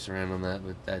weight shifts around on that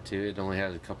with that too. It only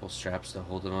has a couple straps to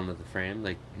hold it onto the frame,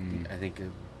 like I think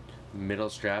middle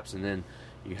straps, and then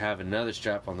you have another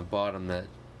strap on the bottom that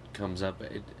comes up.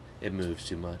 It moves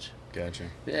too much. Gotcha.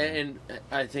 And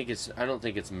I don't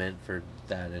think it's meant for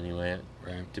that anyway.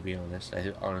 Right. To be honest,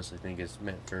 I honestly think it's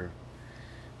meant for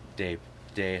day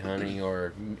hunting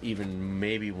or even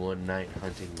maybe one night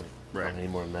hunting, but not any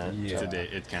more than that. Yeah.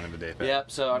 It's kind of a day pack.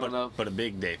 Yep. So I don't know. But a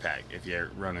big day pack if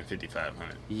you're running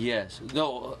 5,500. Yes.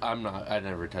 No, I'm not. I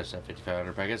never touched that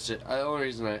 5,500 pack. It's just, the only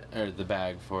reason the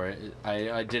bag for it.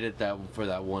 I did it for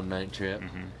that one night trip,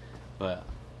 but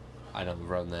I don't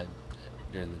run that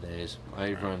during the days.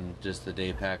 I run just the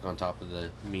day pack on top of the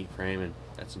meat frame, and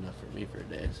that's enough for me for a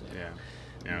day. So.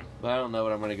 Yeah. But I don't know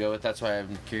what I'm going to go with. That's why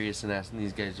I'm curious and asking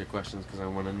these guys their questions, because I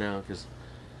want to know, because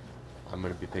I'm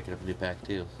going to be picking up a new pack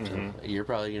too. So you're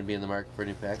probably going to be in the market for a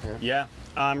new pack, huh? Yeah.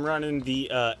 I'm running the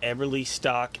Eberly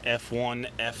Stock F1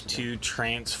 F2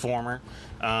 Transformer.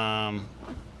 I've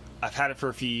had it for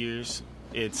a few years.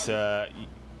 It stood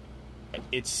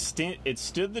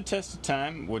the test of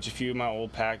time, which a few of my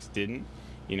old packs didn't.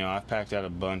 I've packed out a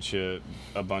bunch of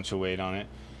weight on it.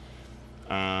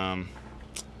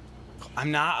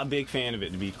 I'm not a big fan of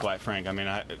it, to be quite frank. I mean,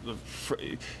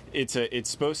 it's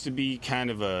supposed to be kind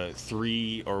of a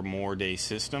 3 or more day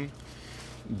system,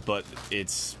 but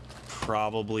it's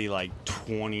probably like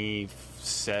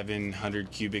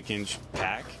 2,700 cubic inch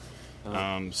pack.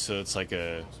 So it's like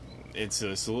it's a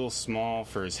little small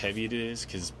for as heavy it is,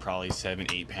 because probably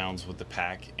 7-8 pounds with the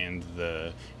pack and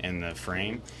the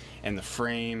frame, and the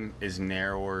frame is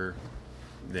narrower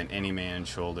than any man's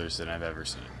shoulders that I've ever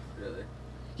seen. Really?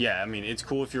 Yeah, I mean, it's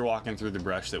cool if you're walking through the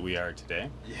brush that we are today.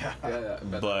 Yeah.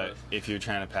 But if you're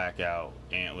trying to pack out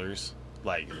antlers,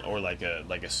 or like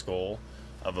a skull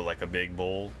of a big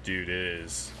bull, dude,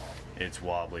 it's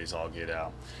wobbly as all get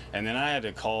out. And then I had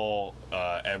to call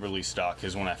Eberly Stock,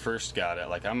 because when I first got it,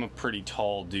 I'm a pretty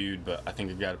tall dude, but I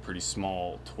think I got a pretty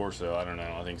small torso. I don't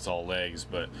know. I think it's all legs,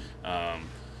 but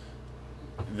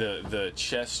the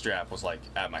chest strap was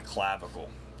at my clavicle.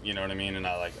 You know what I mean? And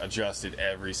I adjusted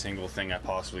every single thing I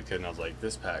possibly could, and I was like,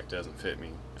 this pack doesn't fit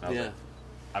me. And I was like,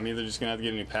 I'm either just gonna have to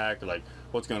get a new pack, or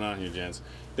what's going on here, gents?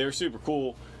 They were super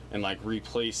cool and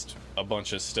replaced a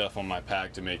bunch of stuff on my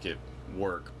pack to make it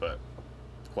work, but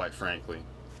quite frankly,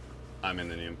 I'm in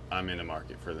the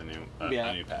market for the new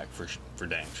a new pack for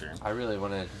dang sure. I really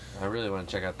want to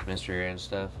check out the Mystery Ranch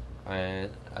stuff.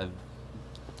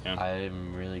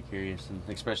 I'm really curious, and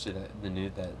especially that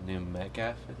new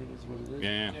Metcalf, I think is what it is.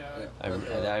 Yeah.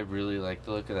 I really like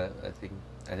the look of that.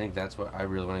 I think that's what I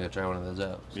really want to go try one of those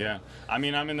out. So. Yeah, I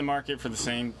mean, I'm in the market for the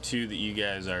same two that you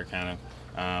guys are kind of.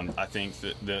 I think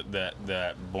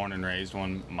that Born and Raised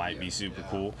one might be super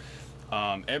cool.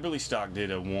 Eberly Stock did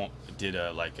a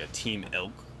Team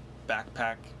Elk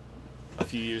backpack a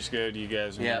few years ago. Do you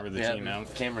guys remember the Team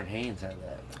Elk? Cameron Haynes had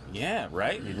that. Yeah,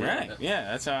 right.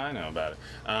 Yeah, that's how I know about it.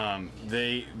 And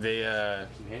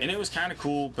it was kind of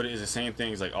cool, but it was the same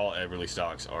thing as all Eberly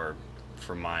Stocks are,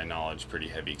 from my knowledge, pretty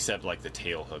heavy, except the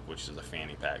tail hook, which is a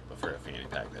fanny pack. But for a fanny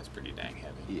pack, that's pretty dang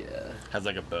heavy. Yeah. Has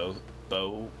a bow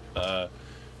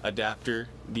adapter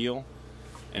deal,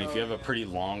 and if you have a pretty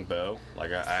long bow,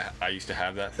 I used to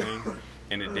have that thing.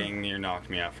 And it dang near knocked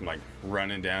me out from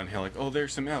running downhill. Oh,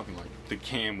 there's some elk. And the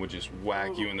cam would just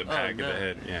whack you in the back of the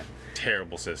head. Yeah,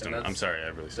 terrible system. I'm sorry,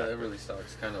 Eberly Stock. The Eberly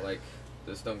Stock's kind of like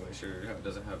the Stone Glacier. It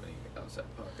doesn't have any outside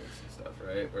pockets and stuff,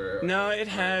 right? Or No, it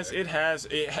has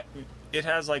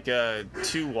like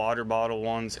two water bottle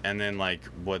ones, and then like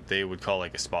what they would call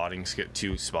like a spotting scope,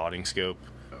 two spotting scope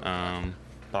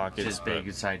pockets. Just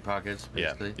big side pockets,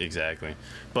 basically. Yeah, exactly.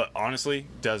 But honestly,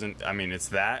 it's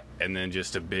that, and then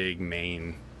just a big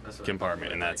main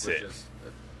compartment, and that's it. Just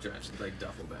a giant, like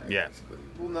duffel bag. Yeah. Basically.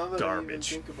 Well, now that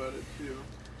Garbage. I even think about it too,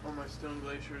 on my Stone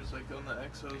Glaciers, like on the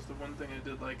Exos, the one thing I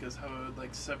did like is how it would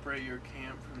like separate your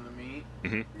camp from the meat.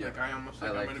 Mm-hmm. Like I'm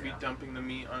going to be dumping the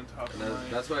meat on top of mine.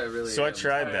 That's why I really. So I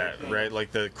tried that, right?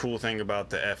 Like the cool thing about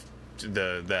that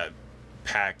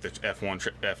pack, the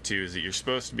F1, F2, is that you're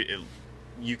supposed to be.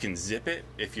 You can zip it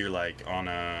if you're like on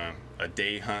a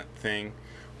day hunt thing,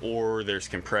 or there's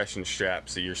compression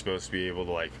straps that you're supposed to be able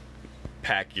to like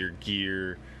pack your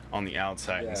gear on the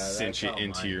outside and cinch it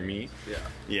into your meat.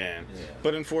 Yeah.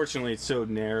 But unfortunately, it's so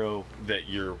narrow that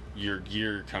your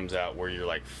gear comes out where you're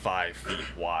like 5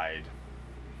 feet wide.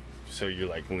 So you're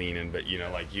like leaning, but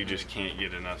like you just can't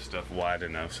get enough stuff wide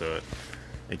enough, so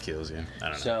it kills you. I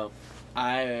don't know. So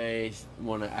I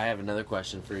have another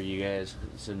question for you guys.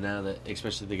 So now that,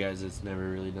 especially the guys that's never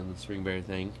really done the Spring Bear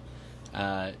thing,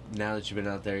 now that you've been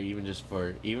out there, even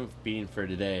being for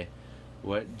today,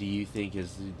 what do you think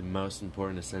is the most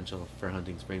important essential for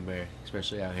hunting spring bear,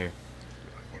 especially out here?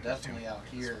 Well, definitely out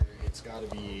here, it's got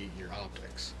to be your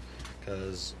optics,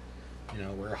 because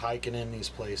we're hiking in these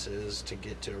places to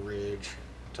get to a ridge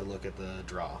to look at the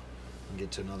draw, and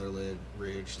get to another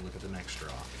ridge to look at the next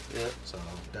draw. Yep. So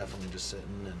definitely just sitting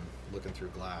and looking through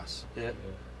glass. Yep.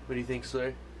 What do you think,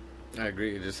 Slayer? I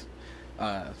agree. Just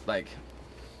like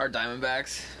our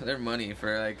Diamondbacks, they're money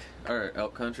for like our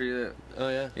elk country.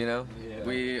 That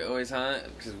we always hunt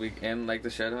because and like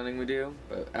the shed hunting we do.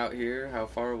 But out here, how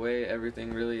far away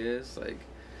everything really is, like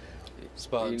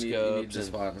spot and you scope. need the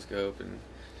spot and scope, and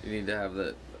you need to have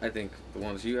the. I think the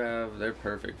ones you have, they're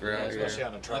perfect for out here. Especially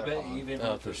on a tripod. I bet even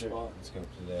with the spot and scope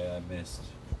today,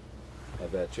 I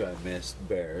bet you I missed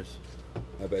bears.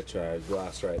 I bet you I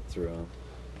glassed right through them.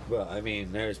 But I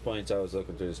mean, there's points I was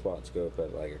looking through the spot and scope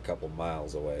at like a couple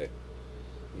miles away,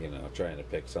 trying to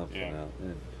pick something out,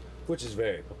 which is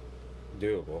very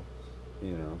doable,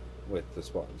 with the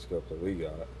spot and scope that we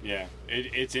got. Yeah,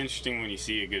 it's interesting when you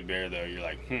see a good bear though. You're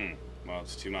like, well,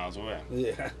 it's 2 miles away.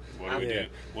 Yeah. What do we do?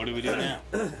 What do we do now?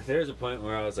 There's a point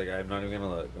where I was like, I'm not even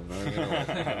gonna look. I'm not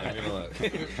even gonna look.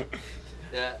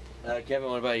 Yeah, Kevin.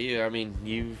 What about you? I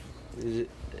mean, is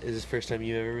this the first time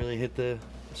you ever really hit the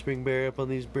spring bear up on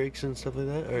these breaks and stuff like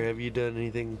that, or have you done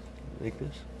anything like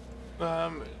this?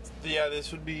 Yeah,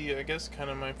 this would be, I guess, kind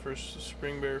of my first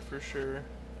spring bear for sure.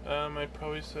 I'd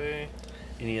probably say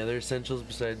any other essentials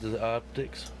besides the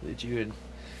optics that you would.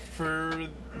 For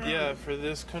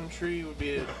this country would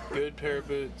be a good pair of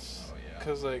boots,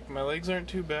 because like my legs aren't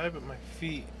too bad, but my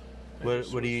feet.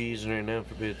 What are you using right now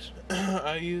for boots?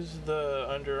 I use the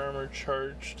Under Armour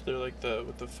Charged. They're like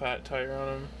with the fat tire on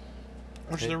them,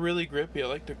 which they're really grippy. I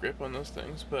like the grip on those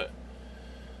things, but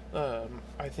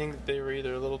I think they were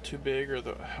either a little too big or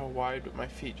how wide, but my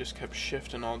feet just kept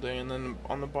shifting all day. And then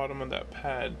on the bottom of that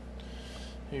pad,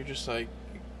 you're just like,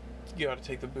 you got to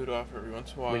take the boot off every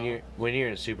once in a while. When you're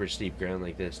in a super steep ground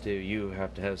like this too, you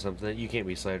have to have something. You can't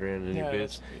be sliding around in your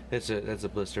boots. That's a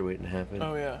blister waiting to happen.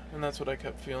 Oh yeah, and that's what I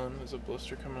kept feeling, was a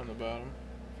blister coming on the bottom.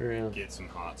 For real. Get some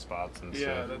hot spots and stuff.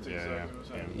 Yeah, stuff. that's exactly what was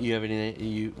happening. You have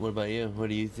anything? What about you? What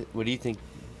do you think?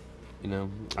 I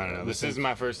don't know. This is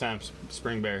my first time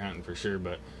spring bear hunting for sure,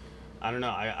 but I don't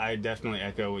know. I definitely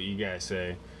echo what you guys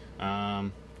say.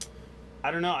 I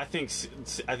don't know. I think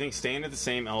staying at the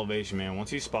same elevation, man.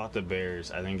 Once you spot the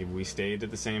bears, I think if we stayed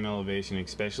at the same elevation,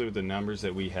 especially with the numbers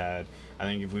that we had, I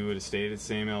think if we would have stayed at the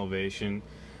same elevation,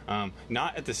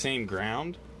 not at the same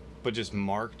ground, but just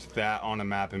marked that on a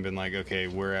map and been like, okay,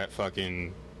 we're at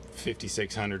fucking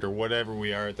 5,600 or whatever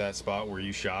we are at that spot where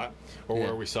you shot, or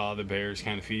where we saw the bears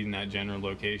kind of feeding that general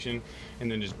location, and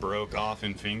then just broke off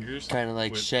in fingers. Kind of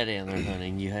like shed antler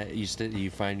hunting. You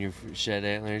find your shed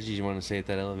antlers. You want to stay at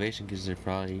that elevation because they're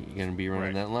probably going to be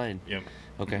running that line. Yep.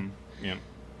 Okay. Mm-hmm. Yep.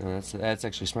 No, that's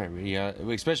actually smart. Yeah,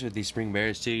 especially with these spring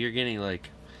bears too. You're getting like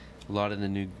a lot of the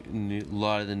new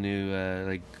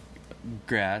like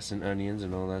grass and onions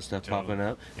and all that stuff popping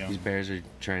up. Yep. These bears are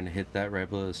trying to hit that right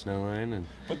below the snow line,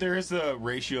 but there is the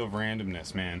ratio of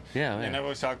randomness, man. Yeah. And I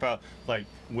always talk about like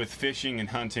with fishing and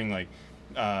hunting, like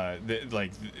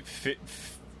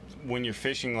when you're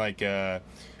fishing, like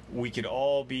we could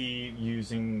all be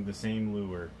using the same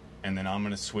lure, and then I'm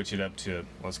gonna switch it up to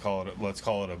let's call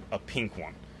it a pink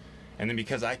one. And then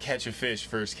because I catch a fish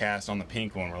first cast on the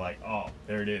pink one, we're like, oh,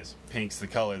 there it is. Pink's the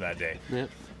color that day.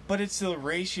 Yep. But it's the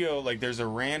ratio, like there's a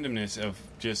randomness of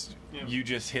just Yeah. you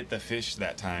just hit the fish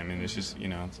that time, and it's just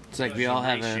It's like we there's a all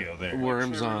have ratio there.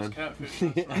 worms Trevor's on. catfish,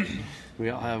 that's fine. We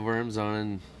all have worms on,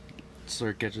 and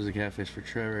Slurk catches a catfish for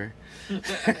Trevor. Oh.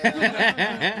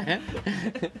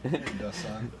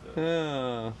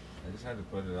 I just had to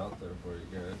put it out there for you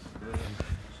guys.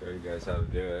 Show you guys how to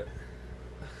do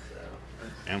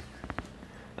it.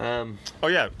 Oh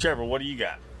yeah, Trevor, what do you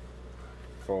got?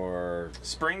 For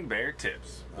Spring bear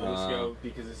tips. We'll just go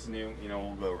because it's new. You know,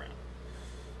 we'll go around.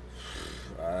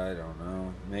 I don't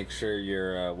know. Make sure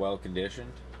you're well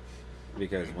conditioned,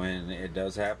 because when it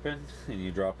does happen and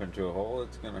you drop into a hole,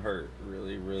 it's gonna hurt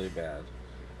really, really bad,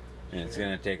 and it's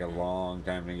gonna take a long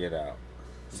time to get out.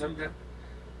 Sometimes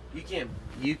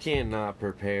you cannot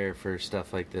prepare for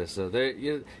stuff like this. So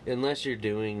unless you're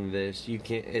doing this, you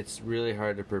can't. It's really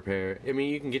hard to prepare. I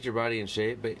mean, you can get your body in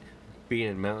shape, but being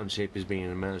in mountain shape is being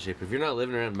in mountain shape. If you're not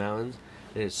living around mountains,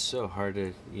 it is so hard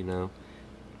to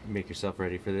make yourself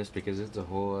ready for this, because it's a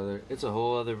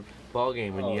whole other ball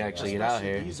game when you actually get out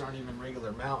here. These aren't even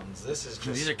regular mountains. This is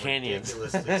just These are canyons.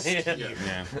 ridiculously steep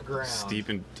Yeah, ground. steep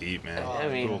and deep, man. Oh, I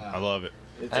mean- Cool. I love it.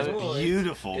 It's I mean, cool.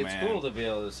 Beautiful, It's man. cool to be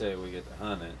able to say we get to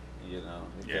hunt it,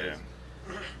 because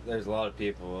there's a lot of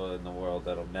people in the world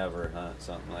that'll never hunt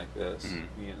something like this,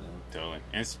 Totally.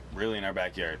 And it's really in our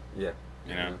backyard. Yeah.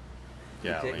 You know.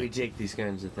 Yeah. We take these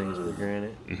kinds of things for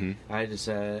granted.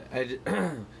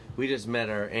 Mm-hmm. We just met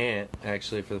our aunt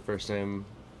actually for the first time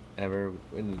ever.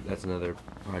 And that's another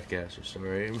podcast or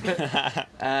story.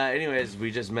 Anyways, we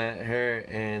just met her,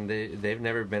 and they've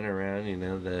never been around,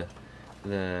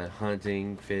 the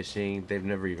hunting, fishing. They've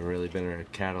never even really been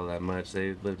around cattle that much.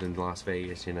 They lived in Las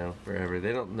Vegas, forever.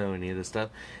 They don't know any of this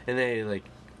stuff. And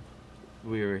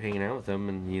we were hanging out with them,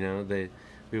 and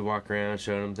we walk around,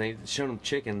 showing them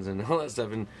chickens and all that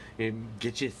stuff, and it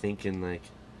get you thinking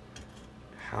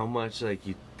how much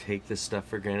you take this stuff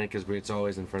for granted because it's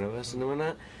always in front of us and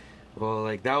whatnot. Well,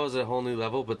 that was a whole new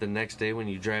level. But the next day when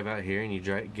you drive out here and you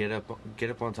get up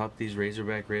on top of these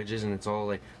Razorback ridges, and it's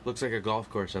all looks like a golf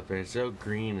course up there. It's so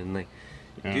green, and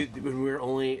dude, when we're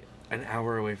only an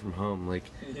hour away from home,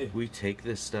 we take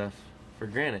this stuff for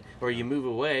granted. Or you move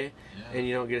away and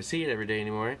you don't get to see it every day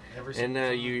anymore. And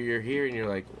you're here and you're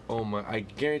like, oh my! I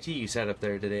guarantee you sat up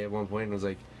there today at one point and was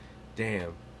like,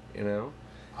 damn,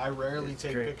 I rarely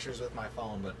take pictures with my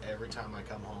phone, but every time I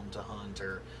come home to hunt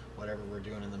or whatever we're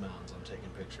doing in the mountains, I'm taking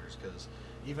pictures, because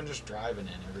even just driving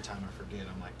in, every time I forget,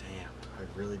 I'm like, damn, I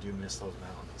really do miss those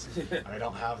mountains. I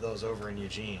don't have those over in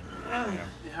Eugene.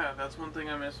 Yeah, that's one thing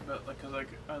I miss about, because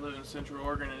I live in Central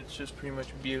Oregon, and it's just pretty much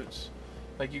buttes.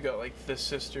 You got the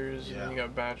Sisters, and then you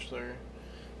got Bachelor.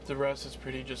 The rest is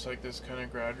pretty just this kind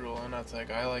of gradual, and that's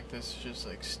I like this just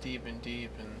steep and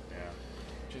deep, and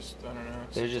just I don't know.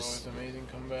 It's always amazing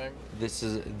comeback. This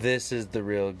is the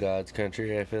real God's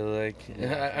country. I feel like.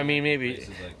 I mean,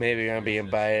 maybe I'm being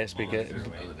biased because.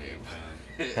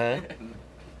 Huh?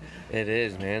 It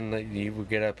is, man. You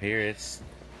get up here, it's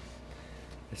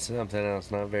something else.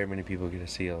 Not very many people get to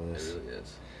see all this. It really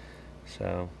is.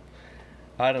 So,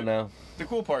 I don't know. The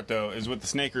cool part though is with the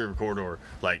Snake River corridor,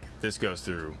 this goes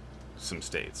through some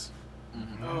states.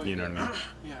 Mm-hmm. Oh, you know what I mean?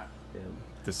 Yeah.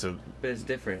 But it's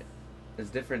different. It's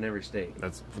different in every state.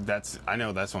 That's I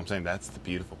know. That's what I'm saying. That's the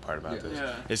beautiful part about this.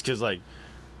 Yeah. It's because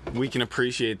we can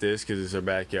appreciate this because it's our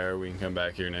backyard. We can come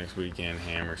back here next weekend,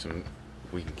 hammer some.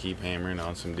 We can keep hammering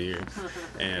on some deer,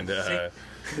 and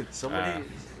somebody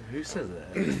who says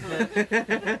that?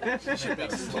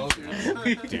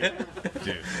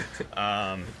 dude.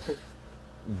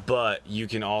 But you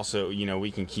can also,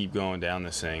 we can keep going down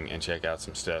this thing and check out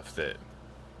some stuff that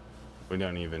we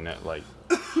don't even know,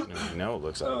 know it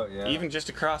looks like. Oh, yeah. Even just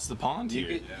across the pond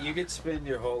here. You could spend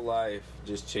your whole life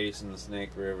just chasing the Snake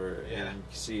River and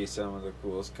see some of the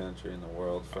coolest country in the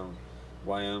world, from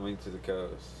Wyoming to the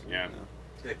coast. Yeah.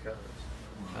 It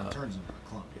turns into a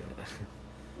clump.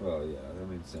 Well, yeah,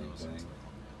 same thing.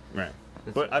 Right.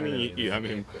 But I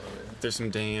mean, there's some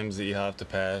dams that you have to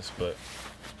pass, but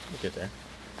we'll get there.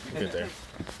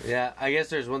 Yeah, I guess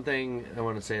there's one thing I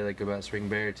want to say about spring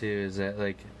bear too, is that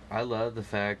I love the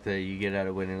fact that you get out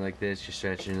of winter like this, you're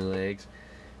stretching your legs,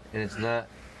 and it's not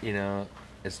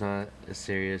it's not as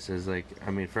serious as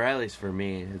at least for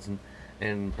me,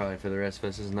 and probably for the rest of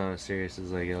us, it's not as serious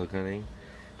as elk hunting.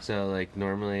 So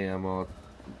normally I'm all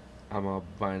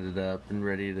binded up and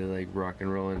ready to rock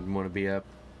and roll and want to be up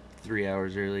 3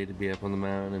 hours early to be up on the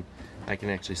mountain, and I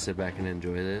can actually sit back and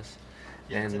enjoy this.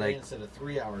 Yeah, and today like instead of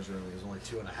 3 hours early, it was only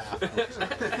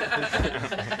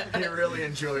 2.5 hours. He really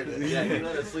enjoyed it. Yeah, you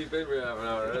let us sleep in for half an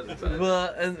hour at a time.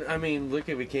 well, and I mean, look,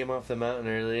 we came off the mountain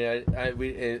early. I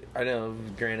know,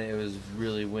 granted, it was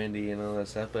really windy and all that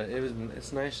stuff, but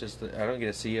it's nice just to, I don't get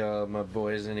to see all my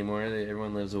boys anymore.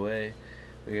 Everyone lives away.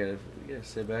 We gotta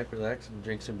sit back, relax, and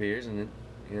drink some beers, and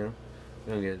we don't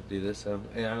get to do this. So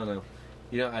yeah, I don't know.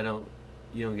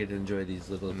 You don't get to enjoy these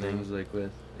little things like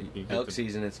with elk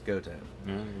season. It's go time.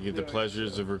 Yeah, you get the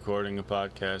pleasures of recording a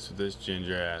podcast with this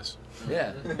ginger ass.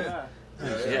 Yeah.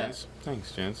 Yeah.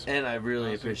 Thanks, gents. And I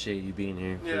really appreciate you being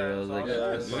here. Yeah, For real. Like,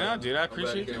 No, dude, I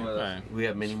appreciate you you. came with us. we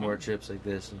have many more trips like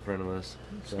this in front of us.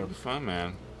 It's gonna be fun,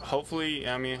 man. Hopefully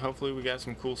we got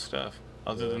some cool stuff.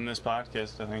 Other than this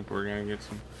podcast, I think we're gonna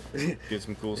get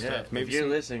some cool stuff. Maybe if you're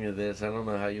listening to this, I don't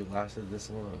know how you lasted this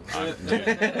long.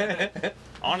 Dude,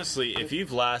 honestly, if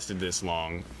you've lasted this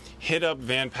long, hit up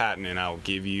Van Patten and I'll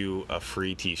give you a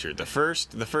free T-shirt. The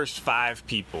first 5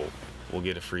 people will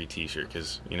get a free T-shirt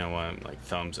because you know what? Like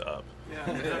thumbs up.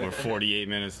 Yeah. We're 48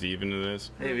 minutes deep into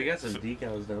this. Hey, we got some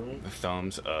decals, don't we?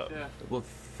 Thumbs up. Yeah. Well,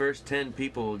 first 10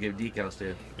 people will give decals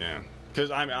to. Yeah.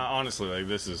 Because I honestly, like,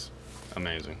 this is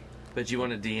amazing. But you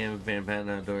want to DM Van Patten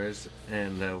Outdoors,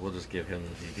 and we'll just give him the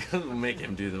decals. We'll make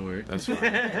him do the work. That's fine.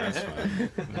 That's fine.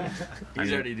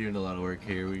 He's already doing a lot of work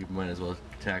here. We might as well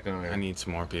tack on our... I need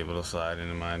some more people to slide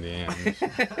into my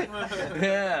DMs.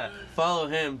 Yeah, follow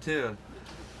him, too.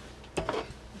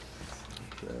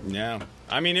 Yeah.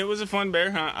 I mean, it was a fun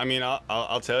bear hunt. I mean,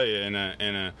 I'll tell you, in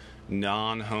a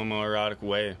non-homoerotic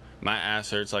way, my ass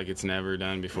hurts like it's never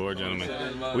done before,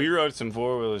 gentlemen. We rode some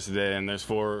 4-wheelers today, and there's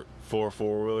four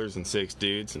 4-wheelers and 6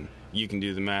 dudes, and you can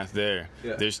do the math there.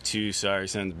 Yeah. There's 2 sorry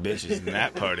sons of bitches in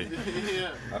that party.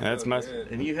 Yeah. That's my.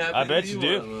 And you have. I bet you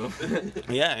do.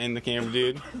 Yeah, and the camera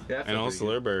dude, Yeah, and old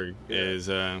Slurberg is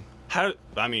how.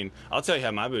 I mean, I'll tell you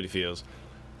how my booty feels.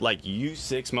 Like you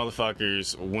 6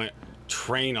 motherfuckers went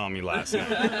train on me last night.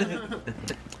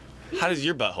 How does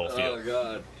your butthole feel? Oh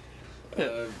God.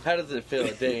 How does it feel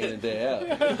day in and day out?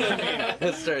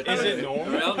 Let's start Is there. it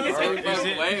normal? Well, the same Is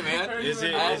fucking it- way, man. is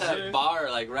it- I had is that it-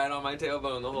 bar like right on my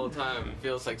tailbone the whole time. It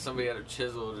feels like somebody had a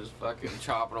chisel just fucking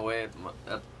chopping away at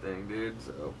that thing, dude.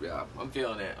 So yeah, I'm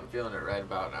feeling it. I'm feeling it right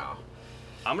about now.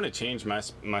 I'm gonna change my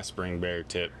spring bear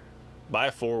tip. Buy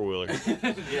a 4-wheeler.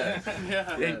 Yeah.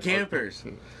 Yeah. And campers.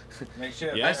 Make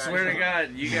sure. Yeah. I swear to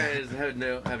God, you guys have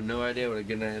no idea what a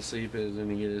good night's sleep is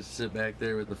when you get to sit back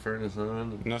there with the furnace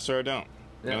on. No, sir, I don't.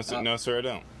 Yeah, No, sir, I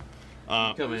don't.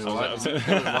 Come in and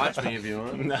watch me if you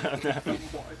want. No.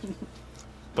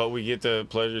 But we get the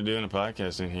pleasure of doing a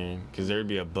podcast in here because there'd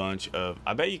be a bunch of.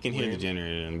 I bet you can hear the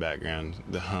generator in the background,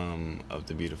 the hum of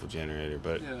the beautiful generator.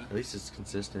 But Yeah. At least it's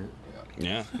consistent.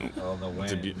 yeah, Oh, the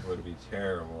It's a wind would be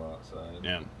terrible outside.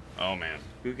 yeah. Oh man,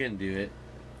 Who can do it?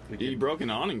 We you can- broke an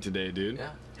awning today, dude. Yeah.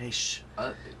 Hey, shh.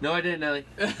 No, I didn't, Nelly.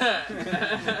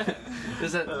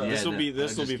 This This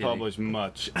will be published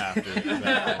much after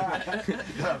that.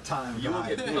 You have time. You will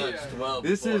get punched well.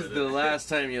 This before is the last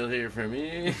time you'll hear from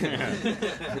me.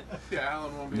 Yeah,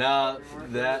 Alan won't be. No, anymore.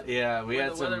 that yeah, we When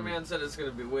had the some. weatherman said it's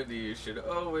gonna be windy, you should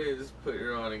always put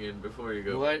your awning in before you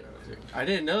go. What? I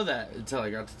didn't know that until I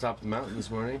got to the top of the mountain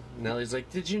this morning. Nelly's like,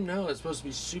 "Did you know it's supposed to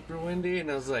be super windy?" And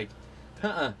I was like,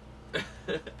 I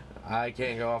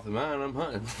can't go off the mountain. I'm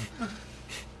hunting."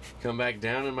 Come back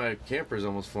down and my camper's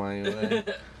almost flying away.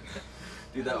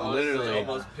 Dude, that Literally. literally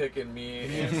almost picking me.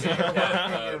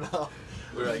 And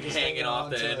we're like hanging off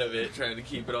the end of it, trying to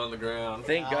keep it on the ground.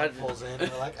 Thank God. pulls in.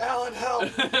 And we're like, Alan, help!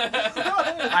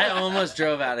 I almost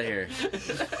drove out of here.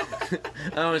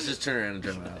 I almost just turned around and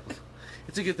drove out.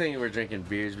 It's a good thing we're drinking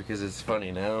beers because it's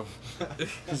funny now.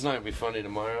 It's not gonna be funny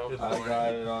tomorrow. I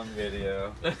got it on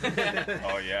video.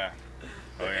 Oh yeah.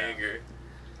 Oh yeah. Anger.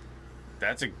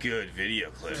 That's a good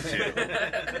video clip too.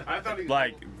 I thought he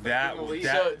Like that.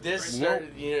 So this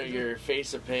started, your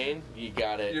face of pain. You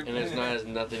got it, and it's not has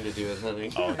nothing to do with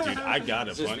hunting. Oh, dude, I got a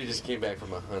It's just we bunch. just came back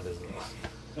from a hunt as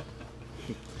well.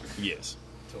 Yes.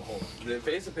 The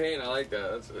face of pain, I like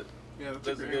that.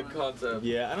 That's a good concept.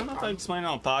 Yeah, I don't know if I explained it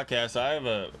on podcast. I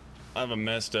have a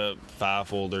messed up file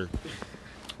folder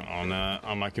on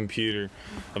my computer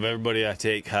of everybody I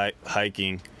take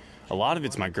hiking. A lot of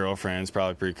it's my girlfriend's,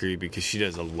 probably pretty creepy because she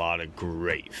does a lot of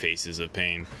great faces of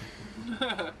pain.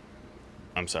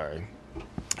 I'm sorry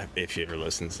if she ever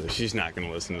listens to this. She's not going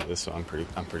to listen to this, so I'm pretty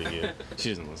good. She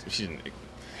doesn't listen. She doesn't.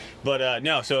 But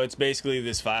no, so it's basically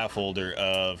this file folder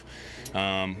of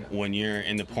when you're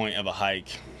in the point of a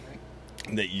hike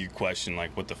that you question,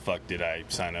 like, what the fuck did I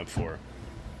sign up for?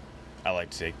 I like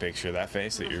to take a picture of that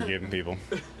face that you're giving people.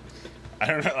 I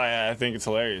don't know. I think it's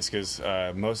hilarious because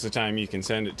most of the time you can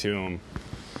send it to them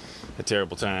at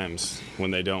terrible times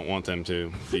when they don't want them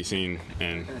to be seen,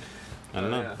 and I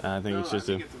don't know. Yeah. I think it's just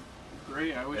it's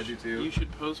great. I wish you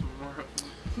should post more of them.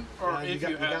 Or if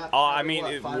you have. I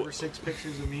mean, 5 or 6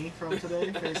 pictures of me from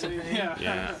today, basically.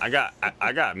 Yeah.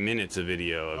 I got minutes of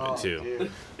video of it too.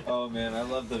 Dude. Oh man, I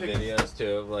love the videos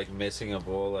too of like missing a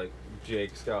bull. Like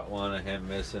Jake's got one of him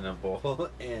missing a bull,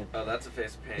 and that's a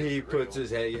face paint. he puts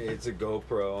his head. It's a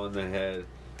GoPro on the head,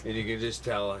 and you can just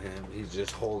tell him he's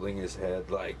just holding his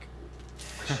head like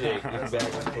shaking back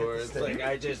and forth. Like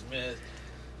I just missed.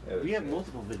 We have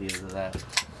multiple videos of that.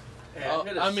 Yeah,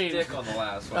 I mean, stick on the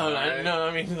last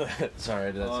one.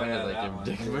 Sorry, that sounded like a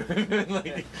dick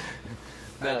move.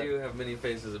 I do have many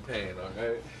faces of pain,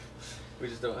 alright? We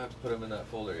just don't have to put them in that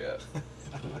folder yet.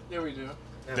 Yeah, we do.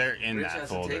 They're in Rich that has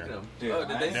folder. to take them. Dude,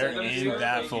 did they They're send them to in you?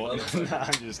 that folder. No,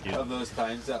 I'm just kidding. Of those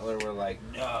times that we're like,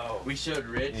 no. We showed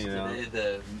Rich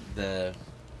today the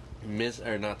miss,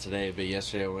 or not today, but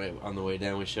yesterday on the way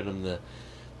down, we showed him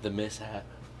the mishap.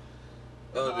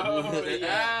 Oh, the the Did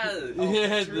Ashton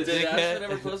ever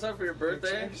dickhead. post that for your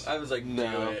birthday? I was like, do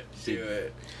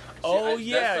it. Oh See,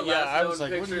 yeah, that's the yeah. last I was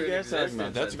known like, what are you picture in guys talking existence,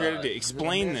 about? That's I a great thought. idea.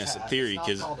 Explain this theory, It's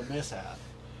because not called a mishap.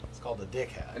 It's called a dick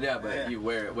hat. Yeah, but you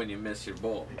wear it when you miss your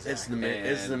bowl. It's the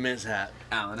mishap.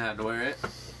 Alan had to wear it.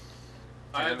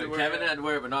 I had to wear Kevin it. had to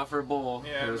wear it, but not for a bowl.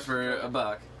 Yeah, it was for a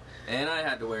buck. And I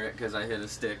had to wear it because I hit a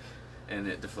stick and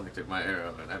it deflected my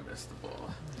arrow and I missed the ball.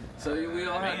 So we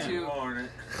all had to. We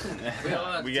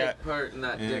all had to take part in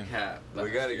that dick hat. We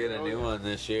got to get a new one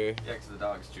this year. Yeah, because the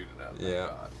dogs chewed it up.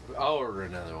 Yeah. I'll order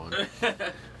another one.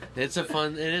 It is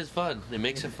fun. It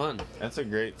makes it fun. that's a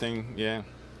great thing. Yeah.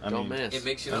 Don't miss. It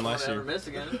makes you not want to ever miss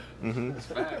again. Mm-hmm. It's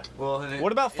fact. Well,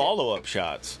 What about follow-up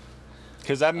shots?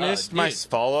 Because I missed my dude.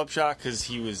 follow-up shot because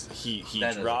he That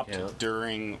doesn't dropped count.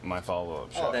 during my follow-up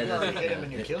Oh, shot. That you already doesn't hit him count.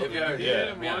 and you killed If you him. already Yeah. hit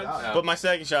him once. But my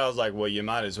second shot, I was like, well, you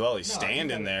might as well. He's No,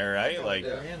 standing there, right? Like,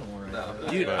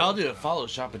 Dude, I'll do a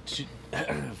follow-up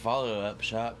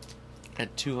shot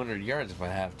at 200 yards if I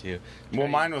have to. well,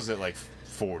 mine was at like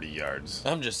 40 yards.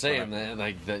 I'm just saying that you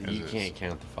Is it- can't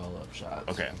count the follow-up shots.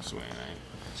 Okay, sweet. Right.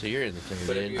 So you're in the clear,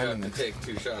 But if dude. you have to take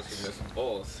 2 shots and miss them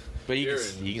both, But you you're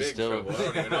can in big big still. trouble. I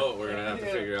don't even know what we're gonna have to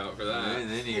figure out for that.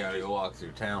 And then you got to go walk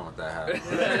through town with that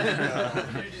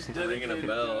hat. You're just Ringing a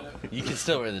bell. You can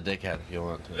still wear the dick hat if you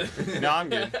want to. No, I'm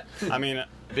good. I mean,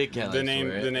 Big cat. the name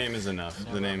is enough.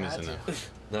 The name is enough.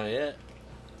 Not yet.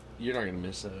 You're not gonna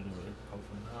miss that anyway.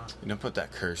 Hopefully not. Don't put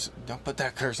that curse. Don't put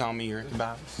that curse on me, Ricky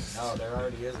Bob. No, there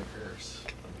already is a curse.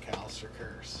 The McAllister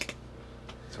curse.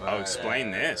 Oh,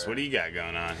 explain this. What do you got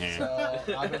going on here?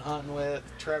 So I've been hunting with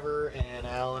Trevor and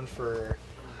Alan for,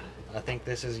 I think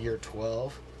this is year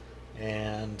 12,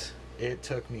 and it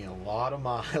took me a lot of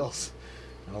miles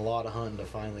and a lot of hunting to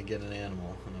finally get an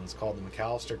animal, and it was called the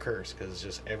McAllister curse because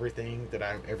just everything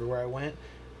everywhere I went,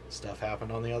 stuff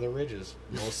happened on the other ridges.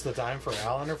 Most of the time for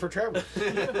Alan or for Trevor.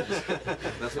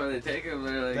 That's why they take him.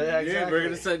 They're like, Yeah, yeah, we're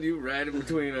gonna exactly. send you right in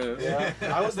between us. Yeah,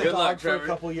 I was the Good dog luck, for a Trevor.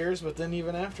 couple years, but then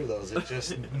even after those, it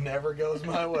just never goes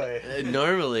my way.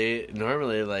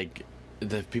 Normally, like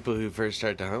the people who first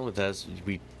start to hunt with us,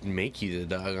 we make you the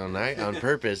dog on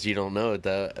purpose. You don't know it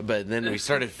though. But then we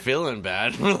started feeling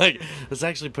bad. We're like, let's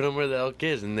actually put him where the elk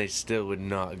is, and they still would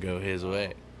not go his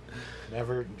way.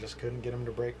 Never, just couldn't get him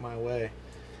to break my way.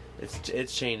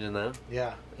 It's changing though.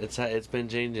 Yeah, It's been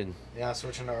changing. yeah,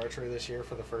 switching to archery this year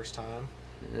for the first time.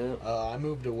 Yeah. I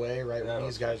moved away right when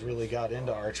these guys really got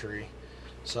into archery.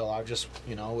 So I just,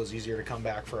 it was easier to come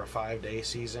back for a 5-day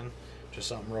season, just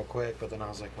something real quick. But then I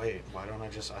was like, wait, why don't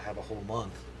I have a whole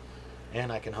month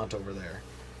and I can hunt over there?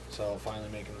 So finally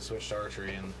making the switch to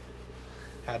archery and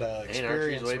had a archery's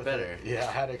experience way with better. it. Yeah,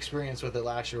 I had experience with it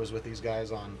last year. Was with these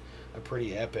guys on a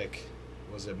pretty epic,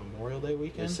 was it Memorial Day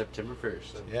weekend? It's September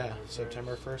 1st. Yeah,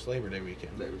 September 1st, Labor Day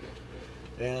weekend.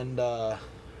 And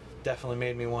definitely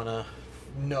made me want to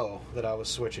know that I was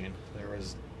switching. There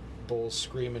was bulls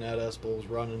screaming at us, bulls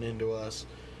running into us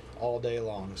all day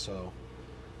long. So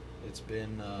it's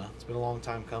been a long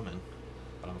time coming,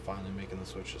 but I'm finally making the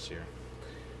switch this year.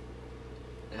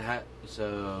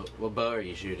 So, what bow are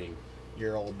you shooting?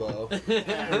 Your old bow.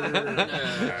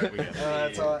 Alright, we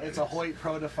got It's a Hoyt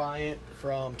Pro Defiant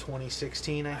from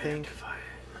 2016, I think.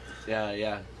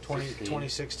 Yeah.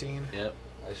 2016. Yep.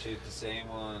 I shoot the same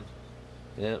one.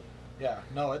 Yep. Yeah,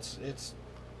 no, it's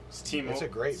It's a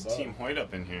great bow. Team Hoyt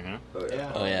up in here, huh?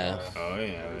 Yeah. Oh yeah. Oh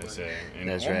yeah, they say. And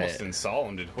That's almost right. in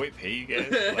solemn, did Hoyt pay you guys?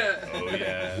 Like, oh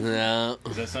yeah. No.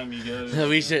 Is that something you guys?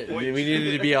 We should. We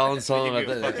needed to be all in song They about give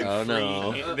you a that. fucking Oh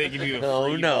free- no. They give you a free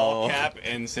Oh, no. ball cap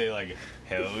and say like,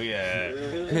 hell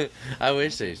yeah. I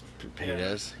wish they paid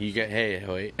us. You got hey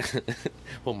wait.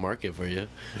 We'll mark it for you.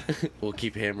 We'll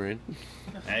keep hammering.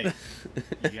 Hey,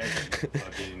 you guys are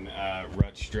fucking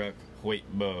Rutstruck Hoyt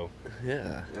bow.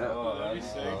 Yeah. Yeah. That'd be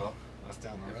sick. That's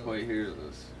down the If road. Hoyt hears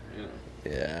this, you know,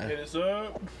 Yeah. Hit us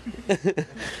up.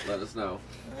 let us know.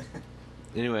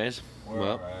 Anyways, We're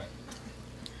well, alright.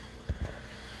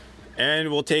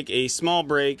 And we'll take a small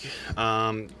break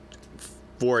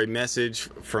for a message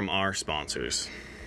from our sponsors.